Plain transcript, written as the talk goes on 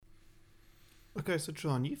Okay, so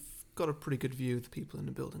John, you've got a pretty good view of the people in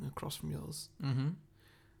the building across from yours. Mm-hmm.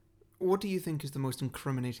 What do you think is the most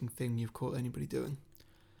incriminating thing you've caught anybody doing?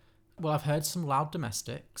 Well, I've heard some loud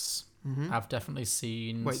domestics. Mm-hmm. I've definitely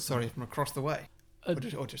seen... Wait, sorry, from across the way? Or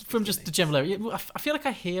just from just the general area. I feel like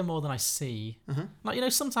I hear more than I see. Uh-huh.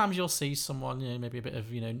 Like, sometimes you'll see someone, maybe a bit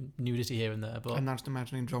of, nudity here and there, but... I'm now just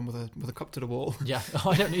imagining John with a cup to the wall. Yeah,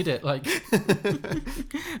 I don't need it, like...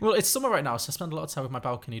 Well, it's summer right now, so I spend a lot of time with my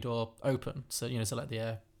balcony door open, so, to let the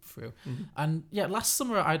air through. Mm-hmm. And, yeah, last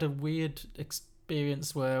summer I had a weird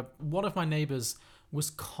experience where one of my neighbours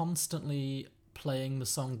was constantly playing the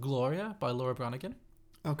song Gloria by Laura Branigan.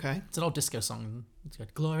 Okay. It's an old disco song. It's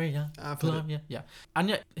got Gloria, Gloria, yeah. And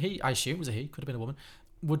yet he, I assume it was a he, could have been a woman,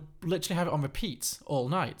 would literally have it on repeat all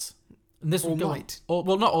night. And this all would go night?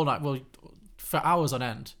 well, not all night, well, for hours on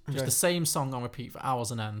end. Okay. Just the same song on repeat for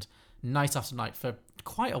hours on end, night after night, for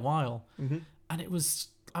quite a while. Mm-hmm. And it was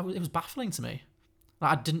baffling to me.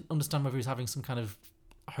 Like, I didn't understand whether he was having some kind of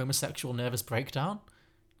homosexual nervous breakdown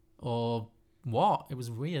or what. It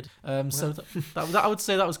was weird. So that I would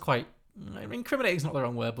say that was quite... incriminating is not the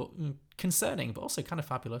wrong word, but concerning, but also kind of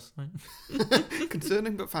fabulous.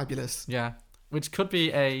 Concerning but fabulous. Yeah, which could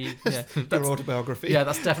be your autobiography. Yeah,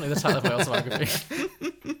 that's definitely the title of my autobiography.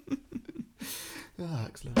 Oh,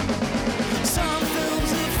 excellent. Some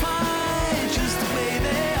films are fine just the way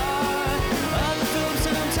they are. Other films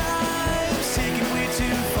sometimes take it way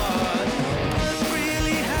too far. But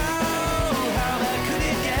really, how bad could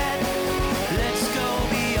it get? Let's go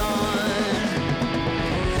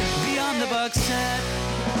beyond the box set.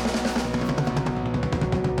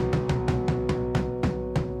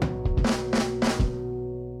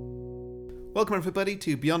 Welcome everybody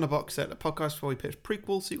to Beyond the Box Set, a podcast where we pitch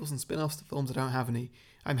prequels, sequels and spin-offs to films that don't have any.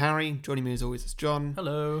 I'm Harry, joining me as always is John.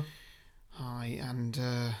 Hello. Hi, and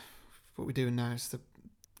what we're doing now is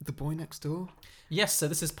the Boy Next Door. Yes, so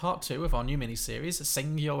this is part 2 of our new mini-series,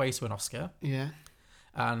 Sing Your Way to an Oscar. Yeah.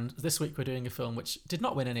 And this week we're doing a film which did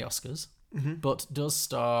not win any Oscars, Mm-hmm. but does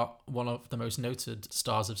star one of the most noted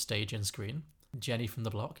stars of stage and screen, Jenny from the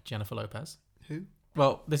Block, Jennifer Lopez. Who?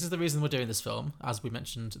 Well, this is the reason we're doing this film, as we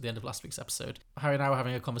mentioned at the end of last week's episode. Harry and I were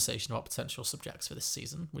having a conversation about potential subjects for this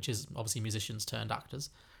season, which is obviously musicians turned actors.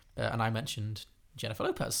 And I mentioned Jennifer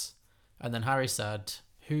Lopez. And then Harry said,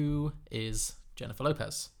 "Who is Jennifer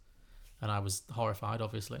Lopez?" And I was horrified,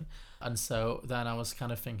 obviously. And so then I was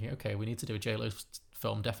kind of thinking, okay, we need to do a J-Lo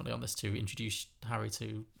film definitely on this to introduce Harry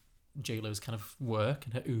to J-Lo's kind of work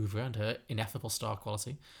and her oeuvre and her ineffable star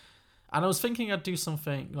quality. And I was thinking I'd do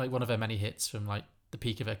something like one of her many hits from like the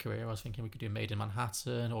peak of her career. I was thinking we could do Made in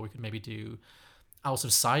Manhattan, or we could maybe do Out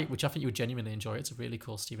of Sight, which I think you would genuinely enjoy. It's a really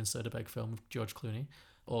cool Steven Soderbergh film with George Clooney.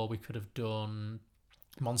 Or we could have done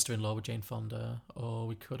Monster in Law with Jane Fonda, or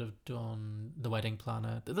we could have done The Wedding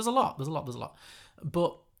Planner. There's a lot.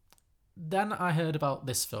 But then I heard about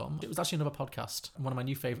this film. It was actually another podcast, one of my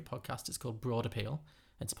new favourite podcasts. It's called Broad Appeal.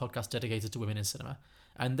 It's a podcast dedicated to women in cinema.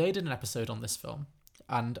 And they did an episode on this film.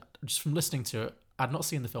 And just from listening to it, I'd not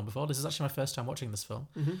seen the film before. This is actually my first time watching this film.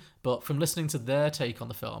 Mm-hmm. But from listening to their take on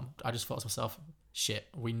the film, I just thought to myself, shit,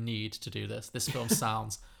 we need to do this. This film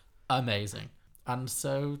sounds amazing. And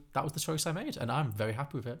so that was the choice I made, and I'm very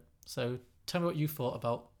happy with it. So tell me what you thought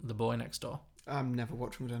about The Boy Next Door. I'm never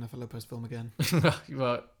watching a Jennifer Lopez film again.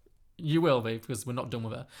 Well, you will be, because we're not done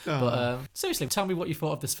with it. Oh. But seriously, tell me what you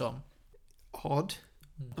thought of this film. Odd.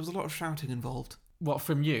 There was a lot of shouting involved. What,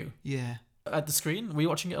 from you? Yeah. At the screen? Were you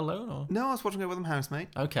watching it alone? Or? No, I was watching it with my housemate.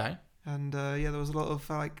 Okay. And there was a lot of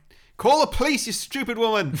call the police, you stupid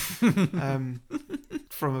woman!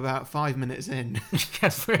 From about 5 minutes in.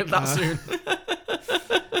 Yes, we're that soon.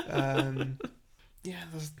 Yeah,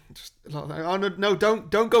 there's just a lot of that. Oh, no,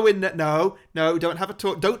 don't go in there. No, don't have a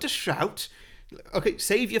talk. Don't just shout. Okay,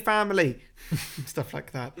 save your family. Stuff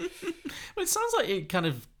like that. Well, it sounds like it kind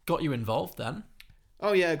of got you involved then.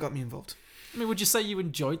 Oh, yeah, it got me involved. I mean, would you say you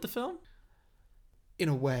enjoyed the film? In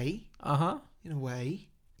a way. Uh-huh. In a way.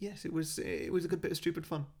 Yes, it was a good bit of stupid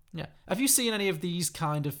fun. Yeah. Have you seen any of these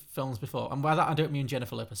kind of films before? And by that, I don't mean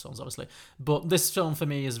Jennifer Lopez films, obviously. But this film, for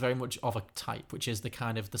me, is very much of a type, which is the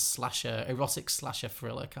kind of the slasher, erotic slasher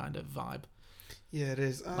thriller kind of vibe. Yeah, it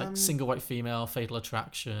is. Like Single White Female, Fatal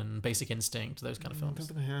Attraction, Basic Instinct, those kind of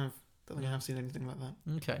films. I don't think I have seen anything like that.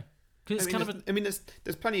 Okay. 'Cause it's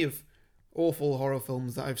there's plenty of awful horror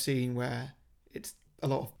films that I've seen where it's a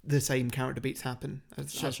lot of the same character beats happen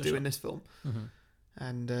as do in this film. Mm-hmm.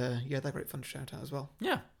 And they're great fun to shout out as well.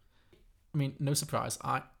 Yeah. I mean, no surprise,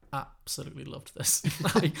 I absolutely loved this.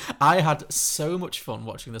 I had so much fun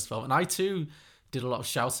watching this film, and I too did a lot of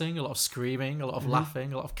shouting, a lot of screaming, a lot of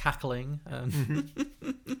laughing, a lot of cackling. I'm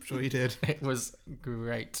sure you did. It was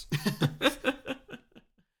great.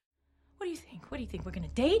 What do you think? We're gonna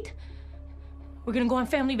date? We're gonna go on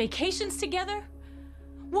family vacations together?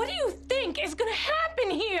 What do you think is gonna happen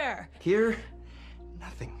here? Here,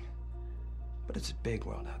 nothing. But it's a big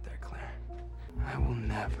world out there, Claire. I will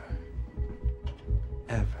never,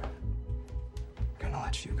 ever gonna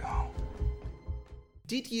let you go.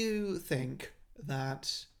 Did you think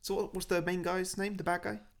that... So what's the main guy's name? The bad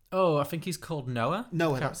guy? Oh, I think he's called Noah.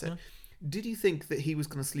 Noah, that's it. Did you think that he was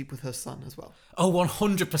going to sleep with her son as well? Oh,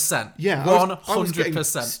 100%. Yeah, 100%. I was getting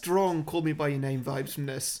strong Call Me By Your Name vibes from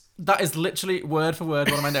this. That is literally word for word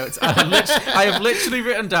one of my notes. I have literally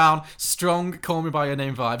written down strong Call Me By Your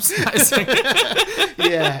Name vibes. That is-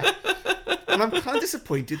 Yeah. And I'm kind of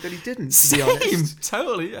disappointed that he didn't, to be honest.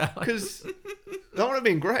 Totally, yeah. Because that would have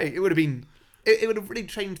been great. It would have been... It would have really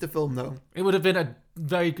changed the film, though. It would have been a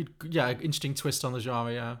very good, interesting twist on the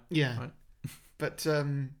genre, yeah. Yeah. Right. But,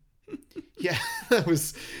 yeah, that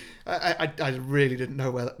was... I really didn't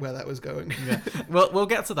know where that was going. Yeah. Well, we'll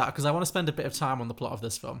get to that, because I want to spend a bit of time on the plot of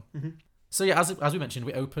this film. Mm-hmm. So, yeah, as we mentioned,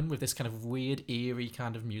 we open with this kind of weird, eerie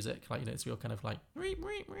kind of music. Like, it's real kind of like...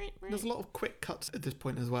 There's a lot of quick cuts at this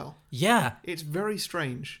point as well. Yeah. It's very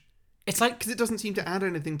strange. It's like... Because it doesn't seem to add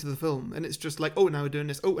anything to the film. And it's just like, oh, now we're doing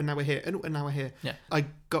this. Oh, and now we're here. And now we're here. Yeah. I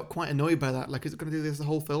got quite annoyed by that. Like, is it going to do this the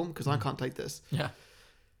whole film? Because I can't take this. Yeah.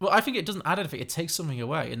 Well, I think it doesn't add anything. It takes something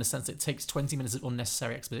away in the sense it takes 20 minutes of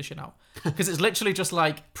unnecessary exposition out. Because it's literally just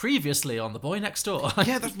like, previously on The Boy Next Door.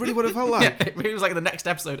 Yeah, that's really what it felt like. Yeah, it was like the next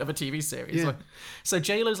episode of a TV series. Yeah. Like, so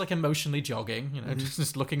J-Lo's like emotionally jogging,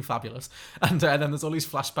 just looking fabulous. And then there's all these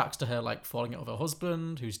flashbacks to her like falling out with her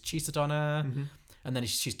husband, who's cheated on her. Mm-hmm. And then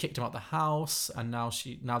she's kicked him out the house, and now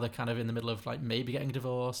they're kind of in the middle of like maybe getting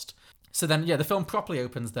divorced. So then, yeah, the film properly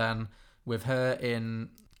opens then with her in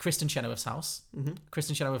Kristen Chenoweth's house. Mm-hmm.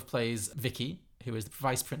 Kristen Chenoweth plays Vicky, who is the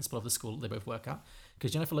vice principal of the school they both work at.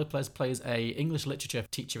 Because Jennifer Lopez plays a English literature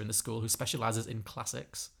teacher in the school who specialises in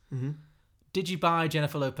classics. Mm-hmm. Did you buy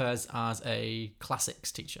Jennifer Lopez as a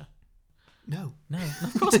classics teacher? No,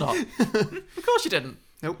 of course not. Of course you didn't.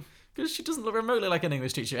 Nope. Because she doesn't look remotely like an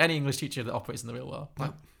English teacher, any English teacher that operates in the real world.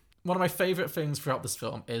 Like, one of my favourite things throughout this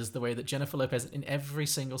film is the way that Jennifer Lopez, in every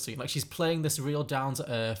single scene, like she's playing this real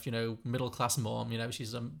down-to-earth, middle-class mom,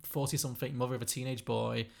 she's a 40-something mother of a teenage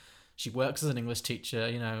boy. She works as an English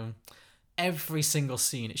teacher, Every single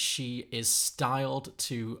scene, she is styled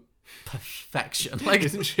to perfection. Like,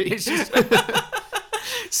 isn't she? It's just...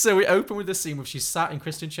 So we open with this scene where she's sat in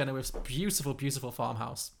Kristen Chenoweth's beautiful, beautiful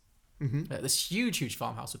farmhouse. Mm-hmm. This huge, huge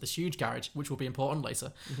farmhouse with this huge garage, which will be important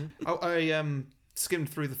later. Mm-hmm. I skimmed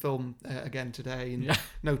through the film again today and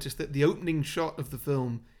noticed that the opening shot of the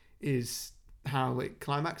film is how it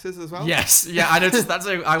climaxes as well. Yes, yeah, I noticed that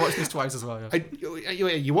too. I watched this twice as well. Yeah.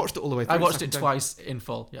 You watched it all the way through. I watched it twice in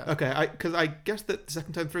full. Yeah. Okay, because I guess that the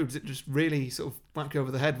second time through, does it just really sort of whack you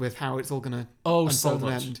over the head with how it's all going to so unfold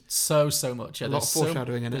much, and end? so much. Yeah, a lot of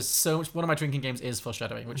foreshadowing in it. There's so much. One of my drinking games is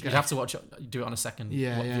foreshadowing, which you'd have to do it on a second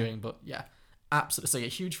viewing. But yeah, absolutely. So yeah,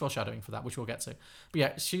 huge foreshadowing for that, which we'll get to. But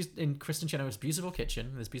yeah, she's in Kristen Chenoweth's beautiful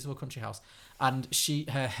kitchen, this beautiful country house, and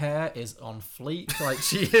her hair is on fleek. Like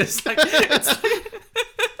she is like. It's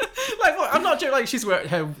like what? I'm not joking. Like she's wearing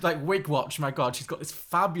her like wig watch. My God, she's got this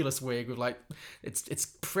fabulous wig with like it's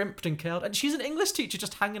primped and curled, and she's an English teacher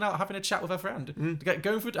just hanging out, having a chat with her friend,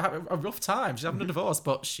 going through a rough time. She's having a divorce,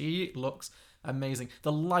 but she looks amazing.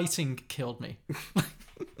 The lighting killed me.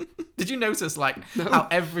 Did you notice how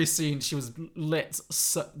every scene she was lit?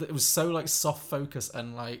 It was so like soft focus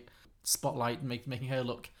and like spotlight making her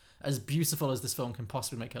look as beautiful as this film can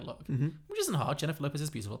possibly make her look, which isn't hard. Jennifer Lopez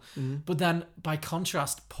is beautiful, but then by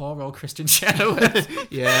contrast, poor old Kristen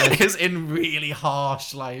Chenoweth is in really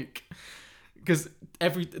harsh because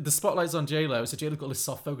the spotlight's on J-Lo, so J-Lo's got this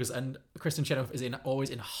soft focus, and Kristen Chenoweth is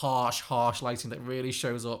always in harsh lighting that really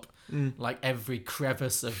shows up like every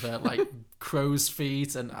crevice of her crow's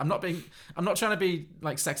feet. And I'm not trying to be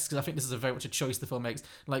like sexist, because I think this is a very much a choice the film makes.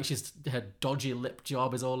 Like her dodgy lip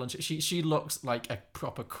job is all, and she looks like a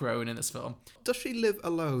proper crone in this film. Does she live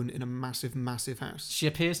alone in a massive, massive house? She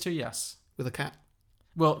appears to, yes. With a cat?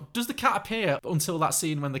 Well, does the cat appear until that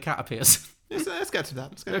scene when the cat appears? Let's get to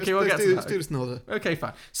that. Let's do this in order. Okay,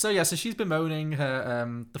 fine. So she's bemoaning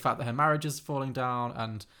her the fact that her marriage is falling down,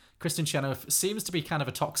 and Kristen Chenoweth seems to be kind of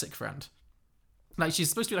a toxic friend. Like, she's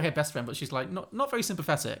supposed to be like her best friend, but she's like not very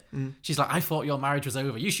sympathetic. She's like, I thought your marriage was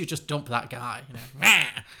over. You should just dump that guy.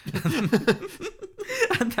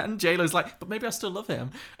 And then J-Lo's like, but maybe I still love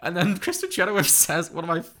him. And then Kristen Chenoweth says one of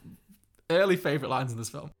my early favourite lines in this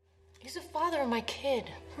film. He's the father of my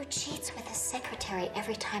kid. Who cheats with his secretary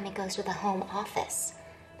every time he goes to the home office.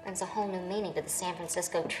 Brings a whole new meaning to the San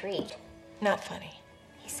Francisco treat. Not funny.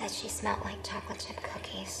 He said she smelled like chocolate chip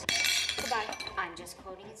cookies. Goodbye. I'm just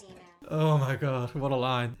quoting his email. Oh my god, what a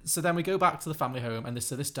line. So then we go back to the family home, and this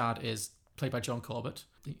dad is played by John Corbett.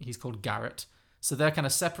 He's called Garrett. So they're kind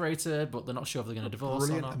of separated, but they're not sure if they're going to divorce or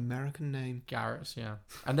Brilliant not. American name. Garrett, yeah.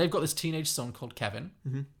 And they've got this teenage son called Kevin,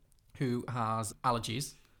 who has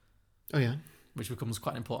allergies, Oh yeah, which becomes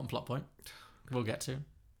quite an important plot point. We'll get to.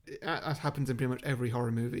 that happens in pretty much every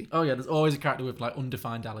horror movie. Oh yeah, there's always a character with like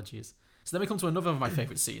undefined allergies. So then we come to another of my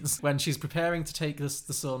favourite scenes when she's preparing to take the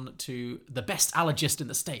son to the best allergist in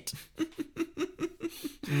the state.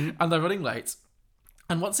 And they're running late.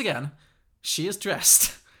 And once again, she is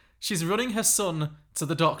dressed. She's running her son to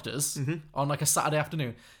the doctor's on like a Saturday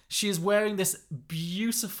afternoon. She is wearing this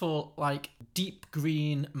beautiful, like deep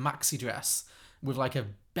green maxi dress with like a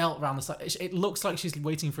belt around the side. It looks like she's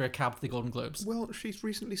waiting for a cab to the Golden Globes. Well, she's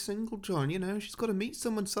recently single, John. You know, she's got to meet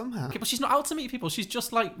someone somehow. Okay, but she's not out to meet people. She's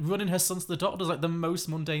just like running her son to the doctor's, like the most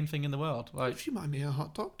mundane thing in the world. Like, She might be a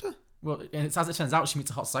hot doctor. well, and it's, as it turns out, she meets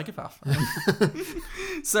a hot psychopath.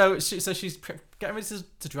 so she's getting ready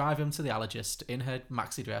to drive him to the allergist in her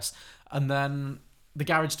maxi dress, and then the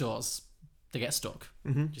garage doors, they get stuck.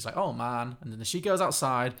 She's like, "Oh man!" And then she goes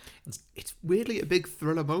outside. And It's weirdly a big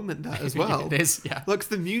thriller moment, that as well. It is, yeah. Like,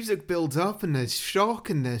 the music builds up and there's shock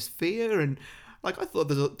and there's fear and... Like, I thought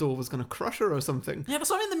the door was going to crush her or something. Yeah, that's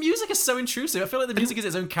what I mean. The music is so intrusive. I feel like the music is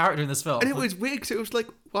its own character in this film. And it was weird because it was like,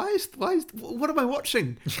 what am I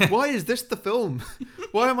watching? Why is this the film?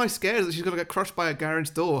 Why am I scared that she's going to get crushed by a garage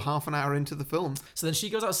door half an hour into the film? So then she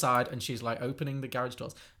goes outside and she's like opening the garage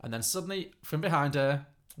doors, and then suddenly from behind her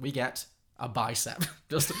we get a bicep.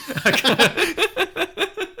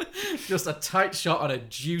 Just a tight shot on a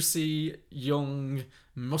juicy, young,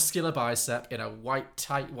 muscular bicep in a white,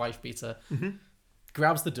 tight wife beater.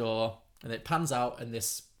 Grabs the door, and it pans out, and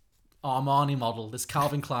this Armani model, this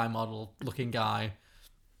Calvin Klein model looking guy,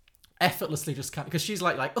 effortlessly just can't, because she's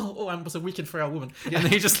like, oh, I'm just a weak and frail woman. Yeah. And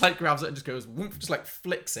then he just like grabs it and just goes, whoop, just like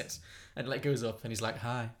flicks it, and like goes up, and he's like,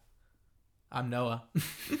 "Hi, I'm Noah."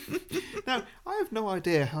 Now, I have no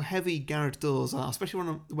idea how heavy garage doors are, especially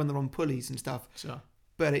when they're on pulleys and stuff. Sure.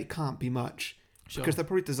 But it can't be much. Sure. Because they're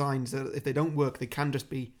probably designed so that if they don't work, they can just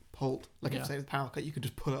be pulled. Like, Yeah. if, say, with power cut, you could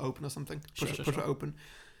just pull it open or something. Push Sure. it open.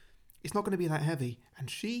 It's not going to be that heavy. And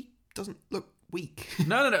she doesn't look weak.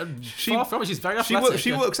 No. Far from it. She's very She athletic.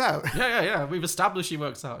 she works out. Yeah. We've established she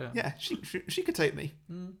works out. Yeah. Yeah, she could take me.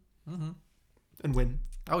 And win.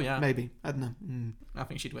 Oh yeah. Maybe. I don't know. I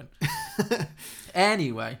think she'd win.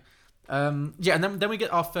 Anyway, and then we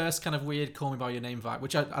get our first kind of weird "Call Me by Your Name" vibe,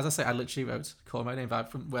 which, as I say, I literally wrote "Call Me by Your Name" vibe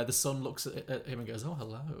from where the son looks at him and goes, "Oh,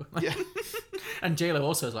 hello." Yeah. And J-Lo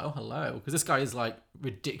also is like, "Oh, hello," because this guy is like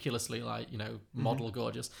ridiculously like model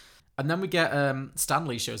gorgeous. And then we get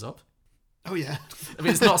Stanley shows up. Oh, yeah. I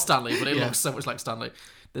mean, it's not Stanley, but it Yeah. looks so much like Stanley.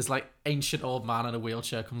 This like ancient old man in a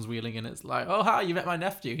wheelchair comes wheeling in. It's like, "Oh, hi, you met my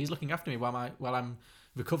nephew. He's looking after me while I'm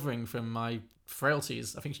recovering from my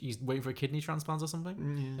frailties." I think he's waiting for a kidney transplant or something.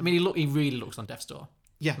 Yeah. I mean, he really looks on death's door.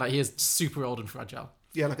 Yeah. Like, he is super old and fragile.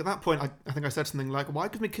 Yeah, like at that point, I think I said something like, "Why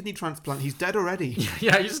give me a kidney transplant? He's dead already."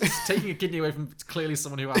 Yeah, you're just taking a kidney away from clearly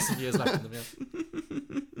someone who has some years left in them.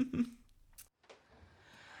 Yeah.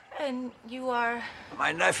 And you are...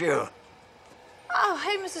 My nephew. Oh,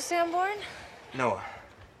 hey, Mr. Sanborn. Noah.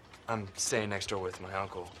 I'm staying next door with my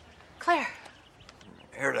uncle. Claire.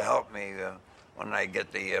 Here to help me when I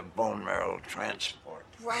get the bone marrow transport.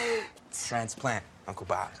 Right. Transplant, Uncle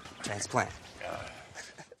Bob. Transplant.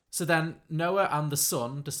 So then Noah and the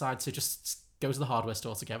son decide to just go to the hardware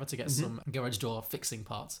store together to get some garage door fixing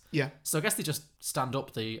parts. Yeah. So I guess they just stand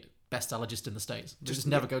up the best allergist in the States. They just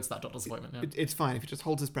never go to that doctor's appointment. Yeah. It's fine. If he just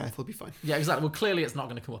holds his breath, he'll be fine. Yeah, exactly. Well, clearly it's not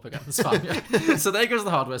going to come up again. It's fine. Yeah. So they go to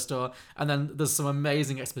the hardware store, and then there's some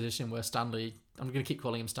amazing exposition where Stanley, I'm going to keep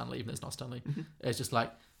calling him Stanley, even though it's not Stanley, it's just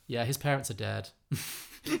like, yeah, his parents are dead.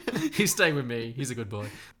 He's staying with me. He's a good boy.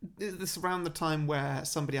 This is around the time where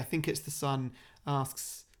somebody, I think it's the son,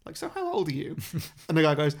 asks, like, "So how old are you?" And the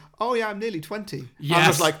guy goes, "Oh yeah, I'm nearly 20. I'm Yes.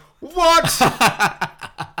 just like, what?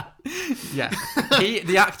 Yeah.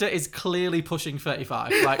 The actor is clearly pushing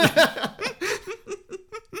 35. Like,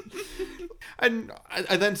 And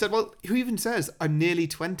I then said, "Well, who even says I'm nearly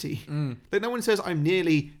 20? Like, no one says I'm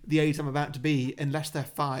nearly the age I'm about to be unless they're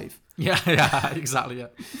 5. yeah, exactly, yeah.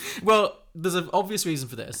 Well, there's an obvious reason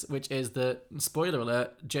for this, which is that, spoiler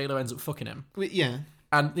alert, J-Lo ends up fucking him. Yeah,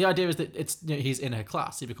 And the idea is that he's in her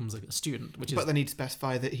class. He becomes like a student, which is but they need to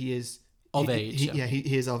specify that he is Of age, yeah.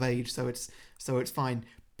 He is of age, so it's fine.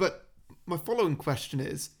 But my following question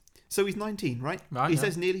is, so he's 19, right? Right, He yeah.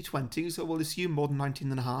 says nearly 20, so we'll assume more than 19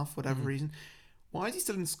 and a half, whatever reason. Why is he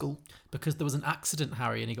still in school? because there was an accident,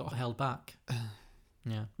 Harry, and he got held back.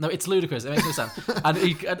 Yeah. No, it's ludicrous. It makes no sense. And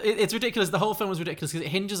it's ridiculous. The whole film was ridiculous because it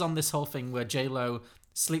hinges on this whole thing where J-Lo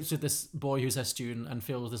sleeps with this boy who's her student and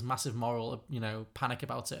feels this massive moral, panic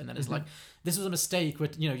about it. And then it's like, this was a mistake.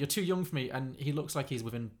 You're too young for me. And he looks like he's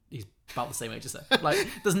about the same age as her. Like,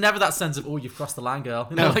 there's never that sense of, oh, you've crossed the line, girl.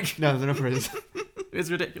 No, there never is. It's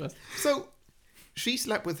ridiculous. So, she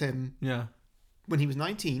slept with him Yeah. when he was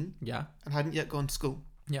 19 Yeah. and hadn't yet gone to school.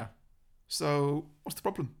 Yeah. So, what's the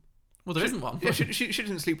problem? Well, there isn't one. Yeah, she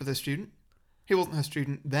didn't sleep with her student. He wasn't her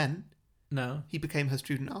student then. No. He became her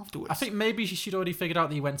student afterwards. I think maybe she'd already figured out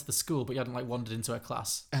that he went to the school, but he hadn't wandered into her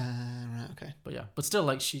class. Right, okay. But yeah, but still,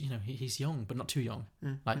 he's young, but not too young.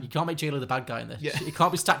 Mm. You can't make J-Lo the bad guy in this. Yeah. It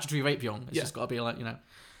can't be statutory rape young. It's just got to be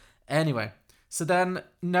Anyway, so then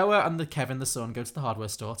Noah and Kevin, the son, go to the hardware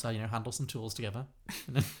store to handle some tools together.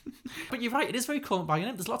 But you're right, it is very Call Me by Your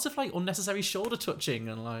Name. There's lots of unnecessary shoulder touching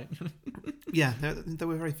and Yeah, they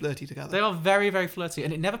were very flirty together. they are very, very flirty,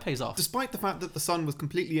 and it never pays off. Despite the fact that the son was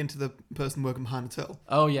completely into the person working behind the till.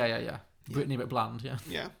 Oh yeah. Brittany, but bland. Yeah.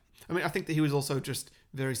 Yeah. I mean, I think that he was also just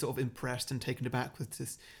very sort of impressed and taken aback with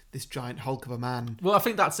this giant hulk of a man. Well, I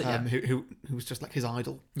think that's it. Yeah. Who was just like his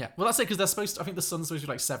idol. Yeah, well, that's it, because I think the son's supposed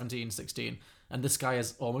to be 17, 16, and this guy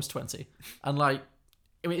is almost 20. And,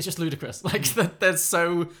 it's just ludicrous.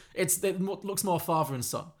 It looks more father and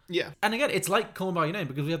son. Yeah. And again, it's like Call Me By Your Name,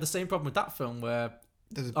 because we had the same problem with that film where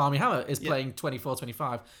Armie Hammer is playing 24,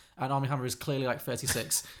 25, and Armie Hammer is clearly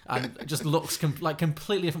 36, and just looks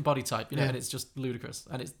completely different body type, and it's just ludicrous.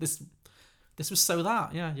 And it's this was so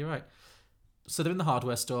that. Yeah, you're right. So they're in the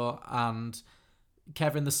hardware store, and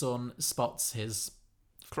Kevin, the son, spots his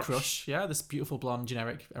crush. Yeah, this beautiful blonde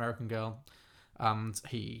generic American girl, and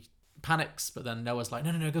he panics. But then Noah's like,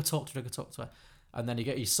 no, go talk to her. And then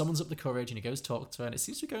he summons up the courage and he goes talk to her, and it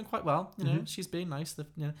seems to be going quite well. She's being nice.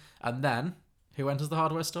 And then who enters the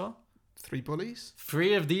hardware store? 3 bullies.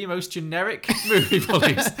 3 of the most generic movie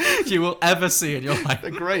bullies you will ever see in your life.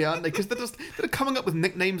 They're great, aren't they? Because they're coming up with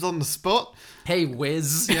nicknames on the spot. Hey,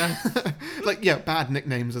 Wiz. Yeah. Bad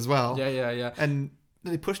nicknames as well. Yeah. And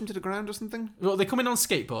they push him to the ground or something? Well, they come in on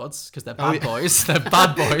skateboards because they're bad boys. They're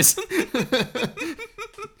bad boys.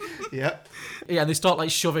 Yeah. Yeah, and they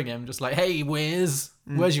start shoving him, just hey, Wiz,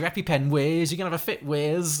 where's your EpiPen, Wiz? You're gonna have a fit,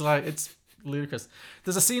 Wiz. It's ludicrous.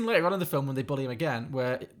 There's a scene later on in the film when they bully him again,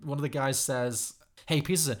 where one of the guys says, "Hey,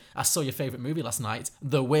 Peterson, I saw your favourite movie last night,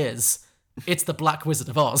 The Wiz. It's the Black Wizard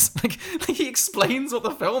of Oz." He explains what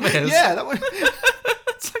the film is. Yeah, that one.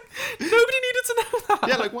 It's nobody needed to know that.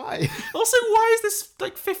 Yeah, why? Also, why is this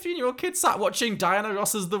 15-year-old kid sat watching Diana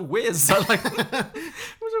Ross's The Wiz? It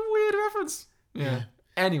was a weird reference. Yeah.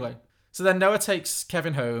 Anyway, so then Noah takes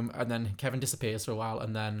Kevin home, and then Kevin disappears for a while,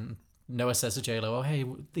 and then Noah says to J-Lo, "Oh, hey,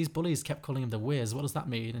 these bullies kept calling him the Wiz. What does that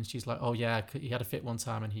mean?" And she's like, "Oh, yeah, he had a fit one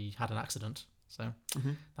time and he had an accident. So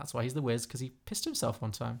that's why he's the Wiz, because he pissed himself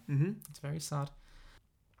one time." Mm-hmm. It's very sad.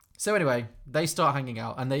 So anyway, they start hanging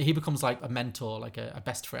out, and he becomes a mentor, a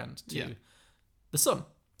best friend to the son.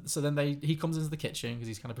 So then he comes into the kitchen because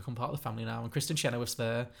he's kind of become part of the family now, and Kristen Chenoweth's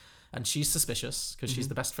there, and she's suspicious because she's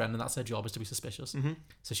the best friend, and that's her job, is to be suspicious.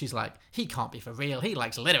 So she's like, "He can't be for real. He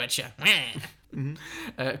likes literature."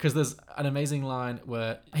 Because there's an amazing line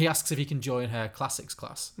where he asks if he can join her classics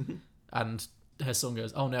class, and her son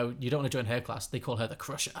goes, "Oh no, you don't want to join her class. They call her the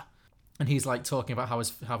Crusher." And he's talking about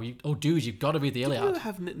dude, you've got to read the Iliad. Do you ever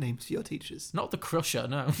have nicknames for your teachers? Not the Crusher,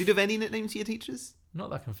 no. Do you have any nicknames for your teachers? Not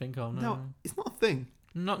that I can think of, no. No, it's not a thing.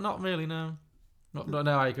 Not really, no. No,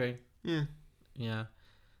 I agree. Yeah. Yeah.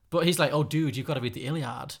 But he's like, "Oh, dude, you've got to read the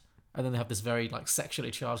Iliad." And then they have this very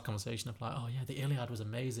sexually charged conversation of "Oh yeah, the Iliad was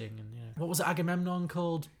amazing." And what was it, Agamemnon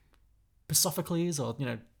called? Persophocles, or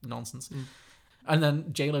nonsense. And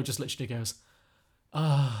then J-Lo just literally goes,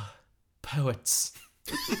 poets.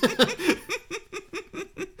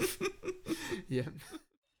 Yeah.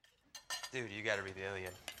 Dude, you gotta read the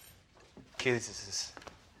Iliad. Achilles is this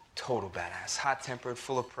total badass. Hot-tempered,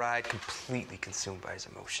 full of pride, completely consumed by his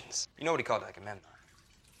emotions. You know what he called Agamemnon?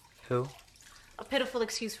 Who? A pitiful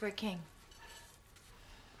excuse for a king.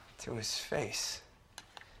 To his face.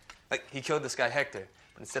 He killed this guy Hector,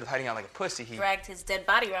 but instead of hiding out like a pussy, he... Dragged his dead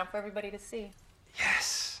body around for everybody to see.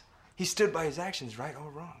 Yes. He stood by his actions, right or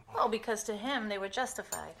wrong. Well, because to him, they were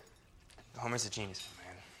justified. Homer's a genius,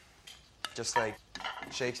 man. Just like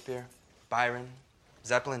Shakespeare, Byron,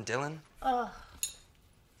 Zeppelin, Dylan. Oh,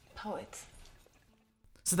 poets.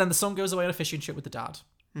 So then the son goes away on a fishing trip with the dad.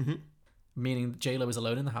 Meaning J-Lo is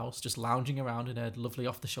alone in the house, just lounging around in her lovely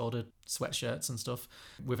off-the-shoulder sweatshirts and stuff,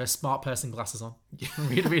 with her smart person glasses on.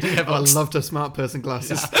 reading her books. I loved her smart person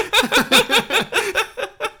glasses.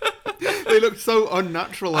 They look so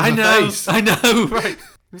unnatural on her face. I know, right.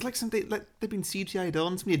 It was like they'd been CGI'd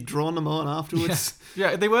on. Somebody had drawn them on afterwards.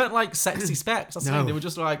 Yeah, they weren't like sexy specs. That's the No. thing. They were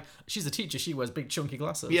just like, she's a teacher. She wears big chunky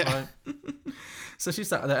glasses. Yeah. Right? So she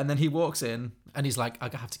sat there, and then he walks in, and he's like, I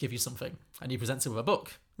have to give you something. And he presents her with a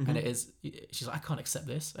book. And it is, she's like, I can't accept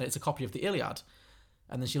this. And it's a copy of the Iliad.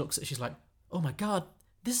 And then she looks at it, she's like, oh my God,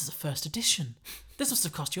 this is a first edition. This must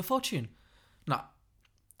have cost you a fortune. Now,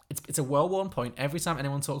 it's a well-worn point. Every time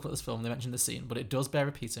anyone talks about this film, they mention this scene, but it does bear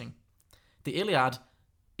repeating. The Iliad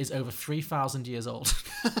is over 3,000 years old.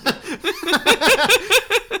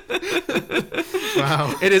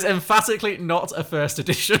 Wow. It is emphatically not a first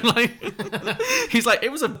edition. Like, he's like,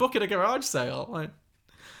 it was a book at a garage sale. Like,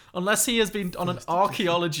 unless he has been on an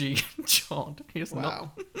archaeology jaunt, he is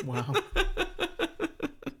not. Wow.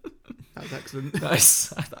 That's excellent.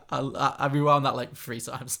 Nice. I rewound that like 3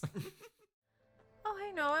 times. Oh,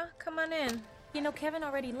 hey, Noah. Come on in. You know, Kevin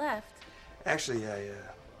already left. Actually, I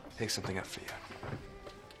picked something up for you.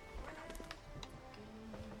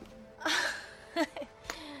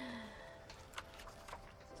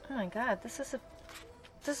 Oh my God, this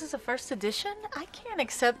is a first edition? I can't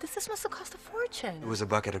accept this. This must have cost a fortune. It was a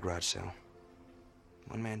buck at a garage sale.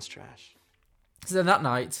 One man's trash. So then that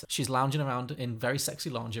night, she's lounging around in very sexy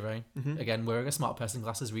lingerie, again wearing her smart person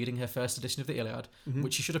glasses, reading her first edition of the Iliad,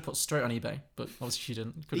 which she should have put straight on eBay, but obviously she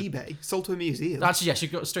didn't. eBay? Sold to a museum? Actually, yeah, she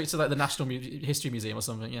got straight to like the National History Museum or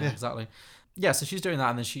something. Yeah, exactly. Yeah, so she's doing that,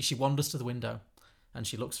 and then she wanders to the window, and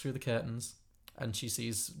she looks through the curtains, and she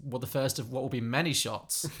sees the first of what will be many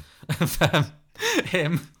shots of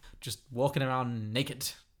him just walking around naked,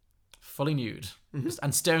 fully nude,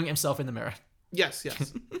 and staring at himself in the mirror. Yes.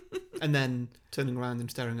 And then turning around and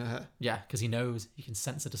staring at her. Yeah, because he knows, he can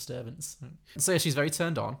sense a disturbance. So yeah, she's very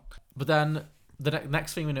turned on. But then the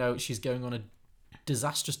next thing we know, she's going on a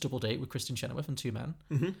disastrous double date with Kristen Chenoweth and 2 men.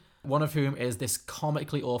 One of whom is this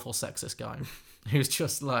comically awful sexist guy who's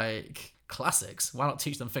just like, classics, why not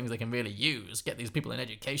teach them things they can really use? Get these people an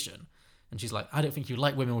education. And she's like, I don't think you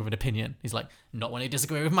like women with an opinion. He's like, not when they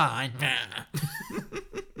disagree with mine.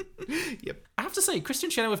 Yep. I have to say, Kristen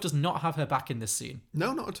Chenoweth does not have her back in this scene.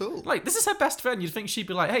 No, not at all. Like, this is her best friend. You'd think she'd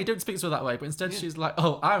be like, hey, don't speak to her that way. But instead she's like,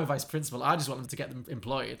 oh, I'm a vice principal. I just want them to get them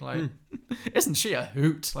employed. Like, isn't she a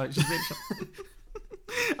hoot? Like, she's really...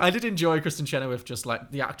 I did enjoy Kristen Chenoweth, just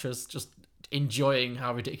like the actress, just enjoying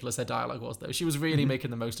how ridiculous her dialogue was, though. She was really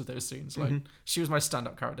making the most of those scenes. Like, she was my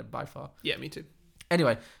stand-up character by far. Yeah, me too.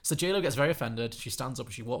 Anyway, so JLo gets very offended. She stands up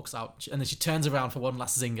and she walks out. And then she turns around for one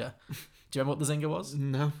last zinger. Do you remember what the zinger was?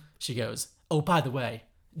 No. She goes, oh, by the way,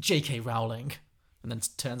 J.K. Rowling. And then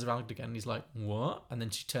turns around again and he's like, what? And then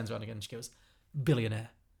she turns around again and she goes,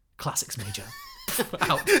 billionaire, classics major.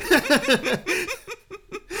 Out.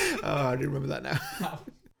 Oh, I didn't remember that now.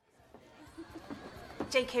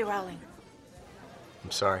 J.K. Rowling,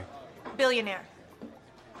 I'm sorry. billionaire,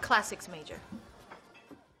 classics major.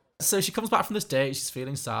 So she comes back from this date. She's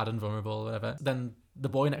feeling sad and vulnerable, whatever. Then the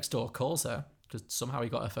boy next door calls her because somehow he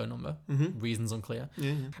got her phone number. Reasons unclear.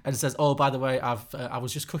 And says, oh, by the way, I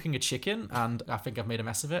was just cooking a chicken and I think I've made a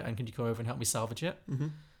mess of it. And can you come over and help me salvage it?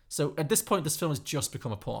 So at this point, this film has just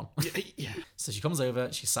become a porn. Yeah. So she comes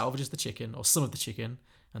over, she salvages the chicken or some of the chicken,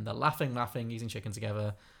 and they're laughing, eating chicken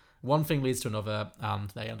together. One thing leads to another,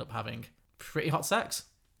 and they end up having pretty hot sex.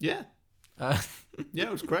 Yeah. Yeah,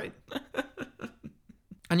 it was great.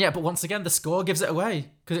 And yeah, but once again, the score gives it away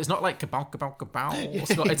because it's not like kabow, kabow,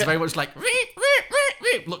 kabow. It's very much like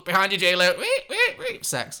look behind you, J-Lo,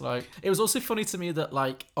 sex. Like, it was also funny to me that,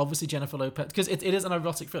 like, obviously Jennifer Lopez, because it is an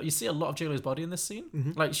erotic film. You see a lot of J-Lo's body in this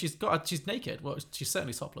scene. Like, she's naked. Well, she's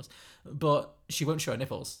certainly topless, but she won't show her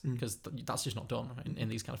nipples because that's just not done in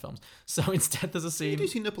these kind of films. So instead, there's a You scene. do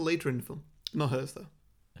see nipple later in the film. Not hers, though.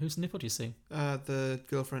 Whose nipple do you see? The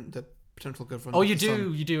girlfriend, the potential girlfriend. Oh, of you the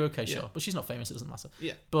son. do. Okay, Yeah. sure. But she's not famous. It doesn't matter.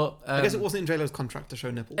 Yeah. But I guess it wasn't in J-Lo's contract to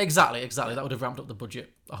show nipples. Exactly. That would have ramped up the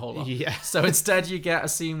budget a whole lot. Yeah. So instead, you get a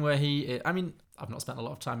scene where I mean, I've not spent a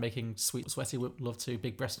lot of time making sweet, sweaty love to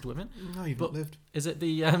big-breasted women. No, you've not lived. Is it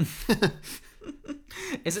the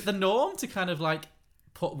is it the norm to kind of like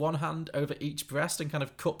put one hand over each breast and kind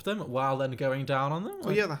of cup them while then going down on them?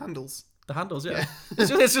 Oh, yeah, the handles. The handles, yeah.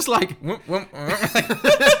 It's just like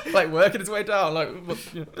like working its way down, like.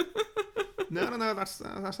 No, that's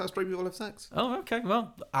how straight people have sex. Oh, okay.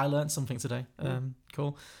 Well, I learned something today.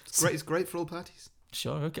 Cool. It's great for all parties.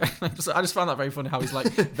 Sure, okay. I just found that very funny how he's like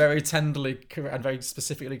very tenderly and very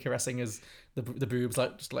specifically caressing the boobs,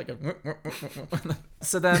 like just like a.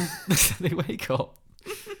 So then they wake up.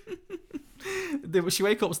 She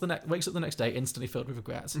wakes up the next day instantly filled with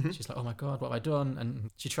regrets. She's like, oh my God, what have I done? And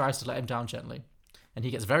she tries to let him down gently. And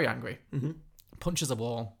he gets very angry. punches a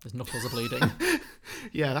wall. His knuckles are bleeding.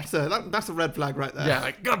 Yeah, that's a red flag right there. Yeah,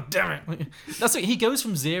 like, God damn it. That's it. He goes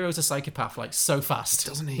from 0 to psychopath, like, so fast.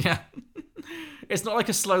 Doesn't he? Yeah. It's not like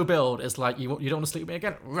a slow build. It's like, you don't want to sleep with me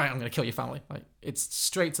again? Right, I'm going to kill your family. Like, it's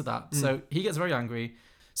straight to that. So he gets very angry.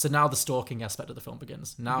 So now the stalking aspect of the film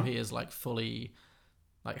begins. Now he is, like, fully,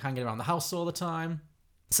 like, hanging around the house all the time.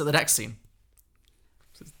 So the next scene.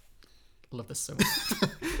 I love this so much.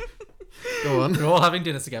 Go on. They're all having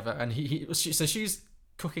dinner together, and so she's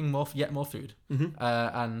cooking yet more food,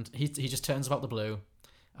 and he just turns about the blue,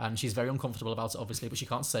 and she's very uncomfortable about it, obviously, but she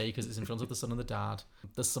can't say because it's in front of the son and the dad.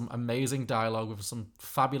 There's some amazing dialogue with some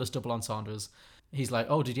fabulous double entendres. He's like,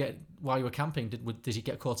 "Oh, while you were camping, did you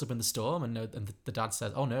get caught up in the storm?" And the dad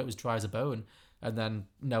says, "Oh no, it was dry as a bone." And then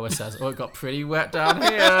Noah says, "Oh, it got pretty wet down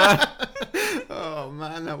here." Oh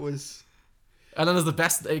man, that was. And then there's the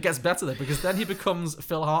best. It gets better though, because then he becomes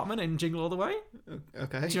Phil Hartman in Jingle All the Way.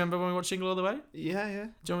 Okay. Do you remember when we watched Jingle All the Way? Yeah. Do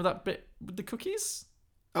you remember that bit with the cookies?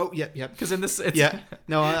 Oh, yeah. Because in this, it's, yeah.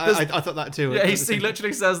 No, I thought that too. Yeah, he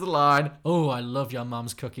literally says the line, "Oh, I love your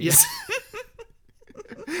mum's cookies."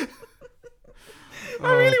 Yeah.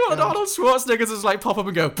 I really wanted Arnold Schwarzenegger to just like pop up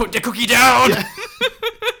and go, "Put the cookie down." Yeah.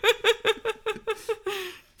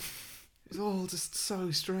 It's all just so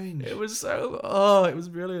strange. It was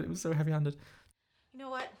brilliant. It was so heavy-handed. You know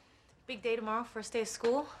what? Big day tomorrow, first day of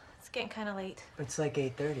school. It's getting kind of late. It's like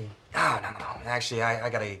 8:30. No. Actually, I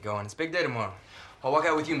gotta get going. It's big day tomorrow. I'll walk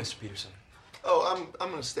out with you, Mr. Peterson. Oh, I'm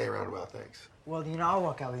gonna stay around a while, thanks. Well, I'll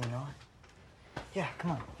walk out with you, Noah. Yeah,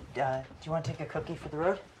 come on. Do you want to take a cookie for the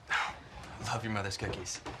road? Love your mother's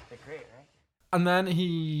cookies. They're great, right? And then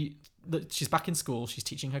she's back in school. She's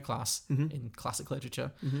teaching her class in classic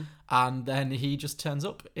literature. And then he just turns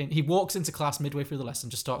up. He walks into class midway through the lesson,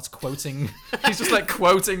 just starts quoting. He's just like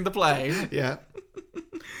quoting the play. Yeah.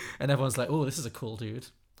 And everyone's like, "Oh, this is a cool dude.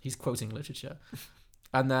 He's quoting literature."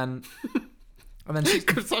 And then she...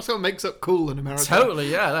 Because that's what makes up cool in America.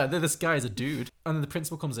 Totally, yeah. This guy is a dude. And then the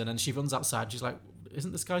principal comes in and she runs outside. She's like,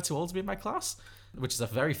 "Isn't this guy too old to be in my class?" Which is a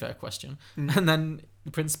very fair question. And then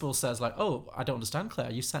the principal says like, "Oh, I don't understand,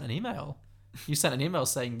 Claire. You sent an email. You sent an email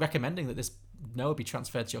recommending that this Noah be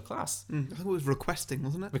transferred to your class." I think it was requesting,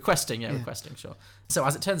 wasn't it? Requesting, sure. So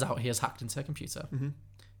as it turns out, he has hacked into her computer,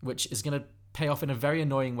 which is going to pay off in a very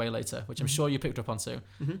annoying way later, which I'm sure you picked up on too,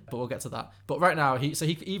 but we'll get to that. But right now, he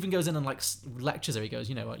even goes in and like lectures her. He goes,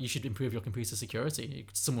 "You know what, you should improve your computer security.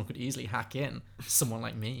 Someone could easily hack in, someone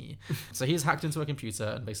like me." So he's hacked into her computer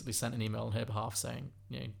and basically sent an email on her behalf saying,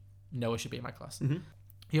 Noah should be in my class.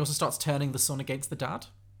 He also starts turning the son against the dad.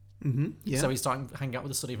 Yeah. So he's starting to hang out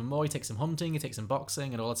with the son even more. He takes him hunting, he takes him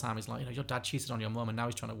boxing, and all the time he's like, "Your dad cheated on your mum and now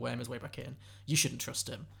he's trying to worm his way back in. You shouldn't trust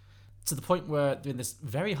him." To the point where they're in this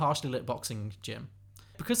very harshly lit boxing gym.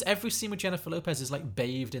 Because every scene with Jennifer Lopez is like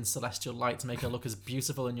bathed in celestial light to make her look as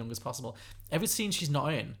beautiful and young as possible. Every scene she's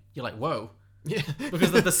not in, you're like, whoa. Yeah.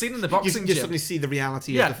 Because the scene in the boxing you gym... suddenly see the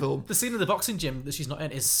reality of the film. The scene in the boxing gym that she's not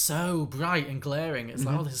in is so bright and glaring. It's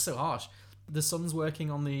like, oh, this is so harsh. The son's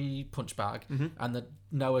working on the punch bag, and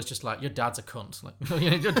Noah's just like, "Your dad's a cunt. Like,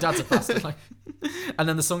 your dad's a bastard." Like, and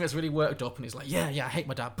then the son gets really worked up, and he's like, "Yeah, I hate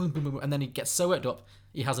my dad." Boom, boom, boom. And then he gets so worked up,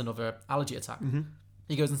 he has another allergy attack.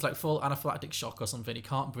 He goes into like full anaphylactic shock or something. He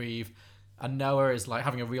can't breathe. And Noah is like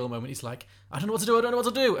having a real moment. He's like, "I don't know what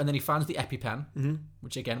to do. And then he finds the EpiPen,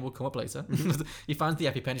 which again will come up later. He finds the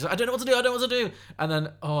EpiPen. He's like, I don't know what to do. And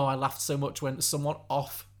then, I laughed so much when someone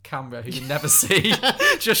off camera who you never see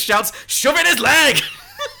just shouts, "Shove it in his leg!"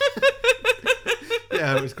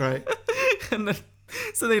 Yeah, it was great. And then,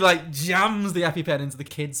 so they like jams the EpiPen into the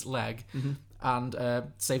kid's leg and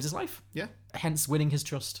saves his life. Yeah. Hence winning his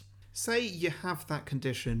trust. Say you have that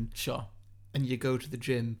condition. Sure. And you go to the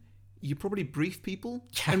gym. You probably brief people.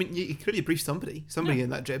 Yeah. I mean, you clearly brief somebody in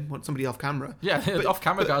that gym, want somebody off camera. Yeah, off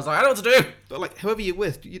camera guy's like, "I don't know what to do." But like, whoever you're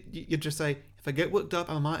with, you just say, "If I get worked up,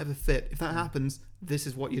 I might have a fit. If that happens, this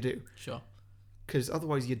is what you do." Sure. Because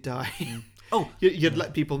otherwise you'd die. Oh. You'd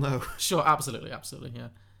let people know. Sure, absolutely, yeah.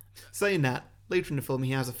 Saying that, later in the film,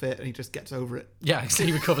 he has a fit and he just gets over it. Yeah, so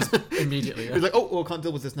he recovers immediately. Yeah. He's like, I can't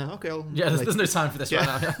deal with this now. Okay, there's no time for this right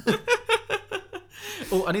now. Yeah.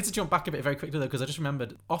 Oh, I need to jump back a bit very quickly though, because I just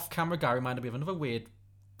remembered off-camera guy reminded me of another weird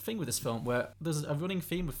thing with this film where there's a running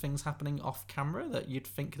theme of things happening off camera that you'd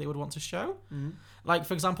think they would want to show. Like,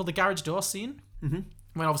 for example, the garage door scene.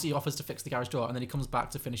 When obviously he offers to fix the garage door and then he comes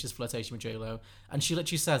back to finish his flirtation with J-Lo and she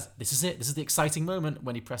literally says, "This is it. This is the exciting moment,"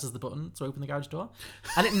 when he presses the button to open the garage door.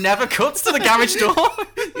 And it never cuts to the garage door.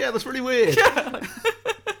 Yeah, that's really weird. Yeah.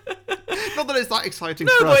 Not that it's that exciting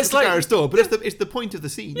No, for but us, it's like... garage door, but it's the point of the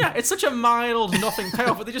scene. Yeah, it's such a mild nothing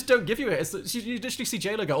payoff, but they just don't give you it. You literally see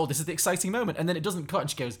J-Lo go, "Oh, this is the exciting moment," and then it doesn't cut and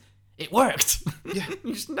she goes, it worked. Yeah.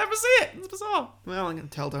 You just never see it. It's bizarre. Well, I'm going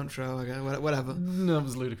to tell, don't show. Okay, whatever. No, it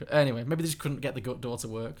was ludicrous. Anyway, maybe they just couldn't get the door to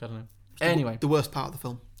work. I don't know. Anyway. The worst part of the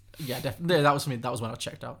film. Yeah, definitely. No, that was for me. That was when I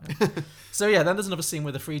checked out. Yeah. So yeah, then there's another scene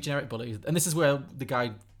with the 3 generic bullies, and this is where the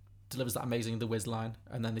guy delivers that amazing The Wiz line,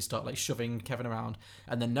 and then they start like shoving Kevin around,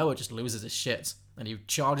 and then Noah just loses his shit, and he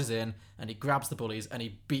charges in, and he grabs the bullies, and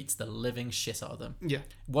he beats the living shit out of them. Yeah.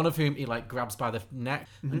 One of whom he like grabs by the neck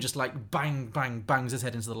and just like bang, bang, bangs his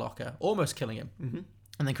head into the locker, almost killing him.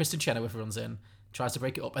 And then Kristen Chenoweth runs in, tries to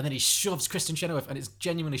break it up, and then he shoves Kristen Chenoweth, and it's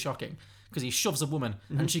genuinely shocking because he shoves a woman,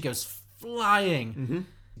 and she goes flying.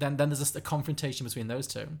 Then there's a confrontation between those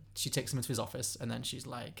two. She takes him into his office, and then she's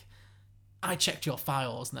like, I checked your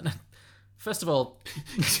files. And then, first of all...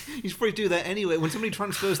 You should probably do that anyway. When somebody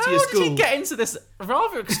transfers to how your did school... he get into this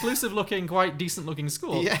rather exclusive-looking, quite decent-looking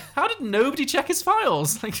school? Yeah. How did nobody check his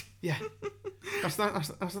files? Like, Yeah. That's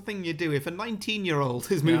the thing you do. If a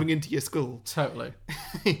 19-year-old is moving into your school... Totally.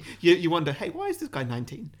 you wonder, hey, why is this guy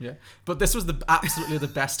 19? Yeah. But this was absolutely the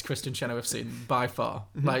best Kristen Chenoweth scene by far.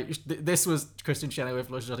 Like, this was Kristen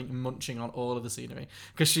Chenoweth, I think, munching on all of the scenery.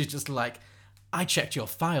 Because she's just like, I checked your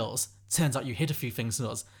files. Turns out you hid a few things from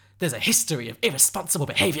us. There's a history of irresponsible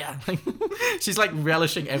behaviour. She's like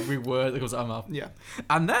relishing every word that comes out of her mouth. Yeah.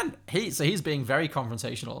 And then he's being very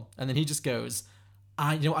confrontational, and then he just goes,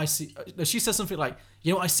 I see. She says something like,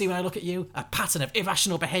 you know what I see when I look at you? A pattern of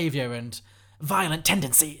irrational behaviour and violent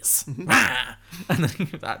tendencies. Rah! And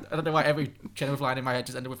then I don't know why every Chenoweth line in my head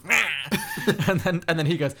just ended with Rah! and then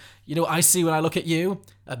he goes, you know what I see when I look at you?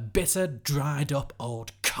 A bitter, dried up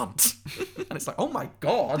old cunt. And it's like, oh my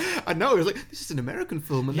god. I know, it was like, this is an American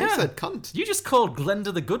film, and they said cunt. You just called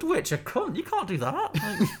Glenda the Good Witch a cunt. You can't do that.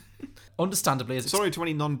 Like, understandably, Sorry to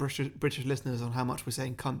any non-British listeners on how much we're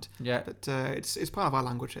saying cunt. Yeah. But it's part of our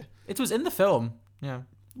language here. It was in the film. Yeah.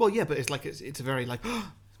 Well, yeah, but it's like it's a very like.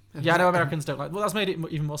 Yeah, I know Americans don't like. Well, that's made it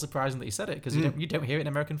even more surprising that you said it because you don't hear it in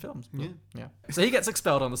American films. But, yeah. So he gets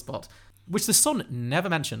expelled on the spot, which the son never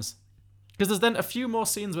mentions, because there's then a few more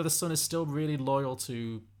scenes where the son is still really loyal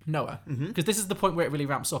to Noah, because this is the point where it really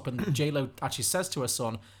ramps up, and J-Lo actually says to her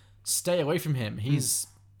son, "Stay away from him. He's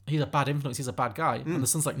a bad influence. He's a bad guy." And the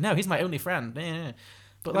son's like, "No, he's my only friend."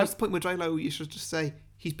 But that's the point where J-Lo, you should just say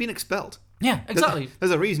he's been expelled. Yeah, exactly.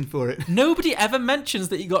 There's a reason for it. Nobody ever mentions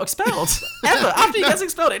that he got expelled. Ever. After he gets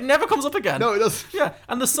expelled, it never comes up again. No, it doesn't. Yeah,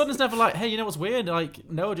 and the son is never like, hey, you know what's weird? Like,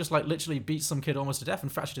 Noah just like literally beat some kid almost to death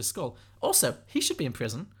and fractured his skull. Also, he should be in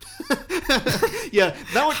prison. Yeah,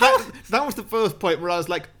 that was the first point where I was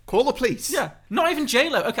like, call the police. Yeah, not even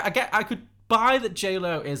J-Lo. Okay, I could buy that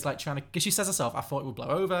J-Lo is like trying to, because she says herself, I thought it would blow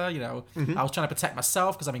over, you know. I was trying to protect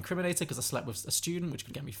myself because I'm incriminated because I slept with a student, which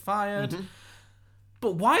could get me fired.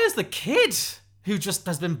 But why is the kid who just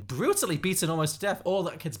has been brutally beaten almost to death, all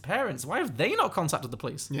that kid's parents, why have they not contacted the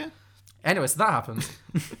police? Yeah. Anyway, so that happens.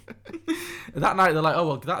 That night, they're like, oh,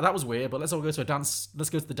 well, that was weird, but let's all go to a dance. Let's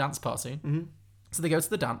go to the dance party. So they go to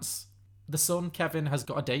the dance. The son, Kevin, has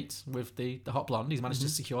got a date with the hot blonde. He's managed to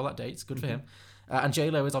secure that date. It's good for him. And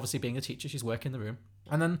J-Lo is obviously being a teacher. She's working the room.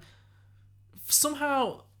 And then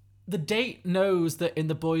somehow the date knows that in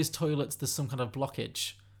the boys' toilets there's some kind of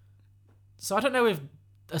blockage. So I don't know if...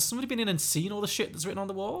 Has somebody been in and seen all the shit that's written on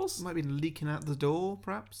the walls? Might be leaking out the door,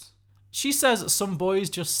 perhaps. She says some boys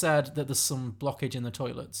just said that there's some blockage in the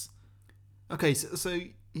toilets. Okay, so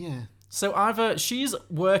yeah. So either she's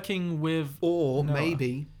working with... Or Noah.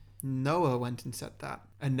 maybe Noah went and said that,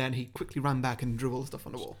 and then he quickly ran back and drew all the stuff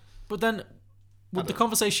on the wall. But then, would the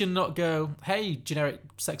conversation not go, hey, generic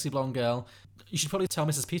sexy blonde girl, you should probably tell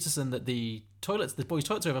Mrs. Peterson that the boys'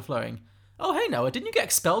 toilets are overflowing. Oh, hey, Noah, didn't you get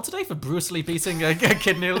expelled today for brutally beating a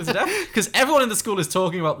kid nearly to death? Because everyone in the school is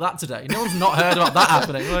talking about that today. No one's not heard about that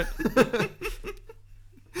happening. Right?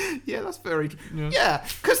 Yeah, that's very... Yeah,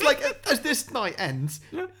 because like, as this night ends,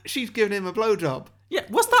 she's giving him a blowjob. Yeah,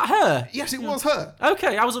 was that her? Yes, it was her.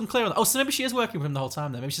 Okay, I was unclear on that. Oh, so maybe she is working with him the whole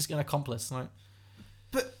time then. Maybe she's an accomplice. Like,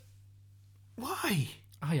 but why?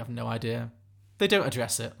 I have no idea. They don't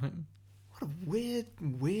address it. What a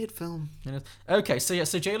weird film. Okay, so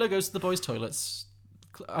J-Lo goes to the boys' toilets.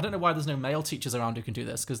 I don't know why there's no male teachers around who can do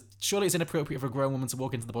this, because surely it's inappropriate for a grown woman to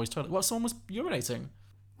walk into the boys' toilet. What if someone was urinating?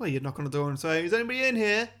 Well, you'd knock on the door and say, is anybody in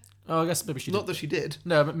here? Oh, I guess maybe she did. Not that she did.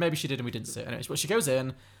 No, but maybe she did and we didn't see it. Anyway, but she goes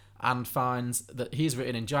in and finds that he's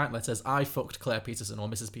written in giant letters, I fucked Claire Peterson or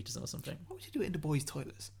Mrs. Peterson or something. Why would you do it in the boys'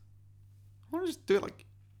 toilets? Why don't you just do it like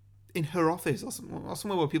in her office or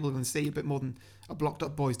somewhere where people can see a bit more than a blocked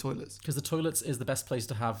up boys' toilets? Because the toilets is the best place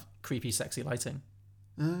to have creepy, sexy lighting.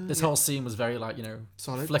 This whole scene was very like, you know,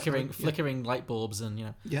 flickering light bulbs and, you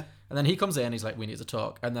know. Yeah. And then he comes in, he's like, we need to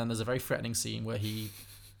talk. And then there's a very threatening scene where he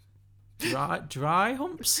Dry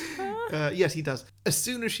humps? Yes, he does. As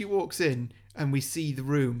soon as she walks in and we see the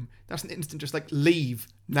room, that's an instant just like, leave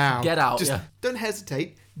now. Get out, Just yeah. don't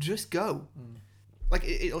hesitate. Just go. Like,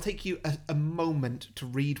 it'll take you a moment to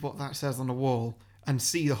read what that says on the wall and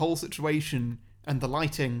see the whole situation and the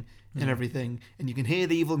lighting and everything, and you can hear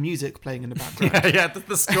the evil music playing in the background. Yeah,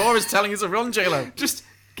 the score is telling you to run, J-Lo. Just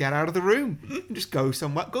get out of the room and just go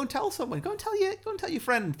somewhere. Go and tell someone. Go and tell your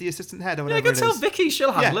friend, the assistant head or whatever Yeah, go tell Vicky,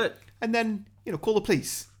 she'll handle it. And then, call the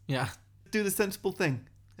police. Yeah. Do the sensible thing.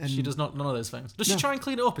 And She does not none of those things. Does she try and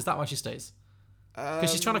clean it up? Is that why she stays?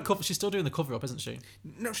 Because she's trying to cover. She's still doing the cover up, isn't she?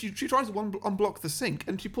 No, she tries to unblock the sink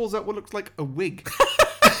and she pulls out what looks like a wig.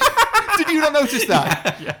 Did you not notice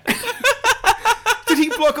that? Yeah. Did he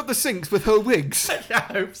block up the sinks with her wigs? Yeah,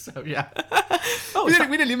 I hope so. Yeah.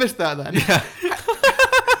 We nearly missed that then. Yeah.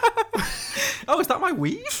 Oh, is that my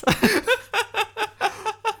weave?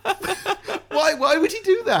 Why would he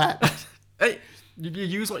do that? Hey, you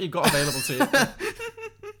use what you've got available to you.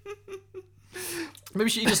 Maybe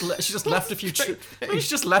she just left a few. Maybe she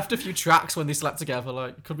just left a few tracks when they slept together.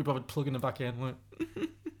 Like, could be bothered plugging them back in. Like.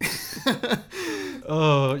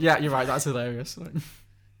 Oh yeah, you're right. That's hilarious. Like,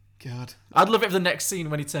 God, I'd love it if the next scene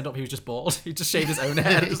when he turned up, he was just bald. He just shaved his own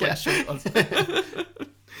head. And just like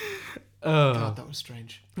God, that was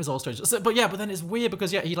strange. It was all strange. So, but then it's weird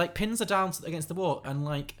because he like pins her down against the wall and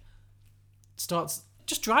like starts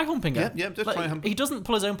just dry humping her. Yeah, just like, dry humping. He doesn't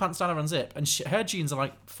pull his own pants down or unzip, and her jeans are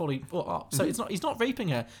like fully up. So he's not raping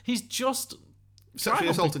her. He's just Sexually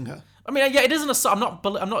assaulting her. I mean, yeah, it is an assault.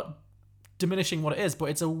 I'm not diminishing what it is, but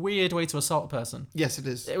it's a weird way to assault a person. Yes, it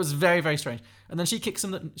is. It was very, very strange. And then she kicks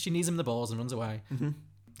him. She knees him in the balls and runs away. Mm-hmm.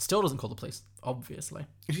 Still doesn't call the police, obviously.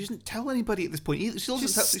 She doesn't tell anybody at this point either. Still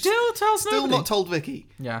tells Still nobody. not told Vicky.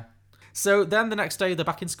 Yeah. So then the next day they're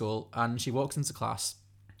back in school and she walks into class,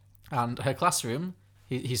 and her classroom.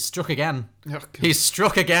 He's struck again. Oh, he's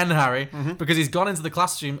struck again, Harry, because he's gone into the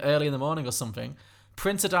classroom early in the morning or something,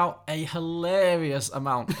 printed out a hilarious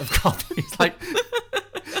amount of copies, like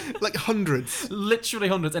hundreds, literally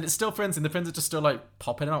hundreds, and it's still printing. The printer's just still like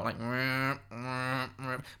popping out, like,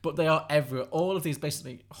 but they are everywhere. All of these,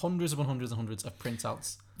 basically, hundreds upon hundreds and hundreds of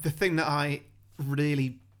printouts. The thing that I'm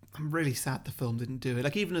really sad the film didn't do it.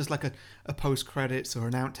 Like, even as like a post credits or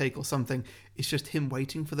an outtake or something, it's just him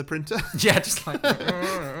waiting for the printer. Yeah, just like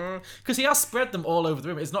because he has spread them all over the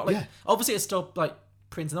room. It's not like obviously it's still like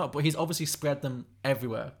printing out, but he's obviously spread them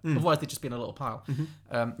everywhere. Otherwise they'd just be in a little pile.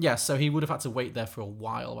 So he would have had to wait there for a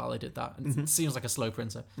while they did that. And it seems like a slow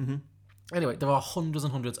printer. Anyway, there are hundreds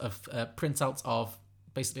and hundreds of printouts of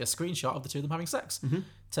basically a screenshot of the two of them having sex.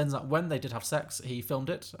 Turns out when they did have sex, he filmed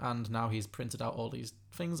it, and now he's printed out all these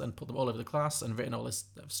things and put them all over the class and written all this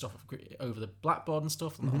stuff over the blackboard and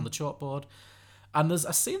stuff on the chalkboard. And there's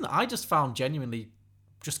a scene that I just found genuinely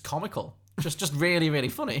just comical. Just really, really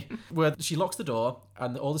funny, where she locks the door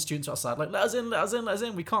and all the students are outside like, let us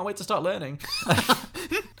in, we can't wait to start learning.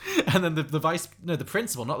 And then the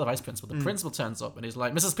principal, not the vice principal, the principal turns up and he's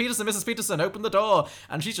like, Mrs. Peterson, open the door.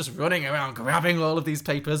 And she's just running around grabbing all of these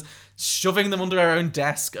papers, shoving them under her own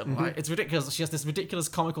desk, and like, it's ridiculous. She has this ridiculous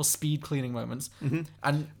comical speed cleaning moment,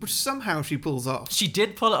 and which somehow she pulls off. She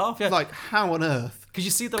did pull it off, yeah. Like, how on earth? Because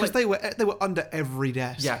you see because they were under every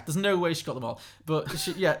desk. Yeah, there's no way she got them all. But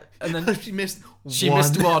and then she missed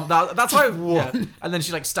one. That's why. Yeah. And then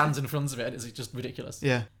she like stands in front of it, and it's just ridiculous.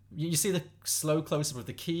 Yeah. You see the slow close up of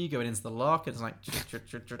the key going into the lock, and it's like,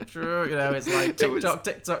 it's like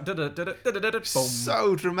tick-tock, boom.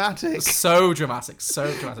 So dramatic. So dramatic.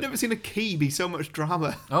 Never seen a key be so much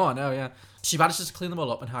drama. Oh, I know, yeah. She manages to clean them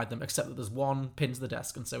all up and hide them, except that there's one pinned to the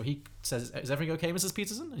desk, and so he says, is everything okay, Mrs.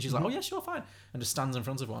 Peterson? And she's like, oh yeah, sure, fine. And just stands in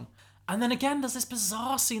front of one. And then again, there's this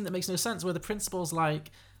bizarre scene that makes no sense, where the principal's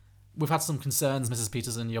like, we've had some concerns, Mrs.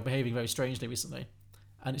 Peterson, you're behaving very strangely recently.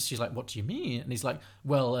 And she's like, what do you mean? And he's like,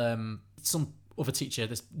 well, some other teacher,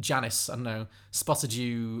 this Janice, I don't know, spotted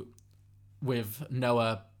you with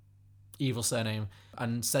Noah, evil surname,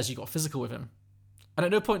 and says you got physical with him. And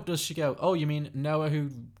at no point does she go, oh, you mean Noah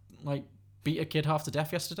who, like, beat a kid half to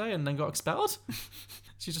death yesterday and then got expelled?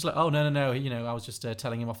 She's just like, oh, no, I was just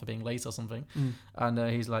telling him off for being late or something. And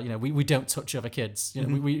he's like, we don't touch other kids.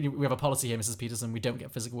 We have a policy here, Mrs. Peterson, we don't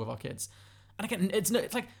get physical with our kids. And again, it's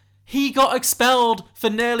like, he got expelled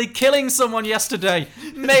for nearly killing someone yesterday.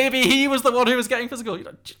 Maybe he was the one who was getting physical. It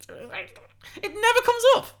never comes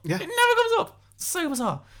up. Yeah. It never comes up. So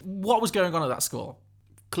bizarre. What was going on at that school?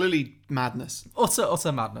 Clearly madness.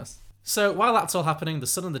 Utter madness. So while that's all happening, the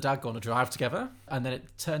son and the dad go on a drive together, and then it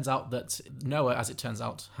turns out that Noah, as it turns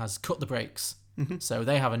out, has cut the brakes. So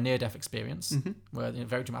they have a near-death experience, where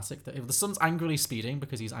very dramatic. The son's angrily speeding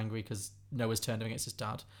because he's angry because Noah's turned him against his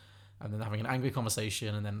dad. and then having an angry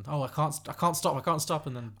conversation, and then I can't stop,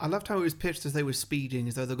 and then I loved how it was pitched as they were speeding,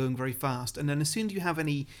 as though they're going very fast, and then as soon as you have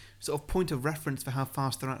any sort of point of reference for how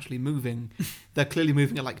fast they're actually moving, they're clearly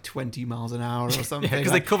moving at like 20 miles an hour or something.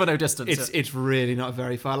 because they cover no distance. It's really not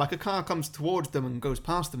very far. Like a car comes towards them and goes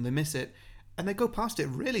past them, they miss it, and they go past it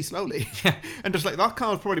really slowly. And just like that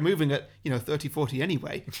car's probably moving at 30, 40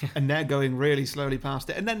 anyway, and they're going really slowly past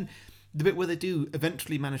it. And then the bit where they do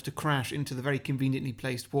eventually manage to crash into the very conveniently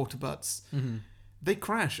placed water butts, they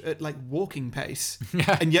crash at like walking pace,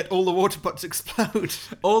 and yet all the water butts explode.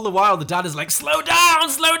 All the while, the dad is like, slow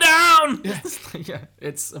down! Yeah,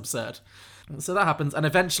 it's absurd. So that happens, and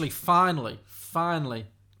eventually, finally,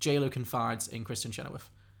 J-Lo confides in Kristen Chenoweth.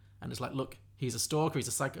 And it's like, look, he's a stalker, he's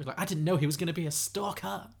a psycho. Like, I didn't know he was going to be a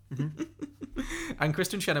stalker. And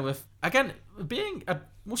Kristen Chenoweth, again,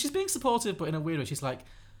 she's being supportive, but in a weird way. She's like,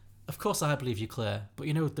 of course I believe you, Claire, but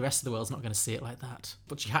the rest of the world's not going to see it like that.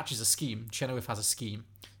 But she hatches a scheme. Chenoweth has a scheme.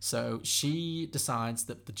 So she decides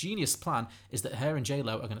that the genius plan is that her and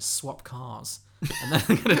J-Lo are going to swap cars. And then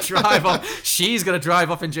they're going to drive off. She's going to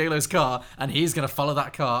drive off in J-Lo's car, and he's going to follow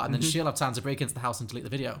that car, and then she'll have time to break into the house and delete the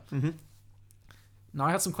video. Now,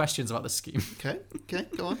 I had some questions about this scheme. Okay,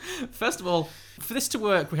 go on. First of all, for this to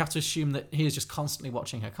work, we have to assume that he is just constantly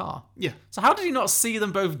watching her car. Yeah. So how did he not see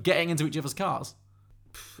them both getting into each other's cars?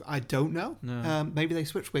 I don't know. No. Maybe they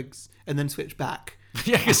switch wigs and then switch back.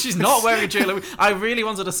 Yeah, because she's not wearing a J-Lo wig. I really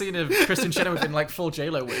wanted a scene of Kristen Chenoweth in like full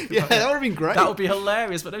J-Lo wig. Yeah, that would have been great. That would be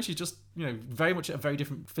hilarious. But no, she's just very much a very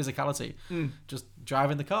different physicality, just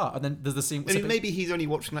driving the car. And then there's the scene. I mean, maybe he's only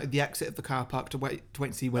watching like the exit of the car park to wait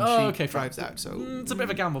and see when she drives out. So it's a bit of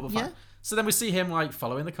a gamble, but fine. Yeah. So then we see him like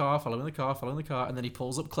following the car, and then he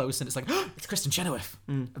pulls up close, and it's like, oh, it's Kristen Chenoweth.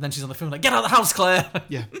 And then she's on the phone like, get out of the house, Claire.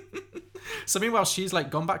 Yeah. So meanwhile, she's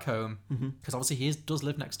like gone back home because obviously he does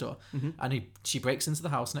live next door, and she breaks into the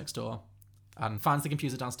house next door and finds the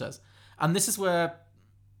computer downstairs. And this is where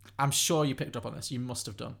I'm sure you picked up on this. You must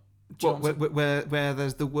have done. Where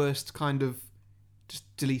there's the worst kind of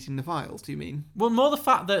just deleting the files, do you mean? Well, more the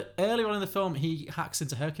fact that earlier on in the film, he hacks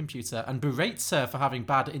into her computer and berates her for having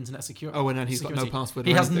bad internet security. Oh, and then he's got no password.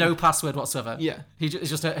 He has no password whatsoever. Yeah. He's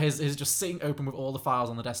just sitting open with all the files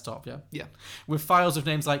on the desktop, yeah? Yeah. With files with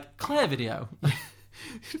names like Claire Video.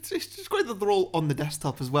 It's just great that they're all on the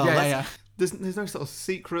desktop as well. Yeah. There's no sort of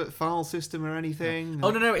secret file system or anything.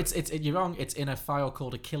 Oh, no, it's you're wrong. It's in a file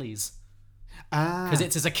called Achilles. Because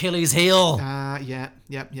it's his Achilles heel. Yeah.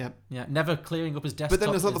 Yeah, never clearing up his desktop. But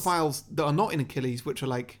then there's other files that are not in Achilles, which are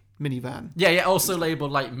like minivan. Yeah, also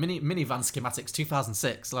labelled like minivan schematics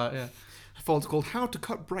 2006. Like, yeah. A folder called How to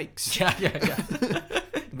Cut Brakes. Yeah.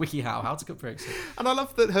 WikiHow, how to cut brakes. And I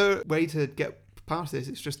love that her way to get past this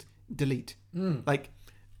is just delete. Like,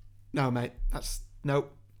 no, mate, that's not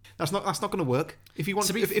going to work. If he wants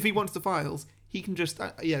if he wants the files, he can just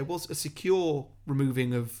it was a secure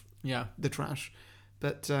removing of the trash,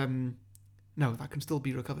 but no, that can still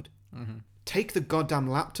be recovered. Take the goddamn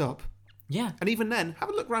laptop. Yeah. And even then, have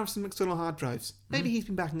a look around for some external hard drives. Maybe he's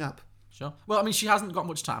been backing up. Sure. Well, I mean, she hasn't got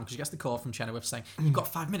much time because she gets the call from Chenoweth saying, you've got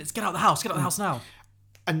 5 minutes, get out of the house, get out of the house now.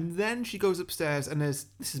 And then she goes upstairs and this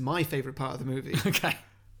is my favourite part of the movie. Okay.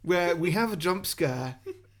 Where we have a jump scare.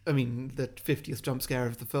 I mean, the 50th jump scare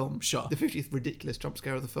of the film. Sure. The 50th ridiculous jump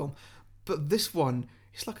scare of the film. But this one,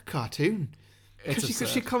 it's like a cartoon.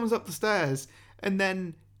 She comes up the stairs and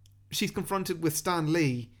then she's confronted with Stan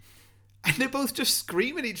Lee and they both just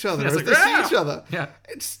scream at each other as they see each other. Yeah.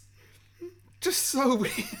 It's just so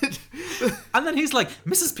weird. And then he's like,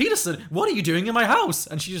 Mrs. Peterson, what are you doing in my house?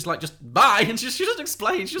 And she's just like, just bye. And she doesn't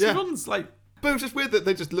explain. She just runs like... But it was just weird that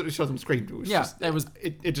they just literally shot them screamed.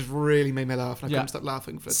 It just really made me laugh. And I couldn't stop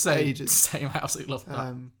laughing for ages. Same, I absolutely love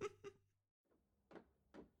that.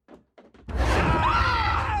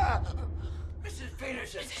 Mrs.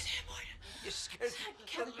 Peterson! You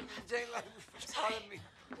scared me in the daylight before telling me.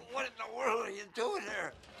 What in the world are you doing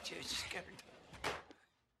here? She was scared.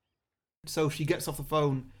 So she gets off the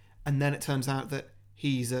phone, and then it turns out that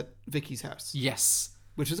he's at Vicky's house. Yes.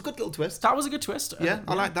 Which is a good little twist. That was a good twist. Yeah,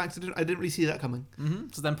 I like that because I didn't really see that coming.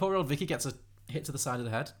 So then poor old Vicky gets a hit to the side of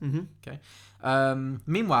the head. Okay.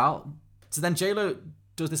 Meanwhile, so then J-Lo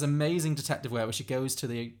does this amazing detective work where she goes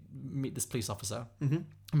to meet this police officer, and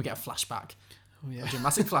we get a flashback. Oh, yeah. A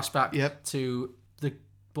dramatic flashback to the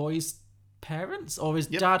boy's parents or his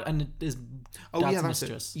dad and his dad's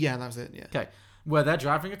mistress. Yeah, that was it. Yeah. Okay. Where they're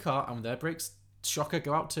driving a car and their brakes, shocker,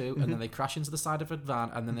 go out too, and then they crash into the side of a van,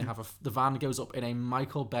 and then they have the van goes up in a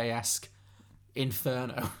Michael Bay-esque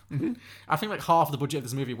inferno. I think like half the budget of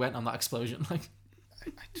this movie went on that explosion. Like,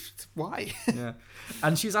 Why? Yeah.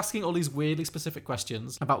 And she's asking all these weirdly specific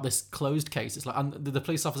questions about this closed case. It's like, and the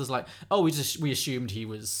police officer's like, oh, we assumed he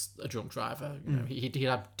was a drunk driver. You know, he'd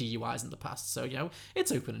had DUIs in the past, so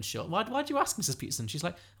it's open and shut. Why'd you ask, Mrs. Peterson? She's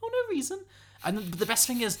like, oh, no reason. And the best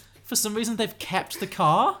thing is, for some reason, they've kept the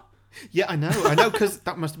car. Yeah, I know, because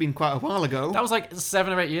that must have been quite a while ago. That was like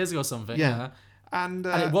 7 or 8 years ago or something. Yeah. And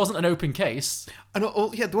it wasn't an open case. And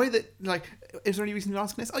the way that, like, is there any reason you're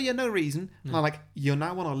asking this? Oh, yeah, no reason. And I'm like, you're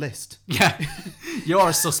now on our list. Yeah. You're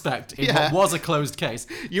a suspect in what was a closed case.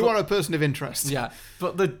 You are a person of interest. Yeah.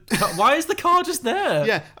 But why is the car just there?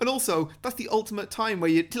 Yeah. And also, that's the ultimate time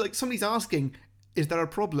where somebody's asking, is there a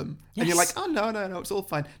problem? Yes. And you're like, oh, no, it's all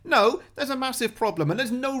fine. No, there's a massive problem, and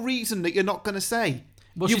there's no reason that you're not going to say.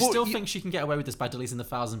 Well, she still thinks she can get away with this by deleting the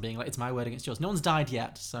files and being like, it's my word against yours. No one's died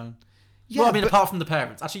yet, so... Yeah, well, I mean, apart from the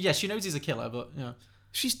parents. Actually, yes, she knows he's a killer, but,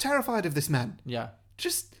 She's terrified of this man. Yeah.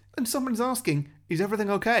 And someone's asking, is everything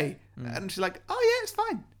okay? And she's like, oh, yeah, it's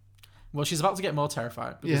fine. Well, she's about to get more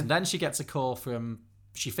terrified, because then she gets a call from,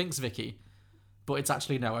 she thinks Vicky, but it's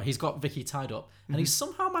actually Noah. He's got Vicky tied up, and he's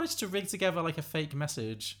somehow managed to rig together, like, a fake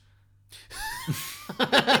message.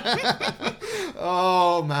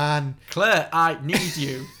 Oh, man. Claire, I need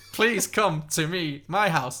you. Please come to me, my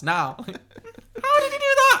house, now. How did he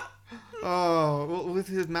do that? Oh, well, with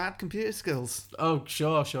his mad computer skills. Oh,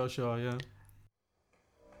 sure, yeah.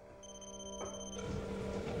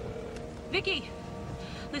 Vicky,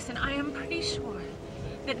 listen, I am pretty sure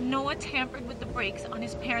that Noah tampered with the brakes on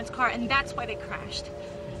his parents' car, and that's why they crashed.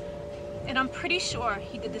 And I'm pretty sure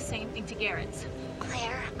he did the same thing to Garrett's.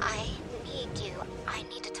 Claire, I need you. I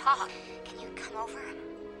need to talk. Can you come over?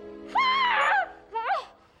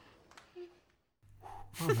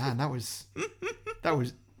 Oh, man, that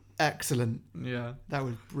was excellent. Yeah. That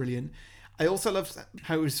was brilliant. I also loved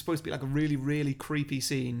how it was supposed to be like a really, really creepy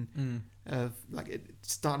scene of like it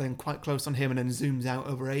starting quite close on him and then zooms out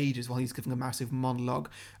over ages while he's giving a massive monologue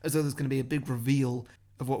as though there's going to be a big reveal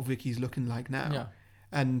of what Vicky's looking like now. Yeah.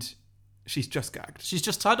 And she's just gagged. She's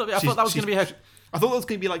just tied up. I thought that was going to be her... I thought there was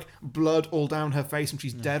going to be like blood all down her face and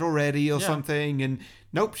she's dead already or something. And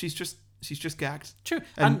nope, she's just gagged. True.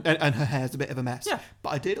 And her hair's a bit of a mess. Yeah. But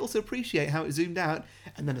I did also appreciate how it zoomed out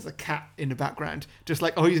and then there's a cat in the background. Just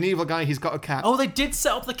like, oh, he's an evil guy, he's got a cat. Oh, they did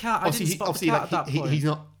set up the cat. I didn't spot the cat at that point. He's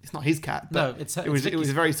not... It's not his cat. But no, it was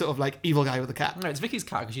a very sort of like evil guy with a cat. No, it's Vicky's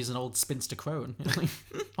cat because she's an old spinster crone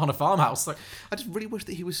on a farmhouse. Like, I just really wish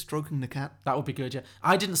that he was stroking the cat. That would be good, yeah.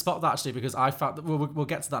 I didn't spot that actually because I found that we'll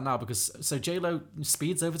get to that now because so J-Lo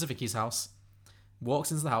speeds over to Vicky's house, walks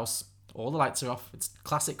into the house, all the lights are off. It's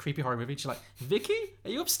classic creepy horror movie. She's like, Vicky, are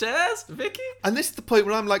you upstairs, Vicky? And this is the point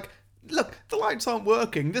where I'm like, look, the lights aren't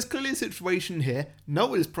working. There's clearly a situation here.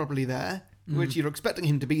 Noah's probably there, which you're expecting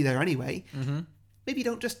him to be there anyway. Mm-hmm. Maybe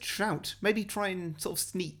don't just shout. Maybe try and sort of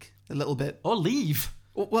sneak a little bit. Or leave.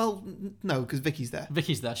 Well, no, because Vicky's there.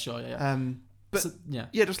 Vicky's there, sure, yeah. But so, yeah,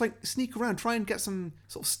 just like sneak around. Try and get some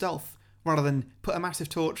sort of stealth rather than put a massive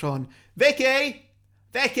torch on. Vicky,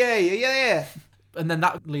 are you there? And then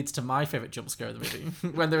that leads to my favourite jump scare of the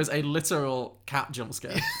movie, when there is a literal cat jump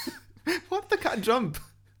scare. Why did the cat jump?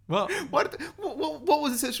 What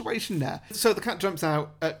was the situation there? So the cat jumps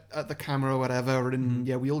out at the camera or whatever, and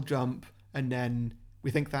we all jump, and then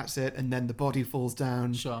we think that's it, and then the body falls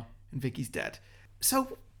down. Sure. And Vicky's dead.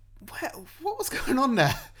 So, what was going on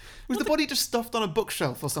there? Was the body just stuffed on a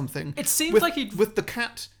bookshelf or something? It seems like he'd... With the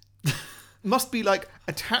cat... must be, like,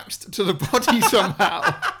 attached to the body somehow.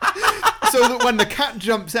 So that when the cat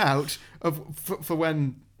jumps out, for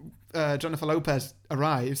when Jennifer Lopez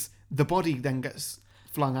arrives, the body then gets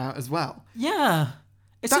flung out as well. Yeah.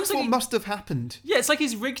 That's what must have happened. Yeah, it's like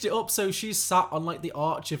he's rigged it up so she's sat on like the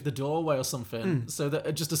arch of the doorway or something, so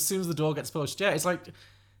that just as soon as the door gets pushed, it's like,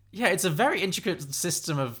 it's a very intricate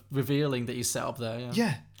system of revealing that he's set up there.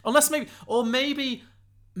 Yeah. Unless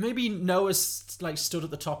maybe Noah's like stood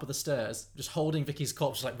at the top of the stairs, just holding Vicky's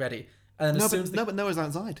corpse like ready, and but Noah's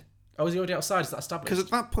outside. Oh, is he already outside? Is that established? Because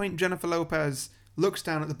at that point, Jennifer Lopez looks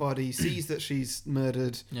down at the body, sees that she's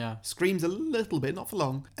murdered, screams a little bit, not for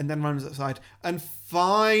long, and then runs outside, and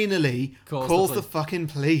finally calls the fucking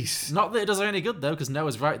police. Not that it does her any good, though, because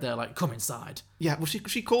Noah's right there, like, come inside. Yeah, well,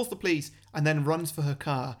 she calls the police and then runs for her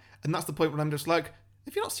car, and that's the point where I'm just like,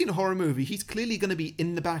 if you've not seen a horror movie, he's clearly going to be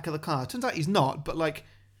in the back of the car. Turns out he's not, but, like,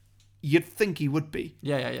 you'd think he would be.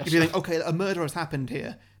 Yeah. If you think, okay, a murder has happened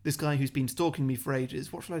here, this guy who's been stalking me for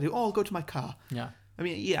ages, what should I do? Oh, I'll go to my car. Yeah. I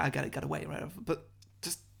mean, yeah, I get away, right? But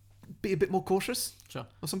just be a bit more cautious. Sure.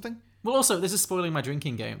 Or something. Well, also, this is spoiling my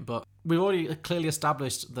drinking game, but we've already clearly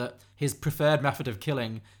established that his preferred method of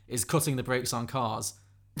killing is cutting the brakes on cars.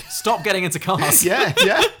 Stop getting into cars. Yeah.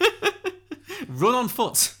 Run on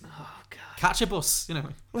foot. Catch a bus, you know.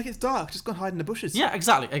 Like, it's dark. Just go and hide in the bushes. Yeah,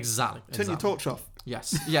 exactly. Turn your torch off.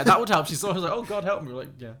 Yes. Yeah, that would help. She sort of like, oh, God, help me. We're like,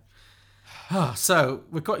 yeah. So,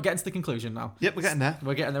 we're getting to the conclusion now. Yep, we're getting there.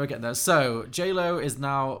 We're getting there. So, J-Lo is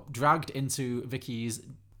now dragged into Vicky's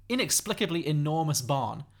inexplicably enormous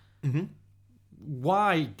barn. Mm-hmm.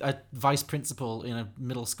 Why a vice principal in a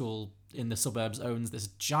middle school in the suburbs owns this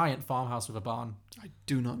giant farmhouse with a barn? I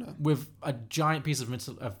do not know. With a giant piece of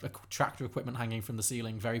tractor equipment hanging from the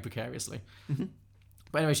ceiling very precariously. Mm-hmm.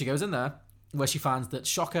 But anyway, she goes in there where she finds that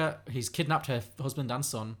Shocker, he's kidnapped her husband and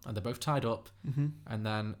son, and they're both tied up. Mm-hmm. And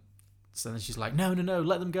then she's like, no,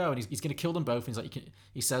 let them go. And he's going to kill them both. And he's like,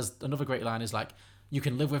 he says another great line is like, you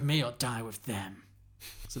can live with me or die with them.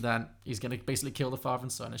 So then he's going to basically kill the father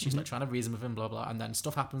and son. And she's like trying to reason with him, blah, blah. And then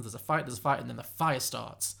stuff happens. There's a fight, and then the fire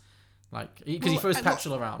starts. Like, because he throws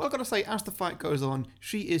petrol around. Well, I've got to say, as the fight goes on,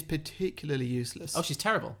 she is particularly useless. Oh, she's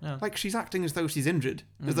terrible. Yeah. Like, she's acting as though she's injured,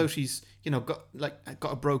 as though she's, got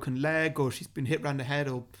a broken leg, or she's been hit round the head,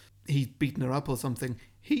 or he's beaten her up or something.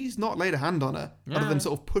 He's not laid a hand on her, other than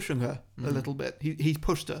sort of pushing her a little bit. He's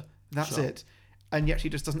pushed her. That's it. And yet she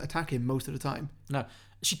just doesn't attack him most of the time. No.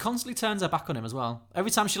 She constantly turns her back on him as well.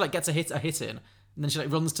 Every time she gets a hit in, and then she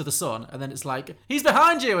runs to the son, and then it's like, he's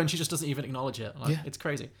behind you, and she just doesn't even acknowledge it. It's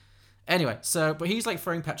crazy. Anyway, but he's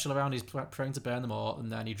throwing petrol around, he's praying to burn them all,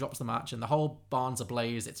 and then he drops the match, and the whole barn's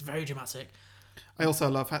ablaze. It's very dramatic. I also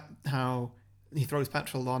love how he throws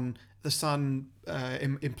petrol on the son,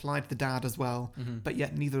 implied the dad as well, but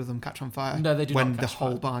yet neither of them catch on fire. No, they do not when catch the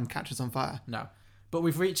whole fire. barn catches on fire. No. But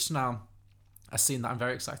we've reached now a scene that I'm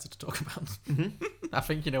very excited to talk about. I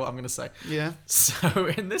think you know what I'm going to say. Yeah. So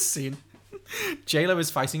in this scene, J-Lo is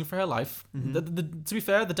fighting for her life. To be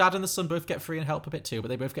fair, the dad and the son both get free and help a bit too, but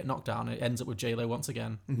they both get knocked down. It ends up with J-Lo once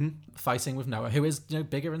again fighting with Noah, who is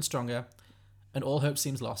bigger and stronger, and all hope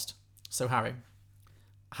seems lost. So Harry,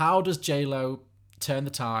 how does J-Lo turn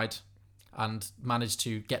the tide and manage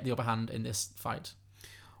to get the upper hand in this fight?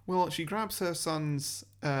 Well, she grabs her son's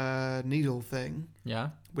needle thing.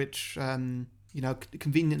 Yeah. Which,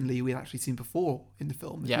 conveniently we had actually seen before in the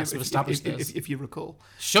film. Yes, we've established this. If you recall.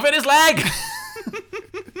 Shove it in his leg!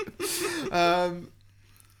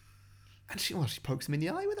 And she pokes him in the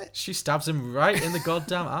eye with it. She stabs him right in the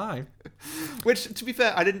goddamn eye. Which, to be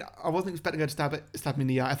fair, I wasn't expecting her to stab him in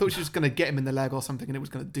the eye. I thought she was going to get him in the leg or something, and it was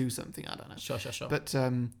going to do something. I don't know. Sure. But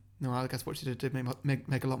no, I guess what she did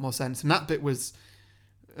make a lot more sense. And that bit wasn't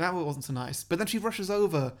so nice. But then she rushes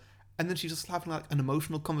over, and then she's just having an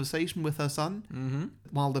emotional conversation with her son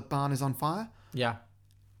while the barn is on fire. Yeah.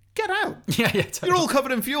 Get out! Yeah, totally. You're all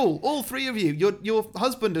covered in fuel, all three of you. Your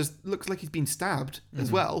husband looks like he's been stabbed as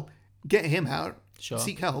well. Get him out. Sure.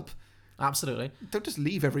 Seek help. Absolutely. Don't just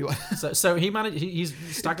leave everyone. So he's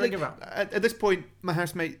staggering around. At this point, my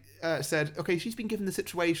housemate said, okay, she's been given the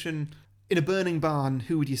situation in a burning barn.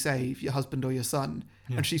 Who would you save, your husband or your son?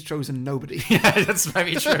 Yeah. And she's chosen nobody. Yeah, that's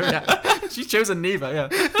very true. Yeah. She's chosen neither. Yeah.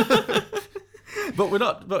 But we're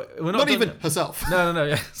not even herself. No.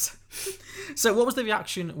 Yes. So what was the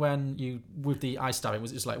reaction with the eye stabbing? Was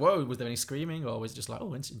it just like, whoa? Was there any screaming, or was it just like,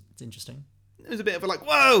 oh, it's interesting? It was a bit of a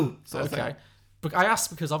whoa sort of thing. But I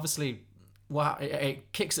asked because obviously,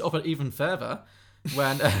 it kicks it up even further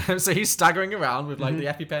when so he's staggering around with the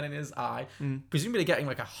EpiPen in his eye, presumably getting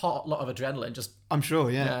a hot lot of adrenaline. Just I'm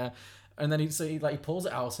sure, yeah. And then he pulls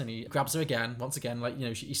it out and he grabs her again. Once again,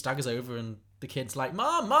 he staggers over and the kid's like,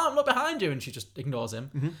 "Mom, look behind you," and she just ignores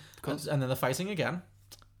him. Of course. And then they're fighting again.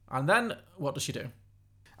 And then what does she do?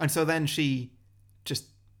 And so then she just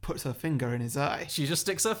puts her finger in his eye. She just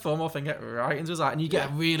sticks her thumb or finger right into his eye, and you get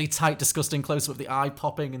a really tight, disgusting close-up of the eye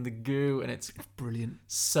popping in the goo, and it's brilliant.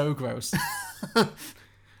 So gross.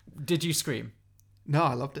 Did you scream? No,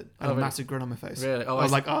 I loved it. I had a massive grin on my face. Really? I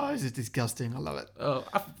was like, oh, this is disgusting. I love it. Oh,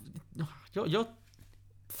 your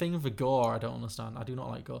thing for gore, I don't understand. I do not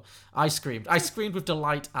like gore. I screamed. I screamed with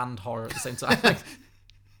delight and horror at the same time.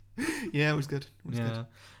 Yeah, it was good. Good.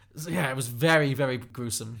 So, it was very, very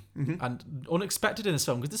gruesome and unexpected in this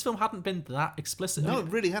film, because this film hadn't been that explicit. No, it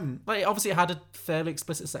really hadn't. Obviously, it had a fairly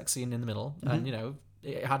explicit sex scene in the middle, and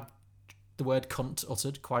it had the word "cunt"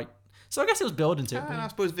 uttered quite. So I guess it was building to it. I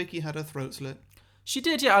suppose Vicky had her throat slit. She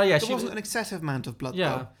did, yeah. There wasn't an excessive amount of blood.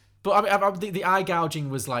 Yeah, though. but the eye gouging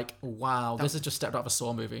was like, wow, this has just stepped out of a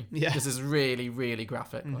Saw movie. Yeah, this is really, really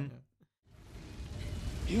graphic.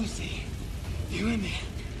 You see, you and me.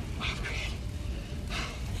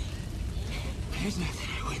 There's nothing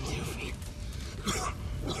I wouldn't do for you.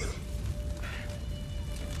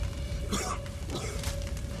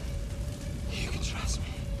 You can trust me.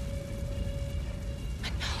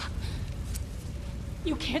 But no,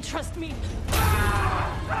 you can't trust me.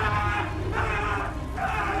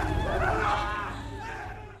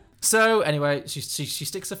 So anyway, she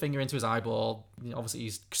sticks her finger into his eyeball. Obviously,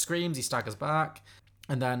 he screams, he staggers back,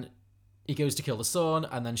 and then he goes to kill the son,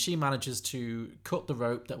 and then she manages to cut the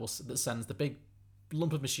rope that sends the big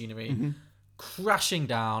lump of machinery crashing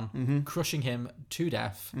down, crushing him to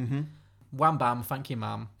death. Wham bam, thank you,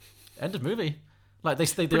 ma'am. End of movie. Like they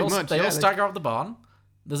all stagger out the barn.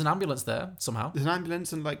 There's an ambulance there somehow. There's an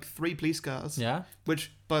ambulance and like 3 police cars. Yeah.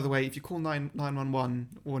 Which, by the way, if you call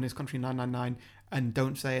 911 or in this country 999 and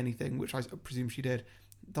don't say anything, which I presume she did,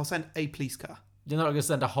 they'll send a police car. You're not going to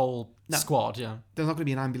send a whole squad, yeah. There's not going to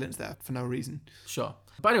be an ambulance there for no reason. Sure.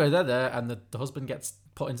 But anyway, they're there, and the husband gets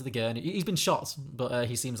put into the gurney. He's been shot, but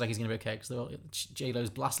he seems like he's going to be okay, because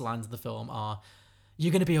J-Lo's last lines in the film are,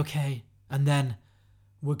 "You're going to be okay, and then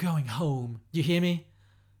we're going home. You hear me?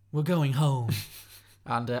 We're going home."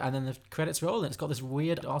 And then the credits roll, and it's got this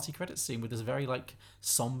weird arty credits scene with this very like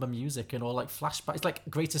somber music and all like flashbacks. It's like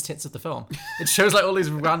greatest hits of the film. It shows like all these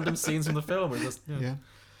random scenes from the film. Yeah.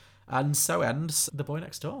 And so ends The Boy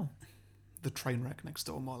Next Door. The train wreck next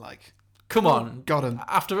door, more like. Come on. Got him.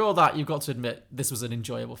 After all that, you've got to admit this was an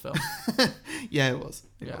enjoyable film. Yeah, it was.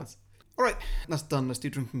 It was. All right, that's done. Let's do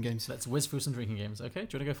drinking games. Let's whiz through some drinking games. Okay, do you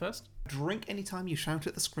want to go first? Drink anytime you shout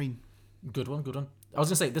at the screen. Good one. I was going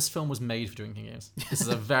to say, this film was made for drinking games. This is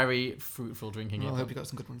a very fruitful drinking game. I hope you got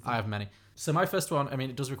some good ones. I have many. So my first one, I mean,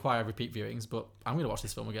 it does require repeat viewings, but I'm going to watch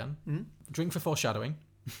this film again. Drink for foreshadowing.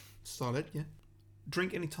 Solid, yeah.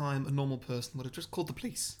 Drink anytime a normal person would have just called the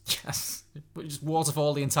police. Yes. But just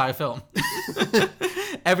waterfall the entire film.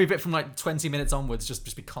 Every bit from like 20 minutes onwards,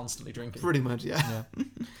 just be constantly drinking. Pretty much, yeah.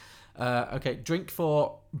 Okay, drink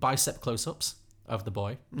for bicep close-ups of the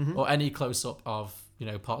boy, or any close-up of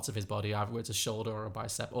parts of his body, either it's a shoulder or a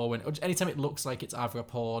bicep, or anytime it looks like it's either a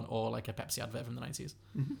porn or like a Pepsi advert from the 90s.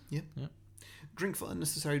 Yeah. Drink for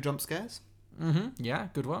unnecessary jump scares. Yeah,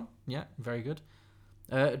 good one. Yeah, very good.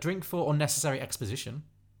 Drink for unnecessary exposition.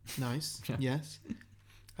 Nice. Yes.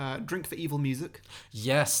 Drink for evil music.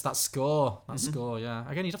 Yes, that score. Score, yeah.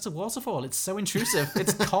 Again, you'd have to waterfall. It's so intrusive.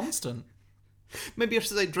 It's constant. Maybe I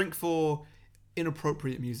should say drink for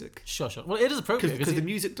inappropriate music. Sure. Well, it is appropriate. Because the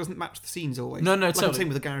music doesn't match the scenes always. No, like totally. I'm saying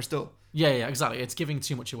with the garage door. Yeah, exactly. It's giving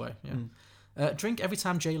too much away. Yeah. Drink every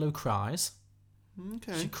time J-Lo cries.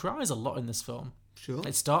 Okay. She cries a lot in this film. Sure.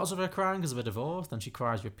 It starts with her crying because of a divorce, then she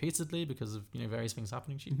cries repeatedly because of various things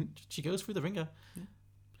happening. She goes through the ringer.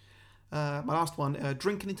 My last one.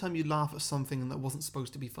 Drink anytime you laugh at something that wasn't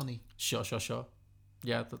supposed to be funny. Sure.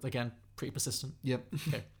 Yeah, again, pretty persistent. Yep.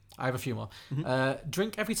 Okay. I have a few more.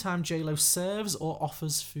 Drink every time J-Lo serves or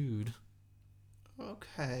offers food.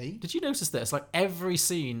 Okay. Did you notice this? Like every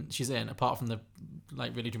scene she's in, apart from the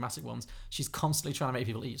like really dramatic ones, she's constantly trying to make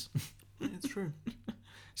people eat. It's true.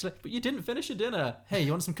 She's like, but you didn't finish your dinner. Hey,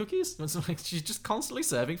 you want some cookies? You want some? She's just constantly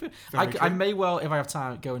serving food. I may well, if I have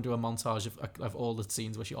time, go and do a montage of all the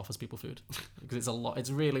scenes where she offers people food. Because it's a lot. It's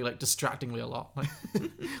really like distractingly a lot. Like,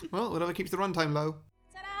 well, whatever keeps the runtime low.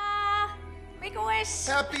 Ta-da! Make a wish.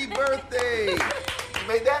 Happy birthday! You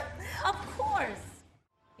made that? Of course.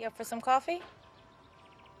 You up for some coffee?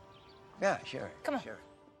 Yeah, sure. Come on. Sure.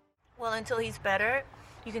 Well, until he's better,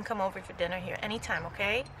 you can come over for dinner here anytime,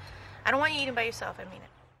 okay? I don't want you eating by yourself, I mean it.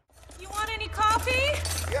 You want any coffee?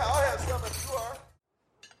 Yeah, I'll have some if you are.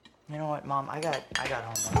 You know what, Mom? I got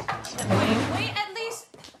homework. Wait, at least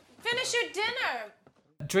finish your dinner.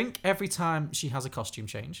 drink every time she has a costume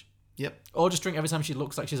change. Yep. Or just drink every time she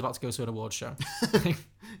looks like she's about to go to an awards show.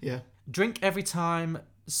 Yeah. Drink every time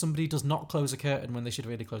somebody does not close a curtain when they should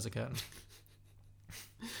really close a curtain.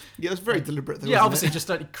 Yeah, it's very deliberate though. Yeah, obviously, it? just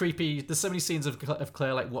like creepy. There's so many scenes of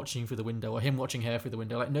Claire like watching through the window, or him watching her through the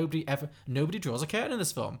window. Like nobody draws a curtain in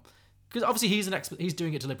this film, because obviously he's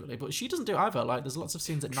doing it deliberately, but she doesn't do it either. Like there's lots of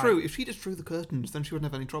scenes at night. True. If she just drew the curtains, then she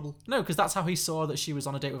wouldn't have any trouble. No, because that's how he saw that she was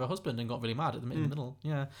on a date with her husband and got really mad in the middle.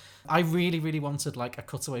 Yeah, I really, really wanted like a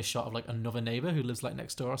cutaway shot of like another neighbor who lives like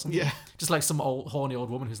next door or something. Yeah, just like some horny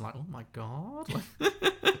old woman who's like, oh my god. Like,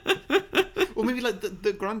 or maybe like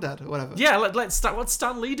the granddad or whatever. Yeah, what's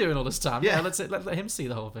Stan Lee doing all this time? Yeah, let him see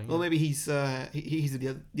the whole thing. Well, maybe he's at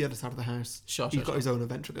the other side of the house. Sure, he's got his own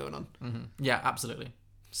adventure going on. Mm-hmm. Yeah, absolutely.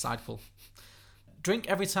 Sideful. Drink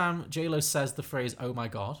every time J-Lo says the phrase "Oh my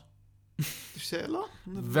god." Did she say it a lot?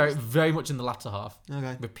 Very, very much in the latter half.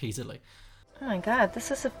 Okay. Repeatedly. Oh my god,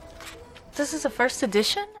 this is a first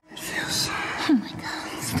edition? It feels. Oh my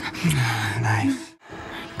god. Stop. Nice.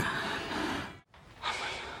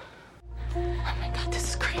 Oh my god,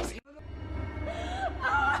 this is crazy. Oh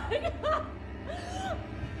my god. Oh.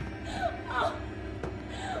 Oh.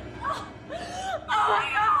 Oh my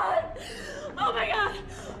god. Oh my god.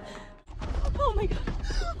 Oh my god.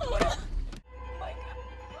 Oh my god.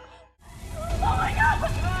 Oh my god. Oh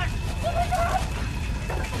my god.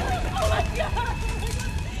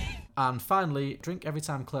 And finally, drink every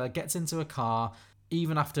time Claire gets into a car,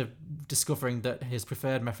 even after discovering that his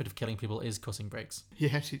preferred method of killing people is cutting brakes.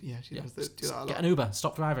 Yeah, she does do that a lot. Get an Uber,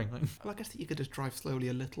 stop driving. Well, I guess that you could just drive slowly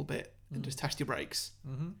a little bit and just test your brakes.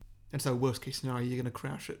 Mm-hmm. And so, worst case scenario, you're going to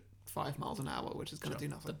crash at 5 miles an hour, which is going to do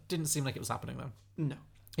nothing. That didn't seem like it was happening, though. No.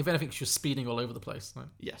 If anything, she was speeding all over the place. Right?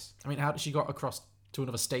 Yes. I mean, how did she got across to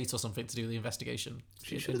another state or something to do the investigation?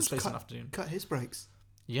 She should have space afternoon. cut his brakes.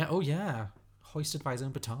 Yeah, oh yeah. Hoisted by his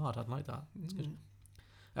own petard. I'd like that. That's good. Mm.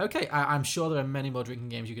 Okay, I'm sure there are many more drinking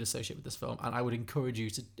games you could associate with this film, and I would encourage you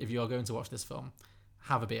to, if you are going to watch this film,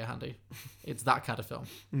 have a beer handy. It's that kind of film.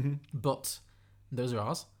 Mm-hmm. But those are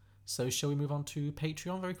ours. So shall we move on to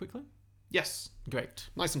Patreon very quickly? Yes. Great.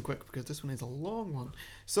 Nice and quick, because this one is a long one.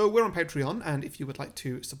 So we're on Patreon, and if you would like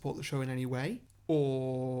to support the show in any way,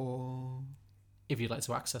 or... if you'd like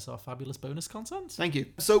to access our fabulous bonus content. Thank you.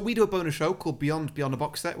 So we do a bonus show called Beyond a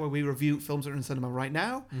Box Set, where we review films that are in cinema right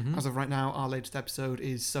now. Mm-hmm. As of right now, our latest episode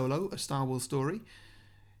is Solo, a Star Wars story.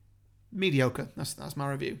 Mediocre. That's my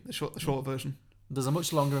review. The short version. There's a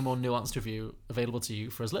much longer and more nuanced review available to you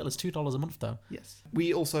for as little as $2 a month, though. Yes.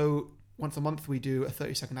 We also, once a month, we do a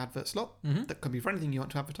 30-second advert slot. Mm-hmm. That could be for anything you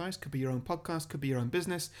want to advertise. Could be your own podcast. Could be your own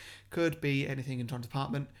business. Could be anything in John's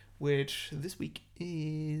apartment, which this week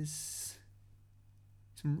is...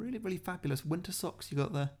 some really, really fabulous winter socks you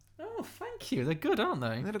got there. Oh, thank you. They're good, aren't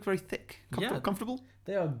they? They look very thick. Comfortable?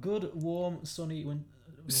 They are good, warm, sunny...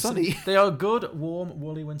 Sunny? They are good, warm,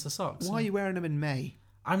 woolly winter socks. Why are you wearing them in May?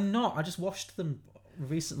 I'm not. I just washed them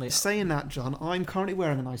recently. Saying that, John, I'm currently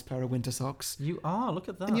wearing a nice pair of winter socks. You are. Look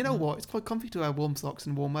at that. And you know what? It's quite comfy to wear warm socks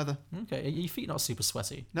in warm weather. Okay. Are your feet not super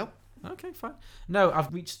sweaty? Nope. Okay, fine. No,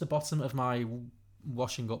 I've reached the bottom of my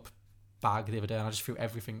washing up bag the other day, and I just threw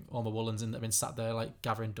everything, all my woolens in that have been sat there like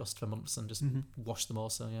gathering dust for months, and just washed them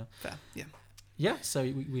all. So yeah. Fair. Yeah. Yeah. So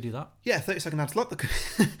we do that. Yeah, 30-second ad slot.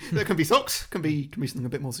 That can be socks. Can be something a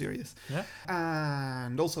bit more serious. Yeah.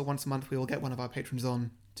 And also once a month we will get one of our patrons on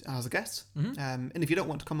as a guest. Mm-hmm. And if you don't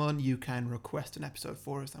want to come on, you can request an episode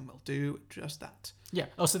for us, and we'll do just that. Yeah.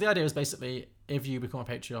 Oh, so the idea is basically, if you become a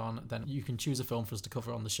Patreon, then you can choose a film for us to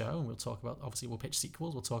cover on the show, and we'll talk about, obviously we'll pitch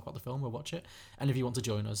sequels, we'll talk about the film, we'll watch it, and if you want to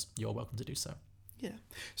join us, you're welcome to do so. Yeah.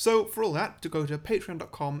 So for all that, to go to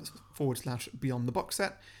patreon.com/Beyond the Box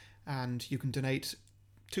Set, and you can donate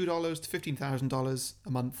 $2 to $15,000 a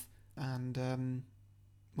month, and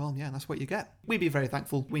well, yeah, that's what you get. We'd be very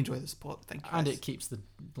thankful. We enjoy the support. Thank you, guys. And it keeps the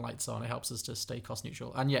lights on. It helps us to stay cost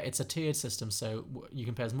neutral. And yeah, it's a tiered system, so you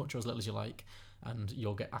can pay as much or as little as you like, and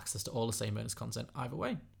you'll get access to all the same bonus content either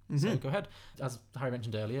way. So go ahead. As Harry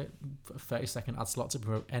mentioned earlier, a 30-second ad slot to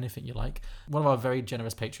promote anything you like. One of our very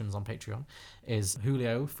generous patrons on Patreon is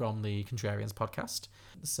Julio from the Contrarians podcast.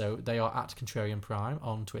 So they are at Contrarian Prime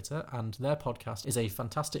on Twitter, and their podcast is a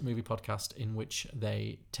fantastic movie podcast in which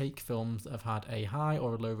they take films that have had a high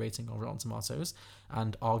or a low rating on Rotten Tomatoes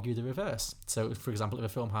and argue the reverse. So, for example, if a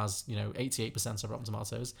film has 88% on Rotten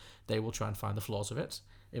Tomatoes, they will try and find the flaws of it.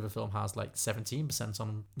 If a film has like 17%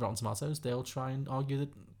 on Rotten Tomatoes, they'll try and argue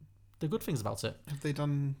the good things about it. Have they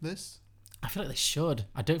done this? I feel like they should.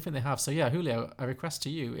 I don't think they have. So yeah, Julio, a request to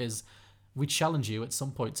you is we challenge you at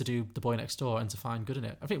some point to do The Boy Next Door and to find good in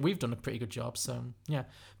it. I think we've done a pretty good job, so yeah.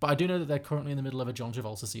 But I do know that they're currently in the middle of a John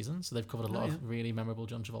Travolta season, so they've covered a lot of really memorable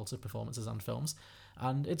John Travolta performances and films.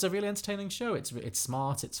 And it's a really entertaining show. It's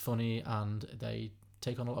smart, it's funny, and they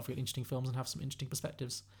take on a lot of really interesting films and have some interesting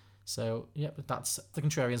perspectives. So yeah, that's the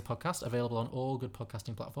Contrarians podcast, available on all good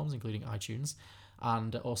podcasting platforms, including iTunes,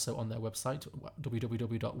 and also on their website,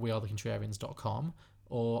 www.wearethecontrarians.com,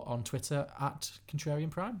 or on Twitter at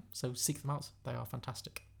Contrarian Prime. So seek them out. They are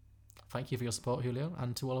fantastic. Thank you for your support, Julio,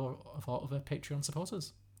 and to all of our other Patreon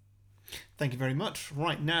supporters. Thank you very much.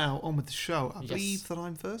 Right, now, on with the show. I believe that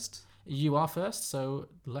I'm first. You are first, so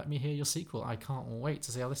let me hear your sequel. I can't wait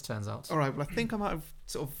to see how this turns out. All right, well, I think I might have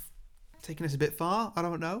sort of taken this a bit far. I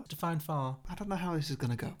don't know. Define far. I don't know how this is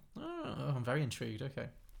going to go. Oh, I'm very intrigued. Okay.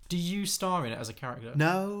 Do you star in it as a character?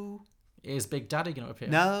 No. Is Big Daddy going to appear?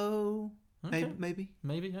 No. Okay. Maybe.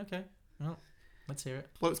 Maybe, okay. Well, let's hear it.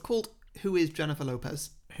 Well, it's called Who is Jennifer Lopez?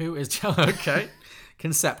 Who is okay.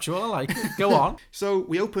 Conceptual, I like it. Go on. So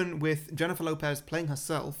we open with Jennifer Lopez playing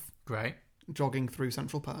herself. Great. Jogging through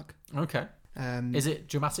Central Park. Okay. Is it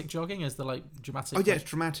dramatic jogging? Is there like dramatic? Oh yeah, it's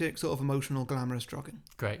dramatic, sort of emotional, glamorous jogging.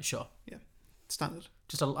 Great, sure. Yeah, standard.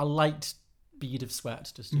 Just a light bead of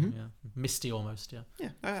sweat, just misty almost. Yeah. Yeah,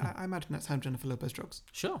 I imagine that's how Jennifer Lopez jogs.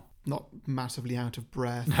 Sure. Not massively out of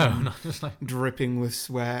breath. No, not just like dripping with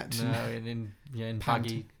sweat. No, in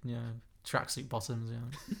baggy tracksuit bottoms.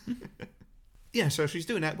 Yeah. Yeah, so she's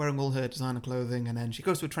doing that, wearing all her designer clothing, and then she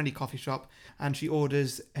goes to a trendy coffee shop and she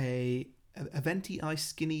orders a a venti ice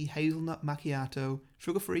skinny hazelnut macchiato,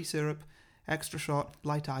 sugar-free syrup, extra shot,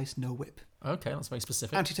 light ice, no whip. Okay, that's very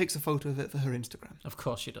specific. And she takes a photo of it for her Instagram. Of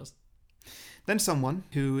course she does. Then someone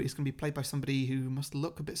who is going to be played by somebody who must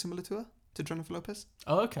look a bit similar to her, to Jennifer Lopez.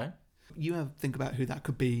 Oh, okay. You have to think about who that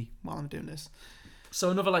could be while I'm doing this. So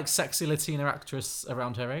another like sexy Latina actress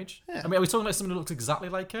around her age? Yeah. I mean, are we talking about someone who looks exactly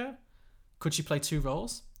like her? Could she play two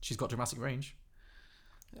roles? She's got dramatic range.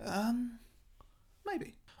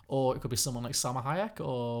 Maybe. Or it could be someone like Salma Hayek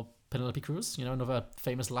or Penelope Cruz, you know, another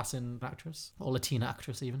famous Latin actress. Or Latina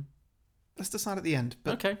actress even. Let's decide at the end.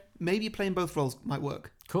 But Okay. maybe playing both roles might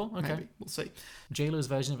work. Cool, okay. Maybe. We'll see. J-Lo's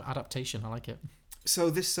version of adaptation, I like it. So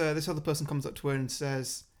this other person comes up to her and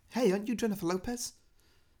says, "Hey, aren't you Jennifer Lopez?"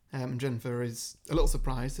 And Jennifer is a little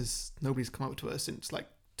surprised as nobody's come up to her since like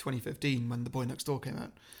 2015 when The Boy Next Door came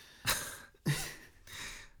out.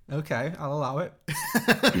 Okay, I'll allow it.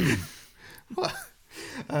 What?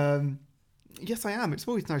 Yes, I am. It's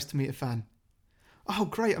always nice to meet a fan. Oh,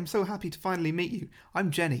 great. I'm so happy to finally meet you.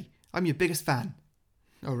 I'm Jenny. I'm your biggest fan.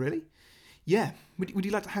 Oh, really? Yeah. Would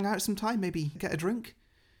you like to hang out sometime? Maybe get a drink?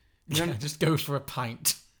 Yeah, just go for a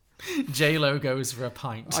pint. J-Lo goes for a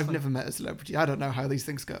pint. I've never met a celebrity. I don't know how these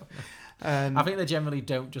things go. I think they generally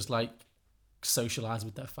don't just like socialise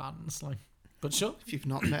with their fans. Like, but sure. If you've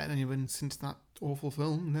not met anyone since that awful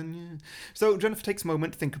film, then yeah. So Jennifer takes a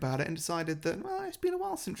moment to think about it and decided that, well, it's been a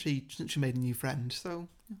while since she made a new friend, so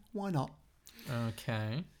why not?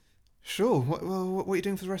 Okay. Sure. What are you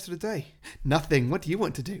doing for the rest of the day? Nothing. What do you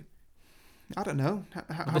want to do? I don't know.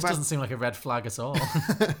 This doesn't seem like a red flag at all.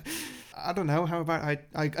 I don't know. How about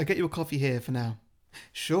I get you a coffee here for now?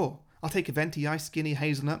 Sure. I'll take a venti ice skinny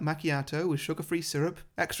hazelnut macchiato with sugar-free syrup,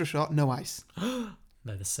 extra shot, no ice.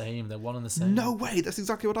 They're the same. They're one and the same. No way. That's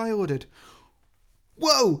exactly what I ordered.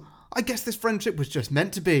 Whoa. I guess this friendship was just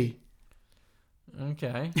meant to be.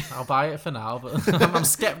 Okay. I'll buy it for now, but I'm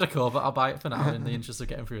skeptical, but I'll buy it for now in the interest of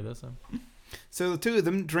getting through this. So the two of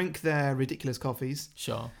them drink their ridiculous coffees.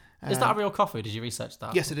 Sure. Is that a real coffee? Did you research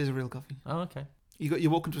that? Yes, it is a real coffee. Oh, okay. You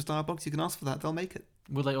walk into a Starbucks, you can ask for that. They'll make it.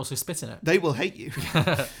 Will they also spit in it? They will hate you,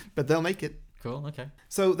 but they'll make it. Cool, okay.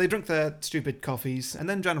 So they drink their stupid coffees, and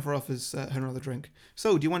then Jennifer offers her another drink.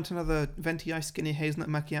 So, do you want another venti ice skinny hazelnut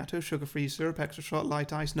macchiato, sugar-free syrup, extra shot,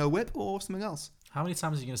 light ice, no whip, or something else? How many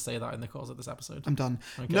times are you going to say that in the course of this episode? I'm done.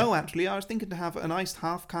 Okay. No, actually, I was thinking to have an iced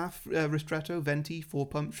half-calf ristretto, venti,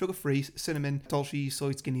 4-pump, sugar-free, cinnamon, dolce,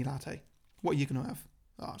 soy skinny latte. What are you going to have?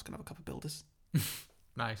 Oh, I was going to have a cup of Builders.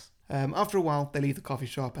 Nice. After a while, they leave the coffee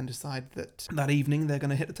shop and decide that evening they're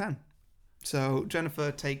going to hit the town. So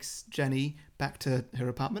Jennifer takes Jenny back to her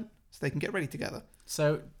apartment so they can get ready together.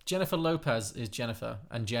 So Jennifer Lopez is Jennifer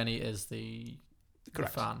and Jenny is the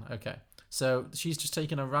fan. Okay. So she's just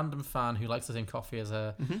taken a random fan who likes the same coffee as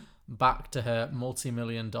her back to her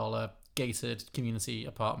multi-million-dollar gated community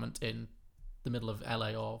apartment in the middle of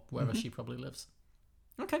LA or wherever she probably lives.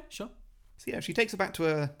 Okay, sure. So yeah, she takes her back to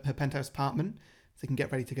her penthouse apartment so they can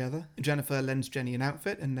get ready together. Jennifer lends Jenny an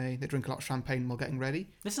outfit and they drink a lot of champagne while getting ready.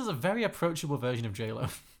 This is a very approachable version of J-Lo.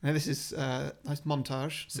 Now this is a nice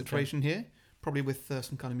montage situation here, probably with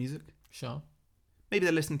some kind of music. Sure. Maybe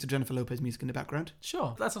they're listening to Jennifer Lopez music in the background.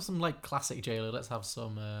 Sure. Let's have some like classic J-Lo. Let's have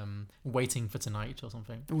some Waiting for Tonight or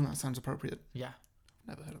something. Oh, that sounds appropriate. Yeah.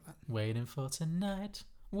 Never heard of that. Waiting for tonight.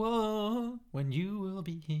 Whoa, when you will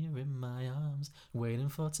be here in my arms. Waiting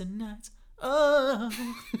for tonight. Oh.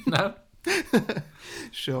 No?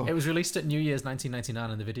 Sure. It was released at New Year's 1999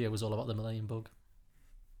 and the video was all about the Millennium Bug.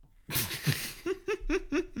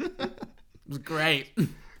 It was great.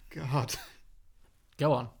 God.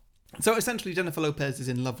 Go on. So essentially Jennifer Lopez is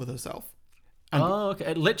in love with herself. And,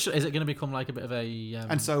 okay. Literally, is it going to become like a bit of a...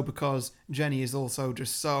 And so because Jenny is also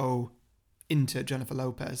just so into Jennifer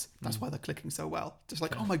Lopez, that's why they're clicking so well. Just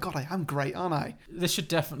like, oh my God, I am great, aren't I? This should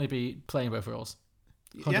definitely be playing both roles.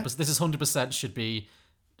 100%. Yeah. This is 100% should be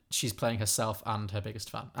she's playing herself and her biggest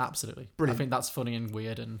fan. Absolutely. Brilliant. I think that's funny and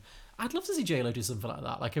weird, and I'd love to see J-Lo do something like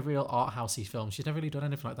that, like a real art housey film. She's never really done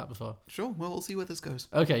anything like that before. Sure, well, we'll see where this goes.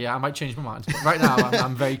 Okay, yeah, I might change my mind. But right now,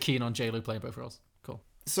 I'm very keen on J-Lo playing both roles. Cool.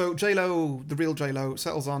 So J-Lo, the real J-Lo,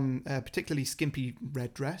 settles on a particularly skimpy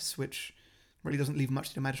red dress, which really doesn't leave much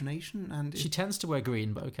to the imagination. And she tends to wear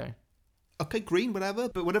green, but okay. Okay, green, whatever.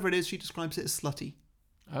 But whatever it is, she describes it as slutty.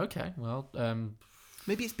 Okay, well...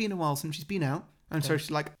 maybe it's been a while since she's been out, and so she's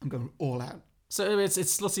like, I'm going all out. So it's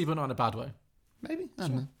slutty, but not in a bad way. Maybe, I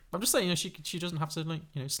don't know. I'm just saying, she doesn't have to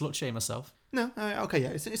slut shame herself. No, okay, yeah,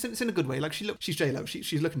 it's in a good way. Like she's J-Lo,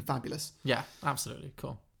 she's looking fabulous. Yeah, absolutely,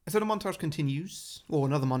 cool. So the montage continues, or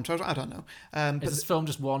another montage, I don't know. Is this film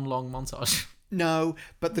just one long montage? No,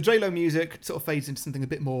 but the J-Lo music sort of fades into something a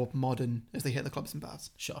bit more modern as they hit the clubs and bars.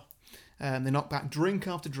 Sure. They knock back drink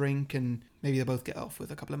after drink, and maybe they both get off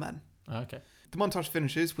with a couple of men. Okay. The montage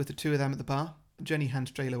finishes with the two of them at the bar. Jenny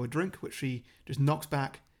hands J-Lo a drink, which she just knocks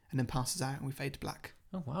back and then passes out, and we fade to black.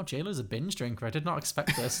 Oh wow, J-Lo's a binge drinker. I did not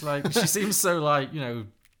expect this. Like, she seems so, like,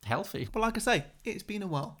 healthy. But like I say, it's been a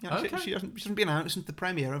while. Okay. She hasn't been out since the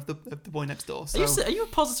premiere of the Boy Next Door. So. Are you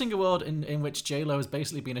positing a world in which J-Lo has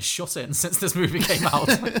basically been a shut-in since this movie came out?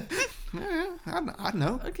 Yeah, I don't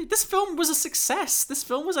know. Okay, this film was a success. This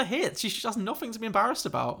film was a hit. She has nothing to be embarrassed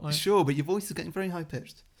about. Like, sure, but your voice is getting very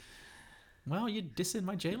high-pitched. well, you're dissing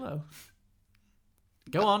my J-Lo.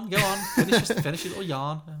 Go on. Finish your little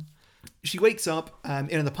yarn. She wakes up in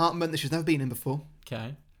an apartment that she's never been in before.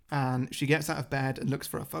 Okay. And she gets out of bed and looks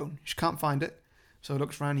for her phone. She can't find it, so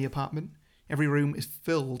looks around the apartment. Every room is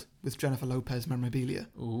filled with Jennifer Lopez memorabilia.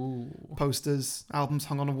 Ooh. Posters, albums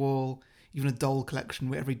hung on a wall, even a doll collection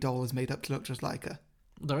where every doll is made up to look just like her.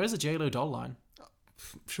 There is a J-Lo doll line.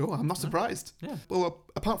 Sure, I'm not surprised. Yeah. Well,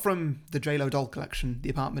 apart from the J-Lo doll collection, the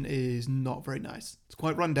apartment is not very nice. It's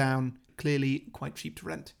quite run down, clearly quite cheap to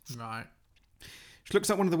rent. Right. She looks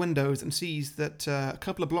out one of the windows and sees that a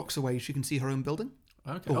couple of blocks away she can see her own building.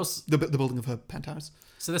 Okay. Or the building of her penthouse.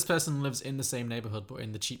 So this person lives in the same neighborhood, but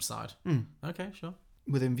in the cheap side. Okay, sure.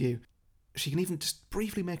 Within view. She can even just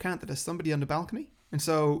briefly make out that there's somebody on the balcony. And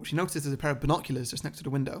so she notices there's a pair of binoculars just next to the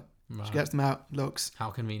window. Right. She gets them out, looks. How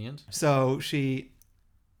convenient. So she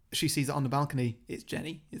sees that on the balcony, it's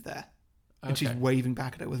Jenny is there. And she's waving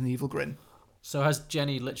back at her with an evil grin. So has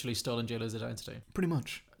Jenny literally stolen J-Lo's identity? Pretty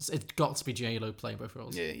much. It's got to be J-Lo playing both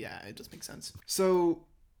roles. Yeah, it does make sense. So,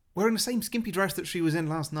 wearing the same skimpy dress that she was in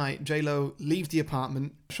last night, J-Lo leaves the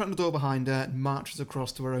apartment, shutting the door behind her, and marches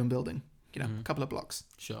across to her own building. A couple of blocks.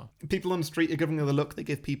 Sure. People on the street are giving her the look they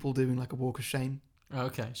give people doing like a walk of shame.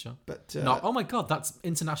 Okay, sure. But oh my god, that's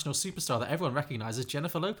international superstar that everyone recognises,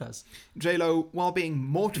 Jennifer Lopez. J-Lo, while being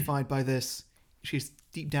mortified by this, she's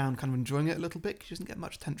deep down kind of enjoying it a little bit. She doesn't get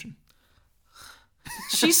much attention.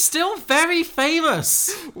 She's still very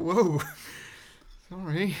famous. Whoa.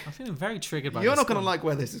 Sorry. I'm feeling very triggered by You're this. not going to like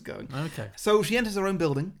where this is going. Okay. So she enters her own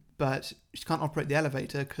building, but she can't operate the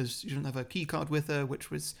elevator because she doesn't have her key card with her,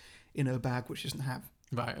 which was in her bag, which she doesn't have.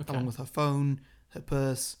 Right, okay. Along with her phone, her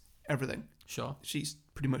purse, everything. Sure. She's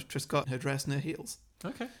pretty much just got her dress and her heels.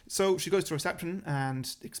 Okay. So she goes to reception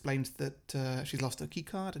and explains that she's lost her key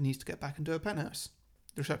card and needs to get back into her penthouse.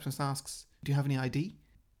 The receptionist asks, "Do you have any ID?"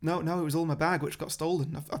 No, it was all in my bag, which got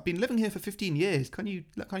stolen. I've been living here for 15 years. Can you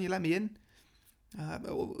let me in?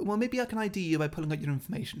 Well, maybe I can ID you by pulling out your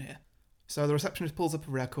information here. So the receptionist pulls up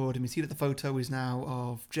a record, and we see that the photo is now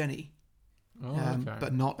of Jenny, okay.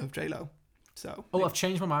 but not of J-Lo. So. I've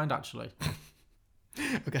changed my mind actually.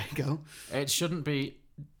 Okay, go. It shouldn't be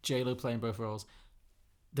J-Lo playing both roles.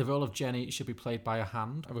 The role of Jenny should be played by a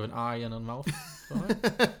hand with an eye and a mouth.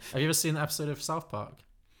 Have you ever seen the episode of South Park?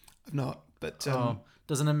 I've not, but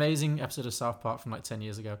there's an amazing episode of South Park from like 10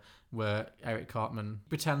 years ago where Eric Cartman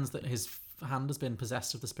pretends that his hand has been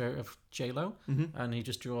possessed of the spirit of J-Lo, and he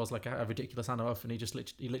just draws like a ridiculous hand off, and he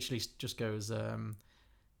literally just goes,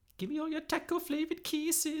 "Give me all your taco flavored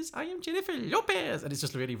kisses. I am Jennifer Lopez," and it's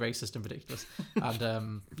just really racist and ridiculous.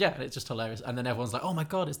 And it's just hilarious. And then everyone's like, "Oh my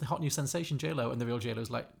god, it's the hot new sensation J-Lo," and the real J-Lo's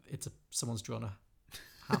like, someone's drawn a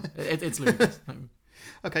hand. It's ludicrous.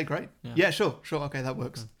 Okay, great. Yeah, sure. Okay, that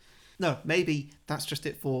works. No, maybe that's just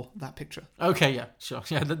it for that picture. Okay, yeah, sure.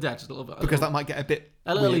 Yeah, just a little bit. Because that might get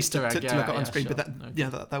a little weird Easter egg to look at on screen, sure.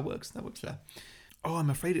 but that works. That works there. Oh, I'm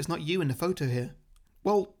afraid it's not you in the photo here.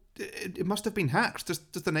 Well, it must have been hacked. Does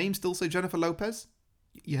the name still say Jennifer Lopez?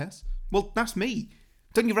 Yes. Well, that's me.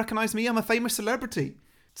 Don't you recognise me? I'm a famous celebrity.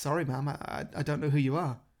 Sorry, ma'am, I don't know who you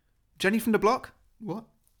are. Jenny from the block? What?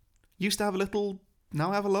 Used to have a little,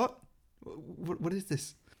 now I have a lot? What is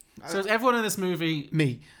this? So is everyone in this movie...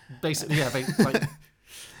 Me. Basically, yeah. Like...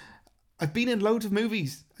 I've been in loads of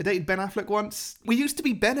movies. I dated Ben Affleck once. We used to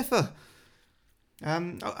be Benifer.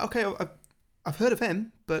 Okay, I've heard of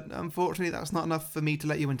him, but unfortunately that's not enough for me to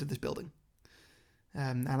let you into this building.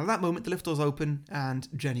 And at that moment, the lift doors open and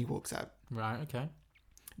Jenny walks out. Right, okay.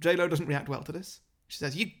 J-Lo doesn't react well to this. She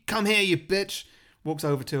says, "You come here, you bitch!" Walks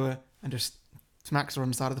over to her and just smacks her on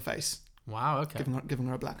the side of the face. Wow, okay. Giving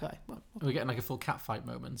her a black eye. Well, we're getting like a full catfight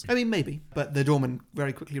moment. I mean, maybe. But the doorman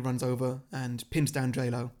very quickly runs over and pins down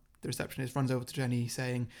J-Lo. The receptionist runs over to Jenny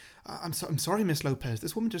saying, I'm sorry, Miss Lopez.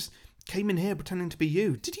 This woman just came in here pretending to be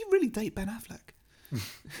you. Did you really date Ben Affleck?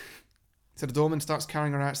 So the doorman starts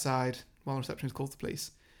carrying her outside while the receptionist calls the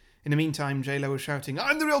police. In the meantime, J-Lo is shouting,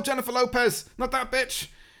 "I'm the real Jennifer Lopez, not that bitch.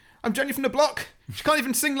 I'm Jenny from the block. She can't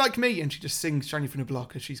even sing like me." And she just sings Jenny from the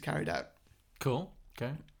block as she's carried out. Cool.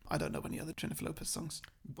 Okay. I don't know any other Jennifer Lopez songs.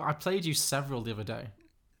 I played you several the other day.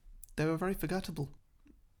 They were very forgettable.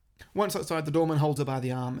 Once outside, the doorman holds her by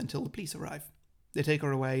the arm until the police arrive. They take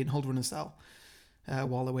her away and hold her in a cell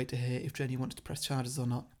while they wait to hear if Jenny wants to press charges or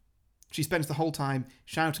not. She spends the whole time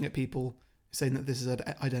shouting at people, saying that this is an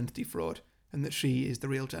identity fraud and that she is the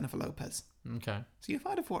real Jennifer Lopez. Okay. See, if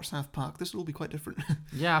I'd have watched South Park, this will all be quite different.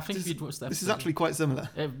 Yeah, I think if you'd watched that. This is actually quite similar.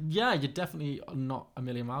 Yeah, you're definitely not a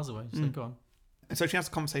million miles away. So go on. And so she has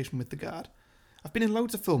a conversation with the guard. I've been in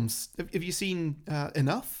loads of films. Have you seen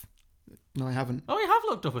Enough? No, I haven't. Oh, you have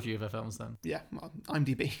looked up a few of her films then? Yeah, well,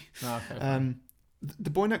 IMDb. Oh, okay. The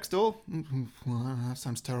Boy Next Door? Well, that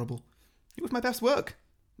sounds terrible. It was my best work.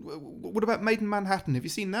 What about Made in Manhattan? Have you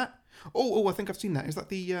seen that? Oh, I think I've seen that. Is that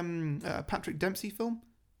the Patrick Dempsey film?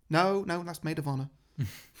 No, that's Maid of Honor.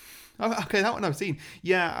 Oh, okay, that one I've seen.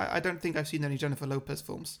 Yeah, I don't think I've seen any Jennifer Lopez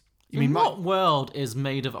films. You mean what world is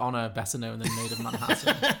Maid of Honor better known than Maid of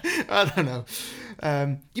Manhattan? I don't know.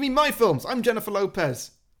 You mean my films? I'm Jennifer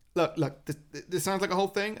Lopez. Look, this sounds like a whole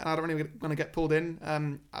thing, and I don't really want to get pulled in.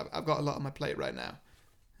 I've got a lot on my plate right now.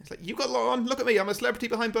 It's like, you've got a lot on. Look at me. I'm a celebrity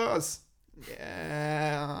behind bars.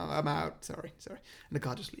 Yeah, I'm out. Sorry. And the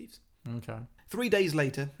guard just leaves. Okay. 3 days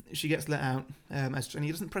later, she gets let out, as Jenny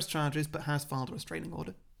doesn't press charges, but has filed a restraining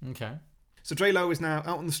order. Okay. So J-Lo is now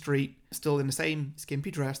out on the street, still in the same skimpy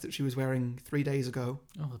dress that she was wearing 3 days ago.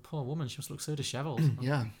 Oh, the poor woman. She must look so dishevelled.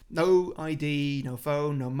 Yeah. No ID, no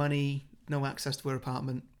phone, no money, no access to her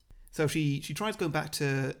apartment. So she tries going back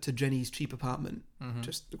to Jenny's cheap apartment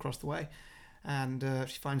just across the way, and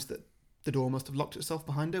she finds that the door must have locked itself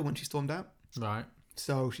behind her when she stormed out. Right.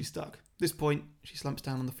 So she's stuck. At this point, she slumps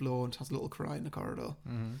down on the floor and has a little cry in the corridor.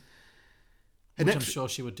 Which I'm sure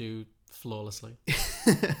she would do flawlessly.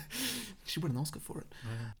 She won an Oscar for it.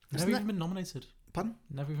 Never even been nominated. Pardon?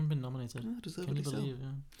 Never even been nominated. Oh, Can you believe? Yeah.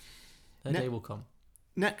 Their day will come.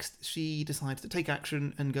 Next, she decides to take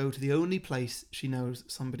action and go to the only place she knows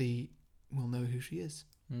somebody will know who she is.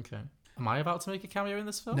 Okay. Am I about to make a cameo in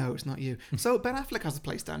this film? No, it's not you. So Ben Affleck has a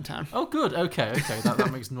place downtown. Oh, good. Okay.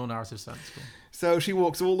 That makes more narrative sense. Cool. So she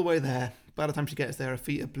walks all the way there. By the time she gets there, her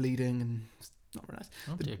feet are bleeding and it's not very nice.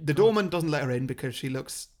 Oh, the doorman doesn't let her in because she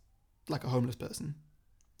looks like a homeless person.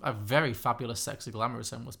 A very fabulous, sexy, glamorous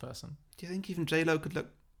homeless person. Do you think even J-Lo could look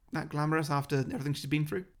that glamorous after everything she's been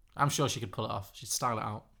through? I'm sure she could pull it off. She'd style it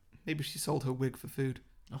out. Maybe she sold her wig for food.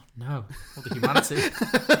 Oh, no. All the humanity.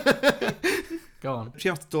 Go on. She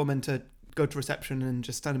asked the doorman to go to reception and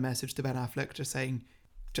just send a message to Ben Affleck just saying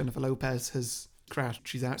Jennifer Lopez has crashed.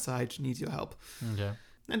 She's outside. She needs your help. Okay.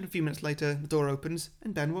 And a few minutes later, the door opens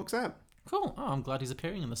and Ben walks out. Cool. Oh, I'm glad he's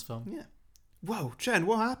appearing in this film. Yeah. Whoa, Jen,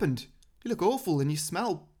 what happened? You look awful and you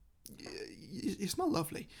smell... You smell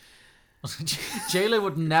lovely. J-Lo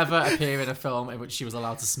would never appear in a film in which she was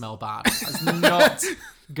allowed to smell bad. That's not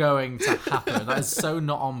going to happen. That is so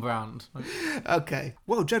not on brand. Okay.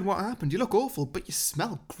 Whoa, Jen, what happened? You look awful, but you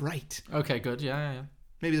smell great. Okay, good. Yeah.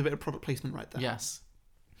 Maybe there's a bit of product placement right there. Yes.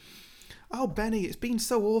 Oh, Benny, it's been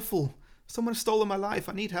so awful. Someone has stolen my life.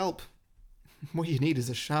 I need help. What you need is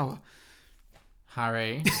a shower.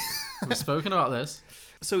 Harry, we've spoken about this.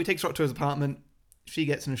 So he takes her up to his apartment. She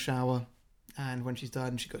gets in a shower. And when she's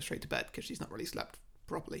done, she goes straight to bed because she's not really slept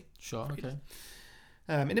properly. Sure, okay.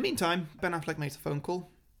 In the meantime, Ben Affleck makes a phone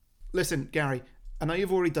call. Listen, Gary, I know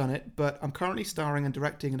you've already done it, but I'm currently starring and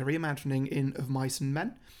directing in a reimagining in Of Mice and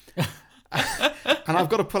Men. And I've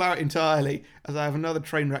got to pull out entirely as I have another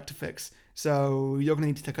train wreck to fix. So you're going to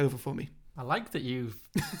need to take over for me. I like that you've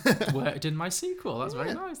worked in my sequel. That's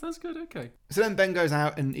very nice. That's good, okay. So then Ben goes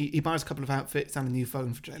out and he buys a couple of outfits and a new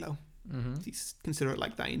phone for J-Lo. Mm-hmm. He's considerate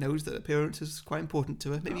like that. He knows that appearance is quite important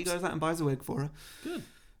to her. Maybe he goes out and buys a wig for her. Good.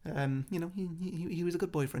 He was a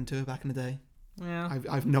good boyfriend to her back in the day. Yeah.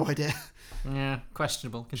 I've no idea. Yeah,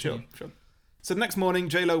 questionable. Continue. Sure. So the next morning,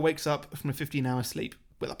 J-Lo wakes up from a 15-hour sleep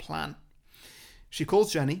with a plan. She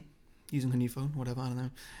calls Jenny, using her new phone, whatever, I don't know,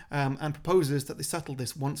 and proposes that they settle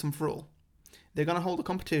this once and for all. They're going to hold a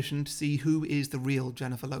competition to see who is the real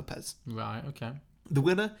Jennifer Lopez. Right, okay. The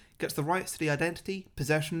winner gets the rights to the identity,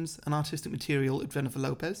 possessions, and artistic material of Jennifer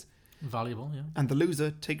Lopez. Valuable, yeah. And the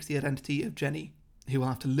loser takes the identity of Jenny, who will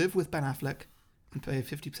have to live with Ben Affleck and pay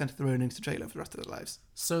 50% of their earnings to J-Lo for the rest of their lives.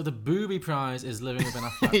 So the booby prize is living with Ben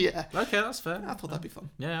Affleck? Yeah. Okay, that's fair. I thought that'd be fun.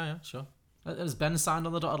 Yeah, sure. Has Ben signed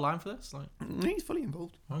on the dotted line for this? He's fully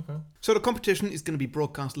involved. Okay. So the competition is going to be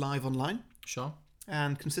broadcast live online. Sure.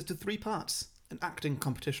 And consists of 3 parts. An acting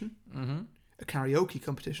competition. Mm-hmm. A karaoke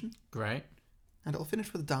competition. Great. And it'll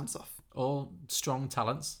finish with a dance-off. All strong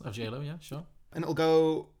talents of J-Lo, yeah, sure. And it'll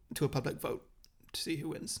go to a public vote to see who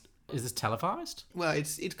wins. Is this televised? Well,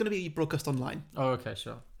 it's going to be broadcast online. Oh, okay,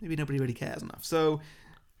 sure. Maybe nobody really cares enough. So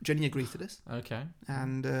Jenny agrees to this. Okay.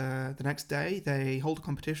 And the next day, they hold a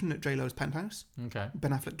competition at J-Lo's penthouse. Okay.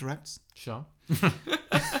 Ben Affleck directs. Sure.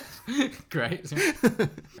 Great.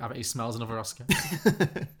 I bet he smells another Oscar.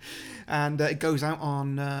 And it goes out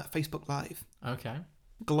on Facebook Live. Okay.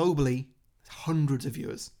 Globally, hundreds of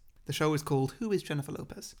viewers. The show is called Who is Jennifer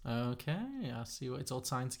Lopez? Okay, I see what it's all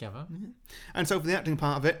tying together. Yeah. And so for the acting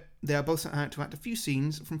part of it, they are both sent out to act a few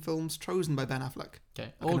scenes from films chosen by Ben Affleck.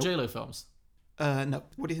 Okay, all J-Lo films? No.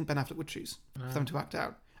 What do you think Ben Affleck would choose for them to act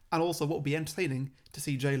out? And also, what would be entertaining to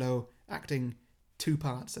see J-Lo acting two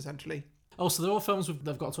parts, essentially. Oh, so they're all films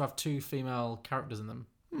they've got to have two female characters in them?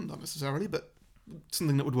 Not necessarily, but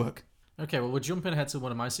something that would work. Okay, well, we're jumping ahead to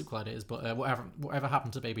one of my sequel ideas, but whatever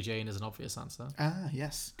happened to Baby Jane is an obvious answer. Ah,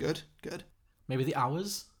 yes. Good. Maybe The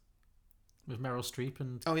Hours with Meryl Streep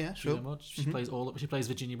and sure. Julia Mudd. She plays she plays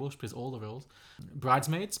Virginia Woolf. She plays all the roles.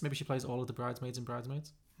 Bridesmaids. Maybe she plays all of the bridesmaids in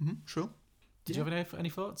Bridesmaids. Mm-hmm, sure. Did you have any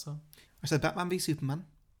thoughts? Or? I said Batman v Superman.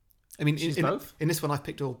 I mean, both? In this one, I've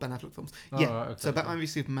picked all Ben Affleck films. Oh, yeah. right, okay, so Batman v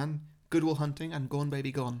Superman, Good Will Hunting, and Gone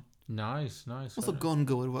Baby Gone. Nice. Also, Gone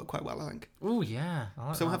Girl would work quite well, I think. Oh yeah.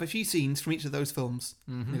 So we'll have a few scenes from each of those films.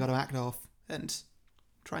 Mm-hmm. We've got to act off and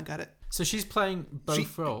try and get it. So she's playing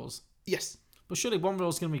both roles? Yes. But surely one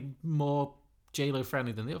role's going to be more J-Lo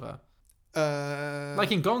friendly than the other.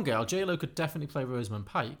 Like in Gone Girl, J-Lo could definitely play Rosamund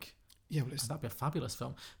Pike. Yeah, well, that'd be a fabulous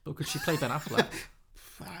film. But could she play Ben Affleck?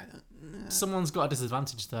 Someone's got a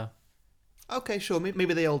disadvantage there. Okay, sure.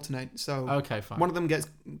 Maybe they alternate. So okay, fine. One of them gets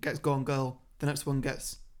Gone Girl. The next one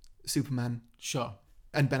gets Superman. Sure.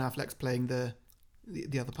 And Ben Affleck's playing the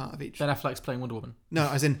other part of each. Ben Affleck's playing Wonder Woman. No,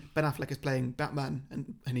 as in Ben Affleck is playing Batman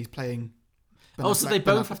and he's playing. So they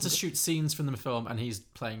both have to shoot scenes from the film, and he's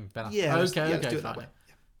playing Ben Affleck. Yeah. Okay, let's do it fine. that way.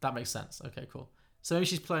 That makes sense. Okay, cool. So maybe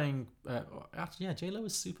she's playing. J-Lo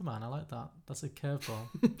is Superman. I like that. That's a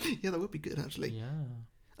curveball. Yeah, that would be good actually.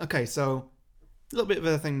 Yeah. Okay, so a little bit of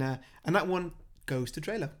a thing there, and that one goes to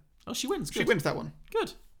J-Lo. Oh, she wins. Good. She wins that one.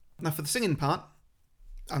 Good. Now for the singing part,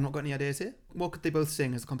 I've not got any ideas here. What could they both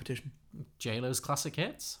sing as a competition? J-Lo's classic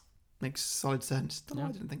hits. Makes solid sense. Don't know why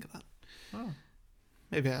I didn't think of that. Oh.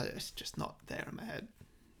 Maybe it's just not there in my head.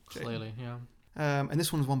 Clearly, yeah. And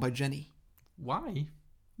this one's won by Jenny. Why?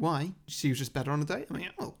 Why? She was just better on the day? I mean,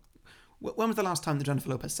 well, when was the last time that Jennifer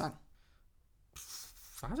Lopez sang?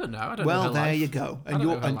 I don't know. I don't know. Well, her there life. you go.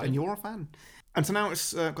 And you're a fan. And so now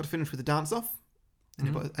it's got to finish with the dance off.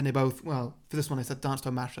 And they both, well, for this one, I said dance to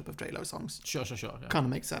a mashup of J-Lo songs. Sure. Yeah. Kind of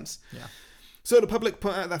makes sense. Yeah. So the public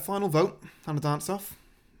put out their final vote on the dance off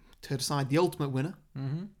to decide the ultimate winner.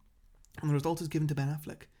 Mm-hmm. And the result is given to Ben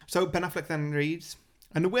Affleck. So Ben Affleck then reads,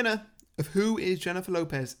 and the winner of Who is Jennifer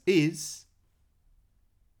Lopez is...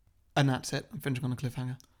 And that's it. I'm finishing on a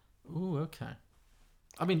cliffhanger. Ooh, okay.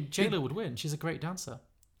 I mean, J-Lo would win. She's a great dancer.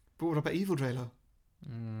 But what about evil J-Lo?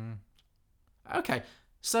 Okay,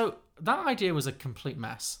 so that idea was a complete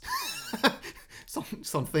mess.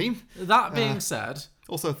 Some theme. That being said...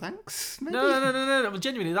 Also, thanks, maybe? No.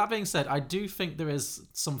 Genuinely, that being said, I do think there is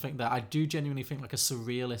something there. I do genuinely think like a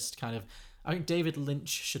surrealist kind of... I think David Lynch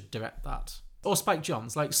should direct that. Or Spike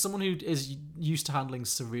Jonze, like someone who is used to handling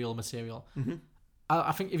surreal material. Mm-hmm.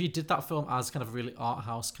 I think if you did that film as kind of a really art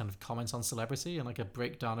house kind of comment on celebrity and like a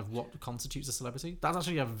breakdown of what constitutes a celebrity, that's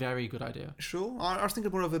actually a very good idea. Sure. I was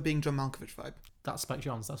thinking more of a being John Malkovich vibe. That's Spike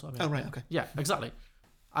Jonze, that's what I mean. Oh, right, okay. Yeah, exactly.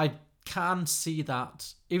 I can see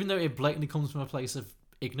that, even though it blatantly comes from a place of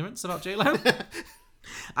ignorance about J-Lo,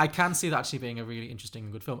 I can see that actually being a really interesting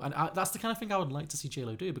and good film. And that's the kind of thing I would like to see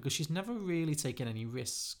J-Lo do, because she's never really taken any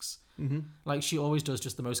risks. Mm-hmm. Like, she always does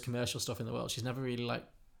just the most commercial stuff in the world. She's never really, like,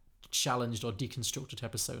 challenged or deconstructed her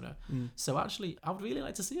persona. So actually, I would really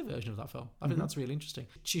like to see a version of that film. I think that's really interesting.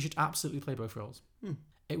 She should absolutely play both roles.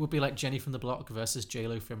 It would be like Jenny from the Block versus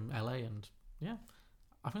J-Lo from LA, and yeah,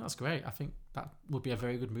 I think that's great. I think that would be a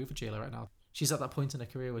very good move for J-Lo right now. She's at that point in her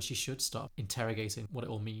career where she should start interrogating what it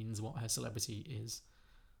all means, what her celebrity is.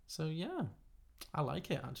 So yeah, I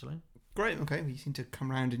like it actually. Great. Okay, you seem to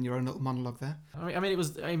come around in your own little monologue there. I mean, it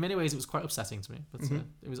was, in many ways it was quite upsetting to me, but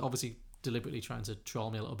it was obviously deliberately trying to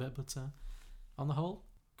troll me a little bit, but on the whole,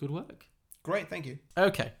 good work. Great, thank you.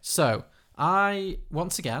 Okay, so I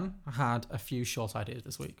once again had a few short ideas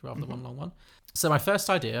this week rather than one long one. So my first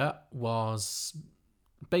idea was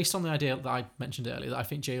based on the idea that I mentioned earlier, that I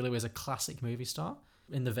think J-Lo is a classic movie star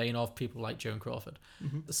in the vein of people like Joan Crawford.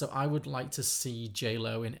 So I would like to see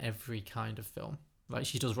J-Lo in every kind of film. Like,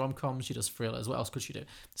 she does rom-coms, she does thrillers, what else could she do?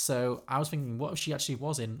 So I was thinking, what if she actually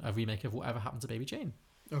was in a remake of Whatever Happened to Baby Jane?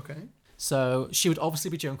 Okay. So she would obviously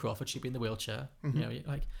be Joan Crawford. She'd be in the wheelchair. You know,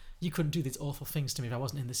 like, you couldn't do these awful things to me if I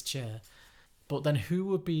wasn't in this chair. But then who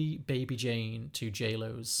would be Baby Jane to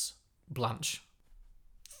J-Lo's Blanche?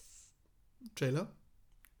 J-Lo?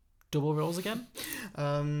 Double roles again?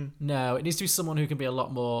 Um, No, it needs to be someone who can be a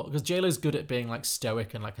lot more, because J-Lo's good at being like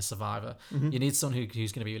stoic and like a survivor. Mhm. You need someone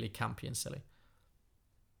who's going to be really campy and silly.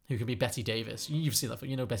 Who can be Betty Davis. You've seen that film.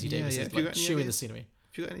 You know Betty Yeah, Davis yeah. is Have you like got any chewing the ideas? scenery.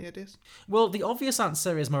 have you got any ideas? Well, the obvious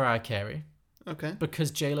answer is Mariah Carey, Okay.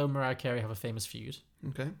 because J-Lo and Mariah Carey have a famous feud.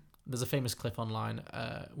 Okay. There's a famous clip online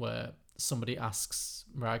where somebody asks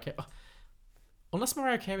Mariah Carey, unless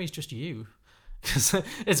Mariah Carey is just you. Because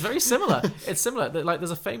it's very similar. It's similar. Like, there's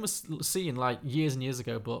a famous scene like years and years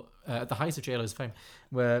ago, but at the height of J-Lo's fame,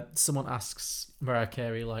 where someone asks Mariah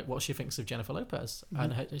Carey like what she thinks of Jennifer Lopez,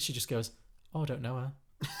 and she just goes, "Oh, I don't know her."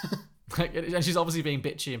 Like, and she's obviously being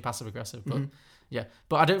bitchy and passive aggressive, but yeah.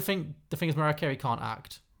 But I don't think the thing is Mariah Carey can't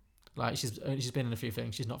act. Like, she's been in a few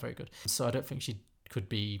things. She's not very good, so I don't think she could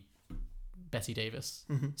be Betty Davis.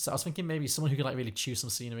 So I was thinking maybe someone who could like really chew some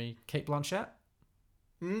scenery. Kate Blanchett.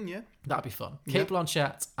 Yeah. That'd be fun. Yeah. Kate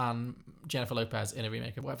Blanchett and Jennifer Lopez in a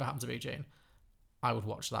remake of Whatever Happened to Mary Jane. I would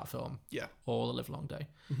watch that film Yeah. all the live long day.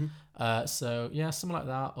 So yeah, something like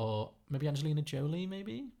that, or maybe Angelina Jolie,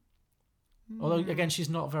 maybe. Although again, she's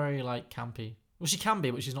not very like campy. Well, she can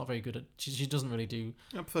be, but she's not very good at. She doesn't really do.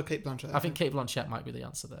 I prefer Kate Blanchett. I think Kate Blanchett might be the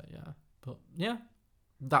answer there. Yeah, but yeah,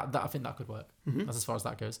 that I think that could work. That's as far as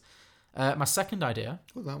that goes. My second idea.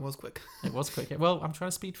 Well, that was quick. It was quick. Well, I'm trying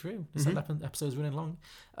to speed through. This episode's running long.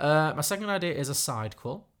 My second idea is a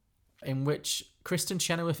sidequel in which Kristen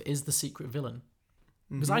Chenoweth is the secret villain.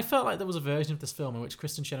 Because I felt like there was a version of this film in which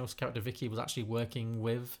Kristen Chenoweth's character Vicky was actually working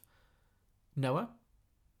with Noah.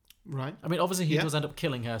 Right. I mean, obviously he Yeah. does end up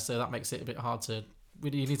killing her, so that makes it a bit hard to...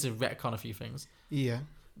 You need to retcon a few things. Yeah.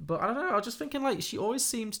 But I don't know, I was just thinking like she always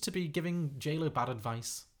seemed to be giving J-Lo bad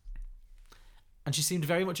advice. And she seemed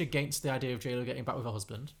very much against the idea of J-Lo getting back with her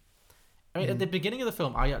husband. I mean, at the beginning of the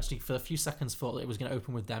film, I actually, for a few seconds, thought that it was going to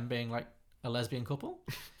open with them being like a lesbian couple.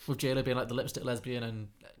 With J-Lo being like the lipstick lesbian and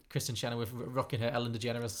Kristen Chenoweth rocking her Ellen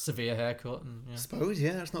DeGeneres severe haircut. And, I suppose,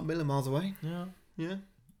 yeah. It's not a million miles away. yeah. Yeah.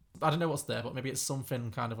 I don't know what's there, but maybe it's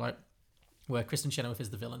something kind of like where Kristen Chenoweth is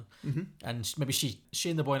the villain. And maybe she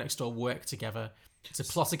and the boy next door work together to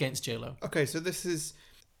plot against J-Lo. Okay, so this is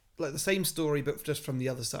like the same story, but just from the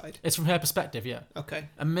other side. It's from her perspective, yeah. Okay.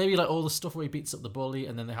 And maybe like all the stuff where he beats up the bully,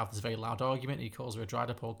 and then they have this very loud argument. And he calls her a dried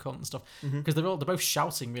up old cunt and stuff because they're both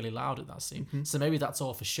shouting really loud at that scene. So maybe that's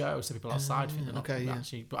all for show, so people outside think they're not okay, yeah.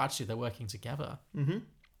 actually they're working together.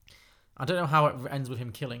 I don't know how it ends with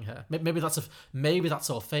him killing her. Maybe that's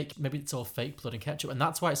all fake. Maybe it's all fake blood and ketchup, and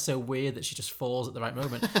that's why it's so weird that she just falls at the right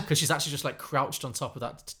moment because she's actually just like crouched on top of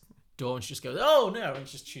that door, and she just goes, "Oh no!" and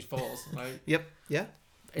she falls. Like, Yep. Yeah.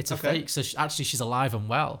 it's a Okay. fake. So she's alive and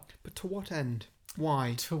well. But to what end?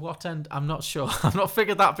 Why? To what end? I'm not sure. I've not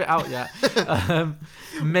figured that bit out yet.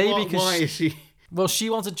 Maybe because Why is she? well, she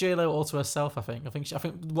wanted J-Lo all to herself. I think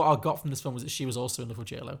what I got from this film was that she was also in love with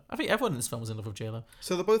J-Lo. I think everyone in this film was in love with J-Lo.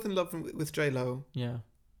 So they're both in love with J-Lo, Yeah.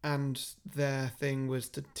 and their thing was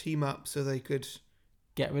to team up so they could.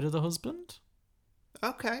 Get rid of the husband.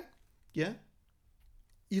 Okay. Yeah.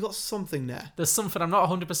 You got something there. There's something I'm not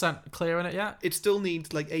 100% clear on it yet. It still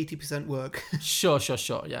needs like 80% work. Sure,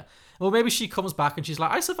 yeah. Well, maybe she comes back and she's like,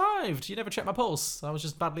 "I survived. You never checked my pulse. I was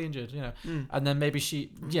just badly injured, you know." And then maybe she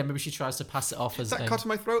tries to pass it off as That cut in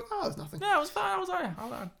my throat. Oh, it's nothing. No, it was fine. I was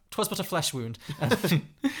alright. Twas but a flesh wound.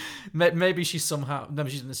 Maybe she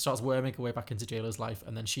starts worming her way back into J-Lo's life,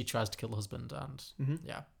 and then she tries to kill the husband. And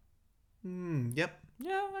Yep.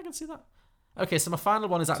 yeah, I can see that. Okay, so my final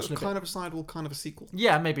one is So actually kind of a sidewall, kind of a sequel.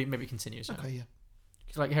 yeah, maybe it continues. Yeah. Okay, yeah.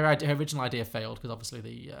 Like her original idea failed because obviously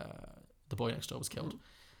the boy next door was killed.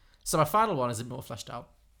 So my final one is a bit more fleshed out,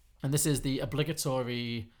 and this is the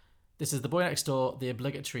obligatory. This is the boy next door, the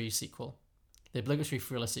obligatory sequel, the obligatory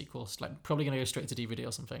thriller sequel. It's like probably going to go straight to DVD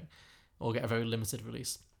or something, or get a very limited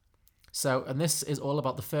release. So, and this is all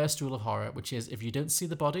about the first rule of horror, which is if you don't see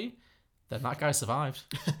the body, then that guy survived.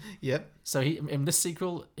 Yep. So in this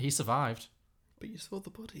sequel, he survived. But you saw the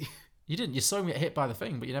body. You didn't. You saw him get hit by the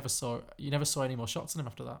thing, but you never saw any more shots on him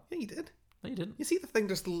after that. Yeah, you did. No, you didn't. You see the thing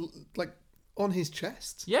just like on his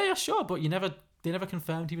chest. Yeah, sure, but they never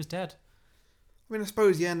confirmed he was dead. I mean, I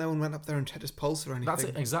suppose no one went up there and checked his pulse or anything. That's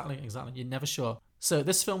it, exactly. You're never sure. So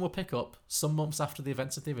this film will pick up some months after the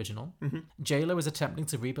events of the original. J-Lo is attempting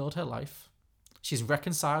to rebuild her life. She's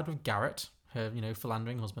reconciled with Garrett, her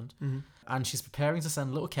philandering husband, and she's preparing to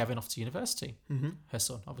send little Kevin off to university. Her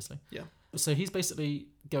son, obviously. Yeah. So he's basically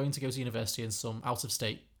going to go to university in some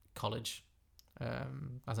out-of-state college. I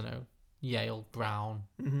don't know, Yale, Brown,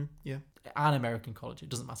 Yeah. an American college. It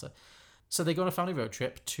doesn't matter. So they go on a family road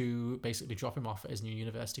trip to basically drop him off at his new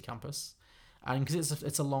university campus. And because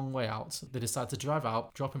it's a long way out, they decide to drive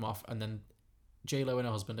out, drop him off, and then J-Lo and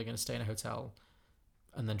her husband are going to stay in a hotel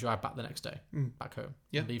and then drive back the next day, back home.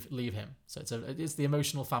 Yeah. And leave him. So it's the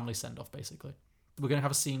emotional family send-off, basically. We're going to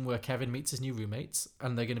have a scene where Kevin meets his new roommates,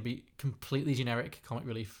 and they're going to be completely generic comic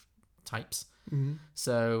relief types. Mm-hmm.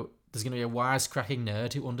 So there's going to be a wisecracking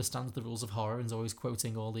nerd who understands the rules of horror and is always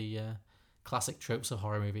quoting all the classic tropes of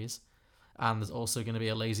horror movies. And there's also going to be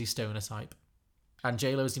a lazy stoner type. And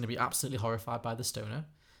J-Lo is going to be absolutely horrified by the stoner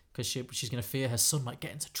because she's going to fear her son might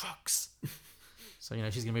get into drugs. So,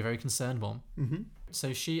 she's going to be a very concerned mom. Mm-hmm.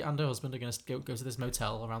 So she and her husband are going to go to this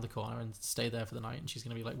motel around the corner and stay there for the night. And she's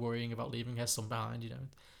going to be like worrying about leaving her son behind.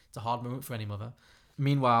 It's a hard moment for any mother.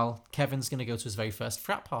 Meanwhile, Kevin's going to go to his very first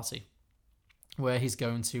frat party, where he's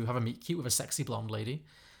going to have a meet cute with a sexy blonde lady,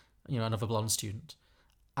 another blonde student,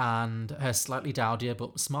 and her slightly dowdier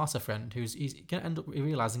but smarter friend, who's he's going to end up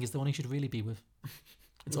realizing is the one he should really be with.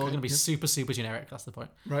 It's all going to be super, super generic. That's the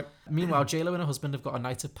point. Right. Meanwhile, J-Lo and her husband have got a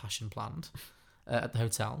night of passion planned at the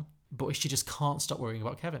hotel, but she just can't stop worrying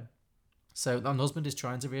about Kevin. So the husband is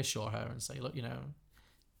trying to reassure her and say, look,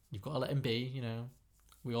 you've got to let him be.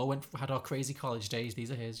 We all had our crazy college days.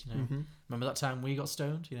 These are his. Remember that time we got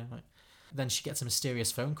stoned? Then she gets a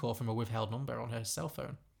mysterious phone call from a withheld number on her cell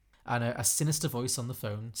phone, and a sinister voice on the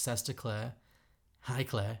phone says to Claire, "Hi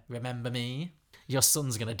Claire, remember me? Your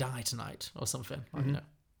son's gonna die tonight," or something.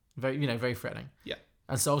 Very threatening. Yeah.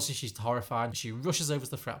 And so obviously she's horrified. She rushes over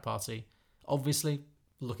to the frat party, obviously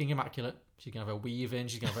looking immaculate. She's gonna have a weave in.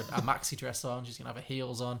 She's gonna have a maxi dress on. She's gonna have her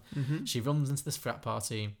heels on. Mm-hmm. She runs into this frat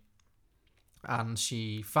party, and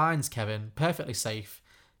she finds Kevin perfectly safe,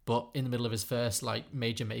 but in the middle of his first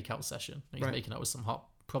major makeout session. He's making out with some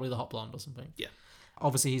probably the hot blonde or something. Yeah.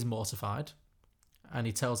 Obviously he's mortified, and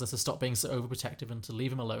he tells her to stop being so overprotective and to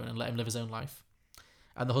leave him alone and let him live his own life.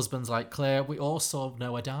 And the husband's like, Claire, we all saw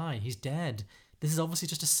Noah die. He's dead. This is obviously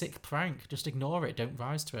just a sick prank. Just ignore it. Don't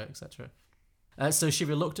rise to it, etc. So she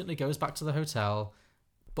reluctantly goes back to the hotel,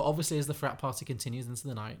 but obviously as the frat party continues into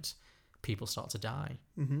the night, people start to die.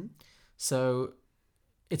 Mm-hmm. So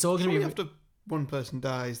it's all going to be after one person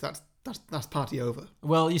dies. That's party over.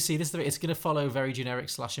 Well, you see, it's going to follow very generic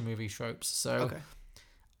slasher movie tropes. So Okay.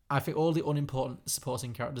 I think all the unimportant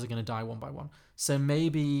supporting characters are going to die one by one. So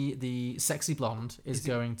maybe the sexy blonde is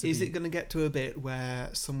going to. Is it going to get to a bit where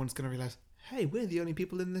someone's going to realise, hey, we're the only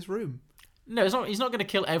people in this room? No, it's not. He's not going to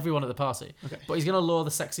kill everyone at the party. Okay. But he's going to lure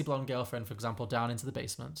the sexy blonde girlfriend, for example, down into the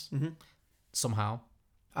basement somehow,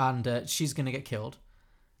 and she's going to get killed.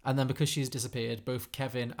 And then because she's disappeared, both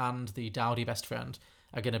Kevin and the dowdy best friend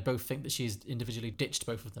are going to both think that she's individually ditched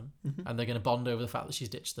both of them, and they're going to bond over the fact that she's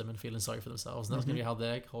ditched them and feeling sorry for themselves, and that's going to be how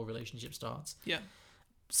their whole relationship starts. Yeah.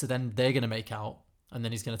 So then they're going to make out, and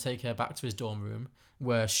then he's going to take her back to his dorm room,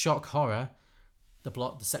 where, shock horror,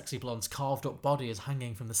 the sexy blonde's carved up body is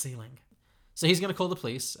hanging from the ceiling. So he's going to call the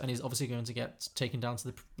police, and he's obviously going to get taken down to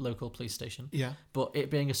the local police station. Yeah. But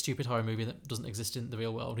it being a stupid horror movie that doesn't exist in the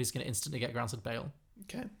real world, he's going to instantly get granted bail.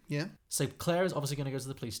 Okay. Yeah. So Claire is obviously going to go to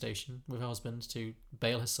the police station with her husband to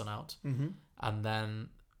bail his son out. Mm-hmm. And then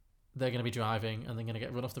they're going to be driving and they're going to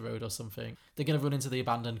get run off the road or something. They're going to run into the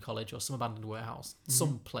abandoned college or some abandoned warehouse.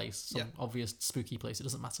 Some place, some obvious spooky place. It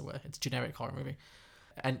doesn't matter where. It's a generic horror movie.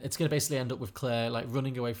 And it's going to basically end up with Claire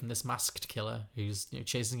running away from this masked killer who's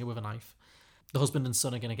chasing her with a knife. The husband and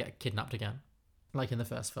son are going to get kidnapped again, like in the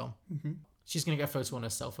first film. Mm-hmm. She's going to get a photo on her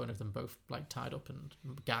cell phone of them both tied up and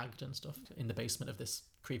gagged and stuff in the basement of this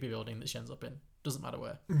creepy building that she ends up in. Doesn't matter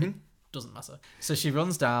where. Mm-hmm. It doesn't matter. So she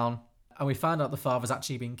runs down and we find out the father's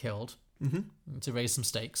actually been killed to raise some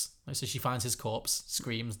stakes. So she finds his corpse,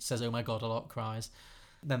 screams, says, "Oh my God," a lot, cries.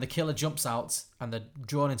 Then the killer jumps out and they're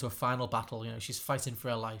drawn into a final battle. She's fighting for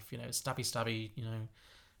her life, stabby,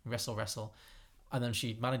 wrestle. And then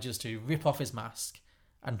she manages to rip off his mask,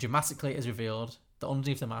 and dramatically it is revealed that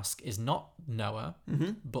underneath the mask is not Noah,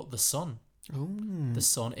 but the son. Oh. The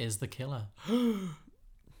son is the killer.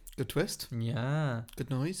 Good twist. Yeah. Good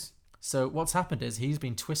noise. So what's happened is he's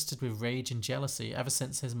been twisted with rage and jealousy ever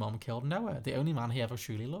since his mom killed Noah, the only man he ever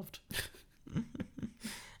truly loved.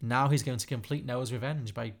 Now he's going to complete Noah's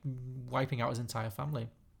revenge by wiping out his entire family.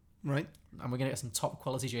 Right. And we're going to get some top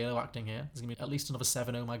quality J-Lo acting here. There's going to be at least another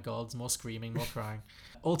 7 oh my gods, more screaming, more crying.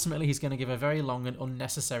 Ultimately, he's going to give a very long and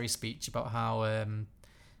unnecessary speech about how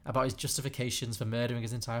about his justifications for murdering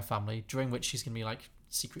his entire family, during which she's going to be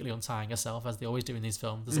secretly untying herself, as they always do in these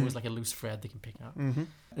films. There's always a loose thread they can pick out. And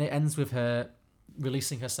it ends with her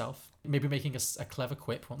releasing herself, maybe making a clever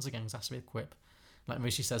quip. Once again, it has to be a quip.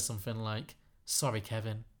 Maybe she says something like, "Sorry,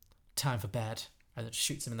 Kevin, time for bed," and then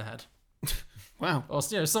shoots him in the head. Wow. Or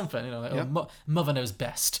something, mother knows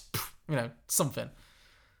best. Something.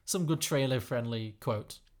 Some good trailer-friendly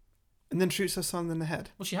quote. And then shoots her son in the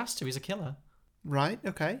head. Well, she has to. He's a killer. Right,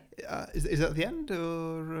 okay. Is that the end,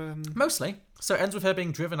 or...? Mostly. So it ends with her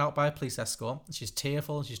being driven out by a police escort. She's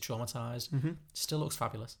tearful, she's traumatised. Mm-hmm. She still looks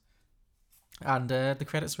fabulous. And the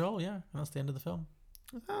credits roll, yeah. And that's the end of the film.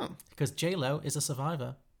 Oh. Because J-Lo is a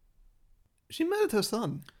survivor. She murdered her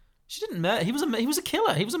son. She didn't murder. He was a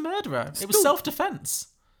killer. He was a murderer. It was Still- self-defense.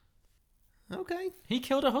 Okay. He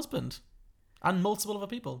killed her husband and multiple other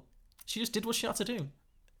people. She just did what she had to do.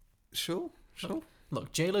 Sure.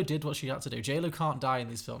 Look, J-Lo did what she had to do. J-Lo can't die in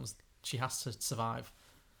these films. She has to survive.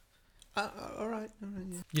 All right,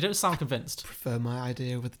 yeah. You don't sound convinced. Prefer my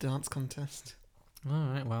idea with the dance contest.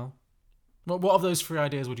 All right, well. What of those 3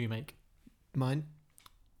 ideas would you make? Mine.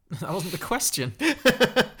 That wasn't the question.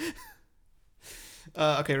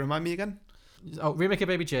 Okay, remind me again. Oh, remake of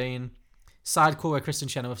Baby Jane. Sidecore where Kristen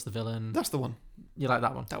Chenoweth's the villain. That's the one. You like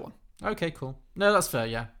that one? That one. Okay, cool. No, that's fair,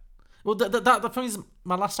 yeah. Well, the problem is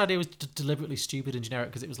my last idea was deliberately stupid and generic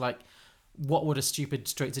because it was like, what would a stupid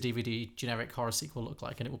straight-to-DVD generic horror sequel look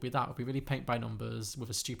like? And it would be that. It would be really paint by numbers with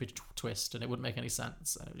a stupid twist and it wouldn't make any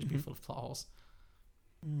sense. And it would just be full of plot holes.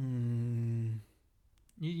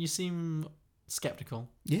 You seem skeptical.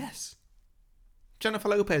 Yes. Jennifer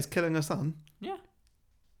Lopez killing her son. Yeah.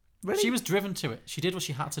 Really? She was driven to it. She did what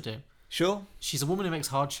she had to do. Sure. She's a woman who makes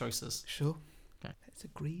hard choices. Sure. Okay. Let's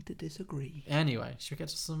agree to disagree. Anyway, should we get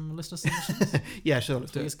to some listener submissions? Yeah, sure.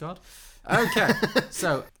 Let's do Please, it. God. Okay.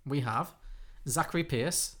 So we have Zachary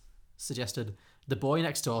Pierce suggested The Boy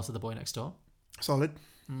Next Door to The Boy Next Door. Solid.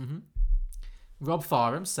 Mm-hmm. Rob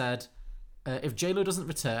Farham said, if J-Lo doesn't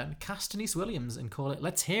return, cast Denise Williams and call it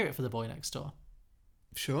Let's Hear It for The Boy Next Door.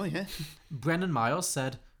 Sure, yeah. Brennan Miles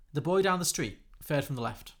said, The Boy Down the Street, third from the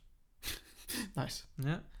left. Nice.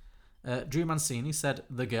 Yeah. Drew Mancini said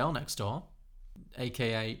The Girl Next Door,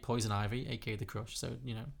 aka Poison Ivy, aka The Crush. So,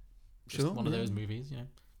 you know, just Sure, one of yeah. those movies, you know,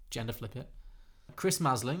 gender flip it. Chris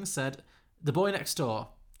Masling said The Boy Next Door.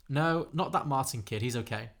 No, not that Martin kid. He's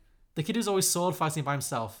okay. The kid who's always sword fighting by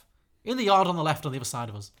himself. In the yard on the left on the other side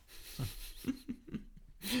of us.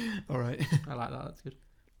 All right. I like that. That's good.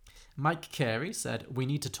 Mike Carey said We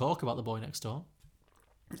need to talk about The Boy Next Door.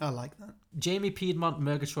 I like that. Jamie Piedmont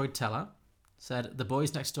Murgatroyd Teller said The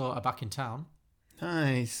Boys Next Door are back in town.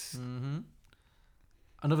 Nice. Mm-hmm.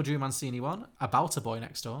 Another Drew Mancini one, About a Boy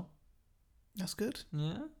Next Door. That's good.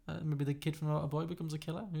 Yeah, maybe the kid from About a Boy becomes a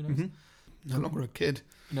killer. Who knows? No longer a kid.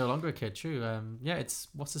 No longer a kid, true. Yeah, it's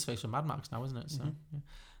what's his face from Mad Max now, isn't it? So, yeah.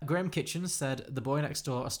 Graham Kitchens said The Boy Next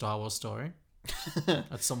Door, a Star Wars story.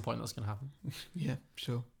 At some point that's going to happen. Yeah,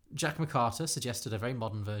 sure. Jack McCarter suggested a very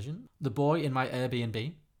modern version. The Boy in My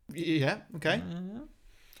Airbnb. Yeah, okay.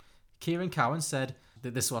 Kieran Cowan said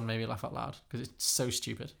that this one made me laugh out loud because it's so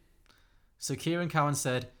stupid. So Kieran Cowan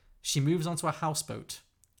said she moves onto a houseboat.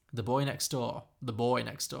 The boy next door. The boy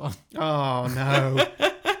next door. Oh, no.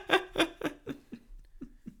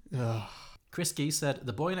 Ugh. Chris Gee said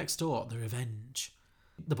The Boy Next Door, The Revenge.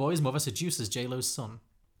 The boy's mother seduces J-Lo's son.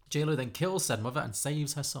 J-Lo then kills said mother and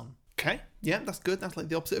saves her son. Okay. Yeah, that's good. That's like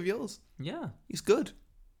the opposite of yours. Yeah. He's good.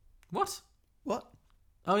 What? What?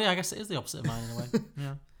 Oh yeah, I guess it is the opposite of mine in a way.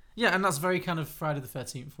 Yeah. Yeah, and that's very kind of Friday the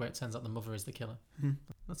 13th where it turns out the mother is the killer.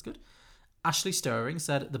 That's good. Ashley Stirring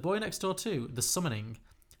said The Boy Next Door 2, The Summoning.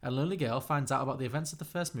 A lonely girl finds out about the events of the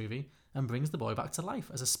first movie and brings the boy back to life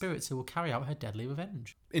as a spirit who will carry out her deadly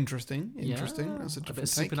revenge. Interesting. Interesting. Yeah, That's a bit different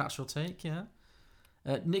of take. supernatural take, yeah.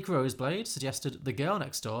 Nick Roseblade suggested The Girl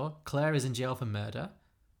Next Door. Claire is in jail for murder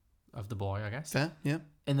of the boy, I guess. Fair, yeah.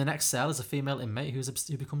 In the next cell is a female inmate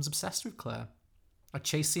who becomes obsessed with Claire. A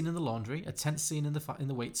chase scene in the laundry, a tense scene in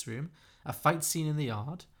the weights room, a fight scene in the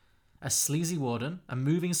yard, a sleazy warden, a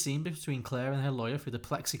moving scene between Claire and her lawyer through the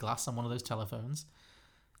plexiglass on one of those telephones.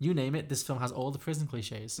 You name it, this film has all the prison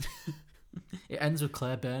cliches. It ends with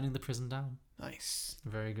Claire burning the prison down. Nice.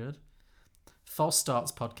 Very good. False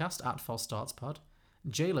Starts podcast at False Starts Pod.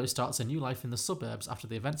 J-Lo starts a new life in the suburbs after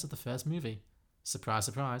the events of the first movie. Surprise,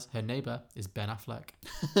 surprise, her neighbour is Ben Affleck.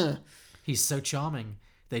 He's so charming.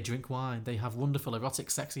 They drink wine. They have wonderful erotic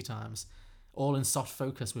sexy times. All in soft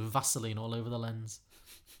focus with Vaseline all over the lens.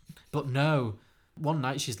 But no. One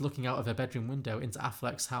night she's looking out of her bedroom window into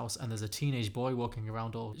Affleck's house and there's a teenage boy walking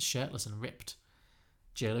around all shirtless and ripped.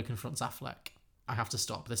 J-Lo confronts Affleck. I have to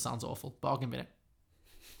stop. This sounds awful, but I'll give it.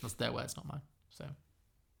 That's their words, not mine. So,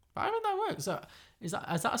 but I mean that works. So, is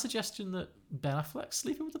that a suggestion that Ben Affleck's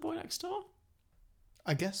sleeping with the boy next door?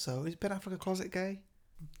 I guess so. Is Ben Affleck a closet gay?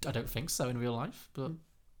 I don't think so in real life, but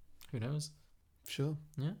who knows? Sure.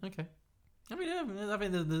 Yeah. Okay. I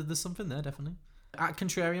mean, there's something there definitely. At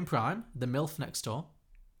Contrarian Prime, The MILF Next Door.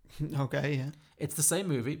 Okay, yeah. It's the same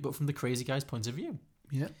movie, but from the crazy guy's point of view.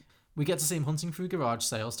 Yeah. We get to see him hunting through garage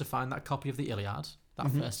sales to find that copy of the Iliad.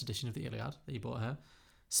 that first edition of the Iliad that he bought her,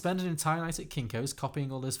 spend an entire night at Kinko's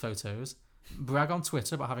copying all those photos, brag on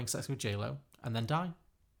Twitter about having sex with J-Lo, and then die.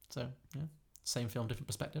 So, yeah, same film, different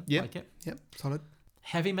perspective. Yep. Like it. Yep, solid.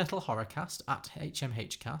 Heavy Metal Horror Cast at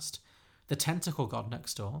HMHcast. The Tentacle God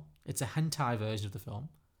Next Door. It's a hentai version of the film.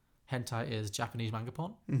 Hentai is Japanese manga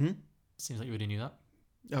porn. Mm-hmm. Seems like you already knew that.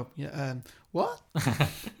 Oh, yeah. What?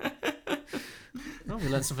 Oh, we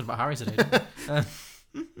learned something about Harry today, didn't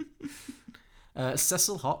we?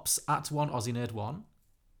 Cecil Hops at 1AussieNerd1.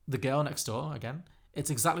 The Girl Next Door, again. It's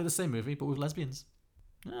exactly the same movie, but with lesbians.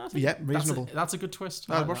 I think reasonable. That's a good twist.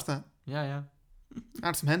 I'd watch that. Yeah.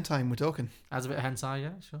 Add some hentai and we're talking. Adds a bit of hentai,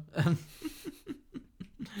 yeah, sure.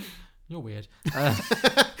 You're weird.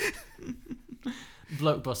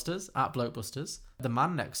 Blokebusters, at Blokebusters. The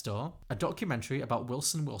Man Next Door, a documentary about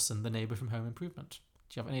Wilson Wilson, the neighbour from Home Improvement.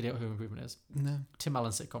 Do you have any idea what Home Improvement is? No. Tim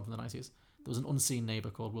Allen sitcom from the 90s. There was an unseen neighbour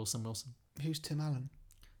called Wilson Wilson. Who's Tim Allen?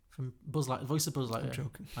 From Buzz Lightyear, the voice of Buzz Lightyear. I'm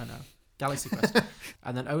joking. I know. Galaxy Quest.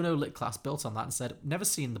 And then Ono Lit Class built on that and said, never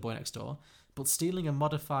seen The Boy Next Door, but stealing and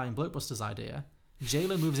modifying Blokebusters' idea,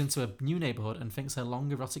 J-Lo moves into a new neighbourhood and thinks her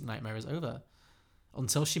long erotic nightmare is over.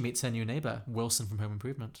 Until she meets her new neighbour, Wilson from Home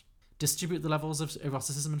Improvement. Distribute the levels of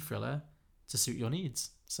eroticism and thriller to suit your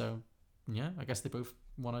needs. So, yeah, I guess they both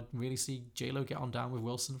want to really see J-Lo get on down with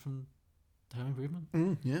Wilson from Home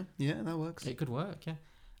Improvement. Yeah, that works. It could work, yeah.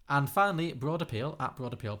 And finally, Broad Appeal, at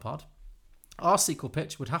Broad Appeal Pod. Our sequel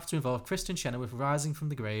pitch would have to involve Kristen Chenoweth rising from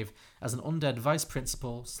the grave as an undead vice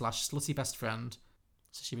principal / slutty best friend.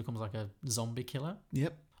 So she becomes like a zombie killer.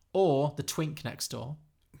 Yep. Or the twink next door.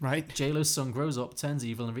 Right. J-Lo's son grows up, turns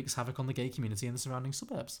evil, and wreaks havoc on the gay community and the surrounding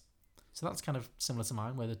suburbs. So that's kind of similar to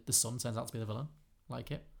mine, where the son turns out to be the villain.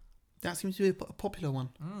 Like it. That seems to be a popular one.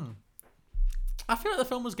 I feel like the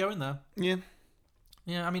film was going there. Yeah.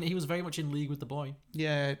 Yeah, I mean, he was very much in league with the boy.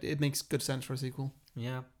 Yeah, it makes good sense for a sequel.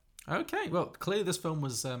 Yeah. Okay, well, clearly this film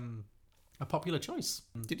was a popular choice.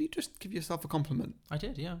 Did you just give yourself a compliment? I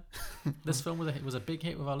did, yeah. This film was a big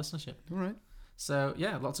hit with our listenership. All right. So,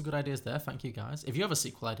 yeah, lots of good ideas there. Thank you, guys. If you have a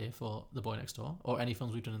sequel idea for The Boy Next Door or any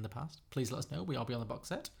films we've done in the past, please let us know. We are Beyond the Box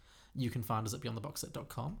Set. You can find us at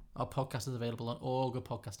beyondtheboxset.com. Our podcast is available on all good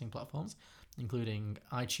podcasting platforms, including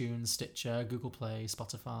iTunes, Stitcher, Google Play,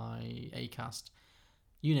 Spotify, Acast.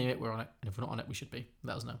 You name it, we're on it. And if we're not on it, we should be.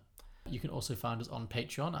 Let us know. You can also find us on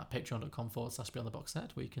Patreon at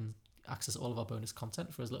patreon.com/beyondtheboxset, where you can access all of our bonus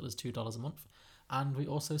content for as little as $2 a month. And we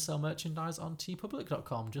also sell merchandise on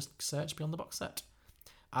tpublic.com. Just search Beyond the Box Set.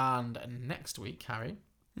 And next week, Harry,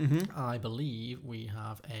 I believe we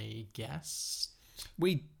have a guest.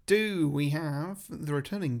 We do. We have the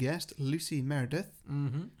returning guest, Lucy Meredith,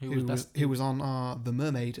 who was on the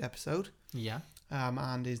Mermaid episode. Yeah.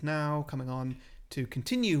 And is now coming on to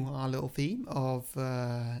continue our little theme of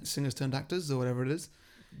singers turned actors, or whatever it is.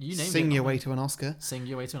 You named Sing it, Your Way to an Oscar. Sing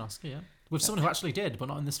Your Way to an Oscar, yeah. With someone who actually did, but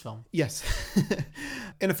not in this film. Yes.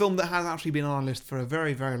 In a film that has actually been on our list for a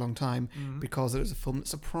very, very long time, because it is a film that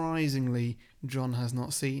surprisingly John has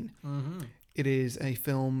not seen. It is a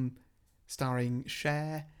film starring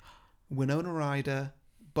Cher, Winona Ryder,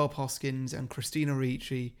 Bob Hoskins, and Christina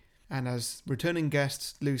Ricci, and as returning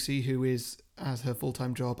guest Lucy, who is, as her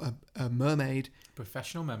full-time job, a mermaid.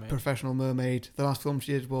 Professional mermaid. Professional mermaid. The last film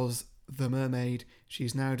she did was The Mermaid.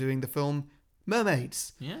 She's now doing the film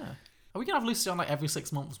Mermaids. Yeah. Are we going to have Lucy on like every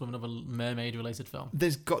 6 months with another mermaid-related film?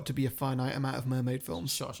 There's got to be a finite amount of mermaid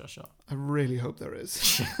films. Sure. I really hope there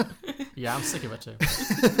is. Yeah, I'm sick of it too.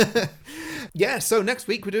 Yeah, so next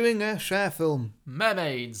week we're doing a Cher film.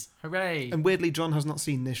 Mermaids. Hooray. And weirdly, John has not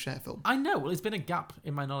seen this Cher film. I know. Well, it's been a gap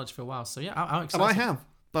in my knowledge for a while. So yeah, I'm excited. And I have,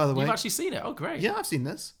 by the way. You've actually seen it? Oh, great. Yeah, I've seen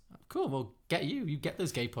this. Cool. Well, you get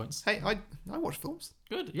those gay points. Hey, I watch films.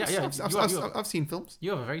 Good. Yeah. I've seen films.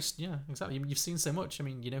 You have a very, yeah, exactly. You've seen so much. I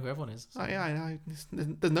mean, you know who everyone is. So. Yeah.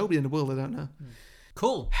 There's nobody in the world I don't know.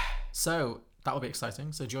 Cool. So that will be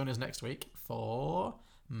exciting. So join us next week for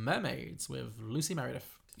Mermaids with Lucy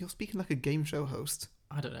Meredith. You're speaking like a game show host.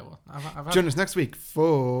 I don't know what. I've Join us next week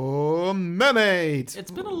for Mermaids. It's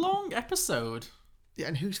been a long episode. Yeah,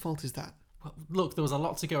 and whose fault is that? Well, look, there was a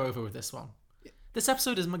lot to go over with this one. This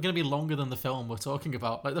episode is going to be longer than the film we're talking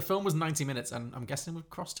about. Like, the film was 90 minutes, and I'm guessing we've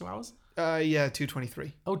crossed 2 hours? Yeah,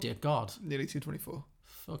 2:23. Oh, dear God. Nearly 2:24.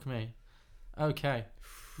 Fuck me. Okay.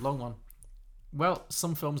 Long one. Well,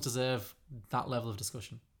 some films deserve that level of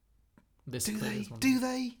discussion. This Do they? is one. Do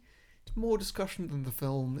they? It's more discussion than the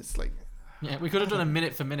film. It's like... Yeah, we could have done a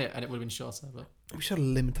minute for minute, and it would have been shorter, but... We should have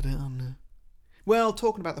limited it on... Well,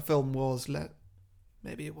 talking about the film was...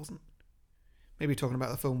 Maybe it wasn't. Maybe talking about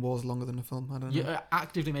the film was longer than the film. I don't know. You're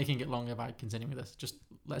actively making it longer by continuing with this.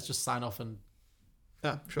 Let's just sign off and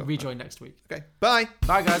Sure. Rejoin next week. Okay. Bye.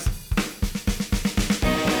 Bye, guys.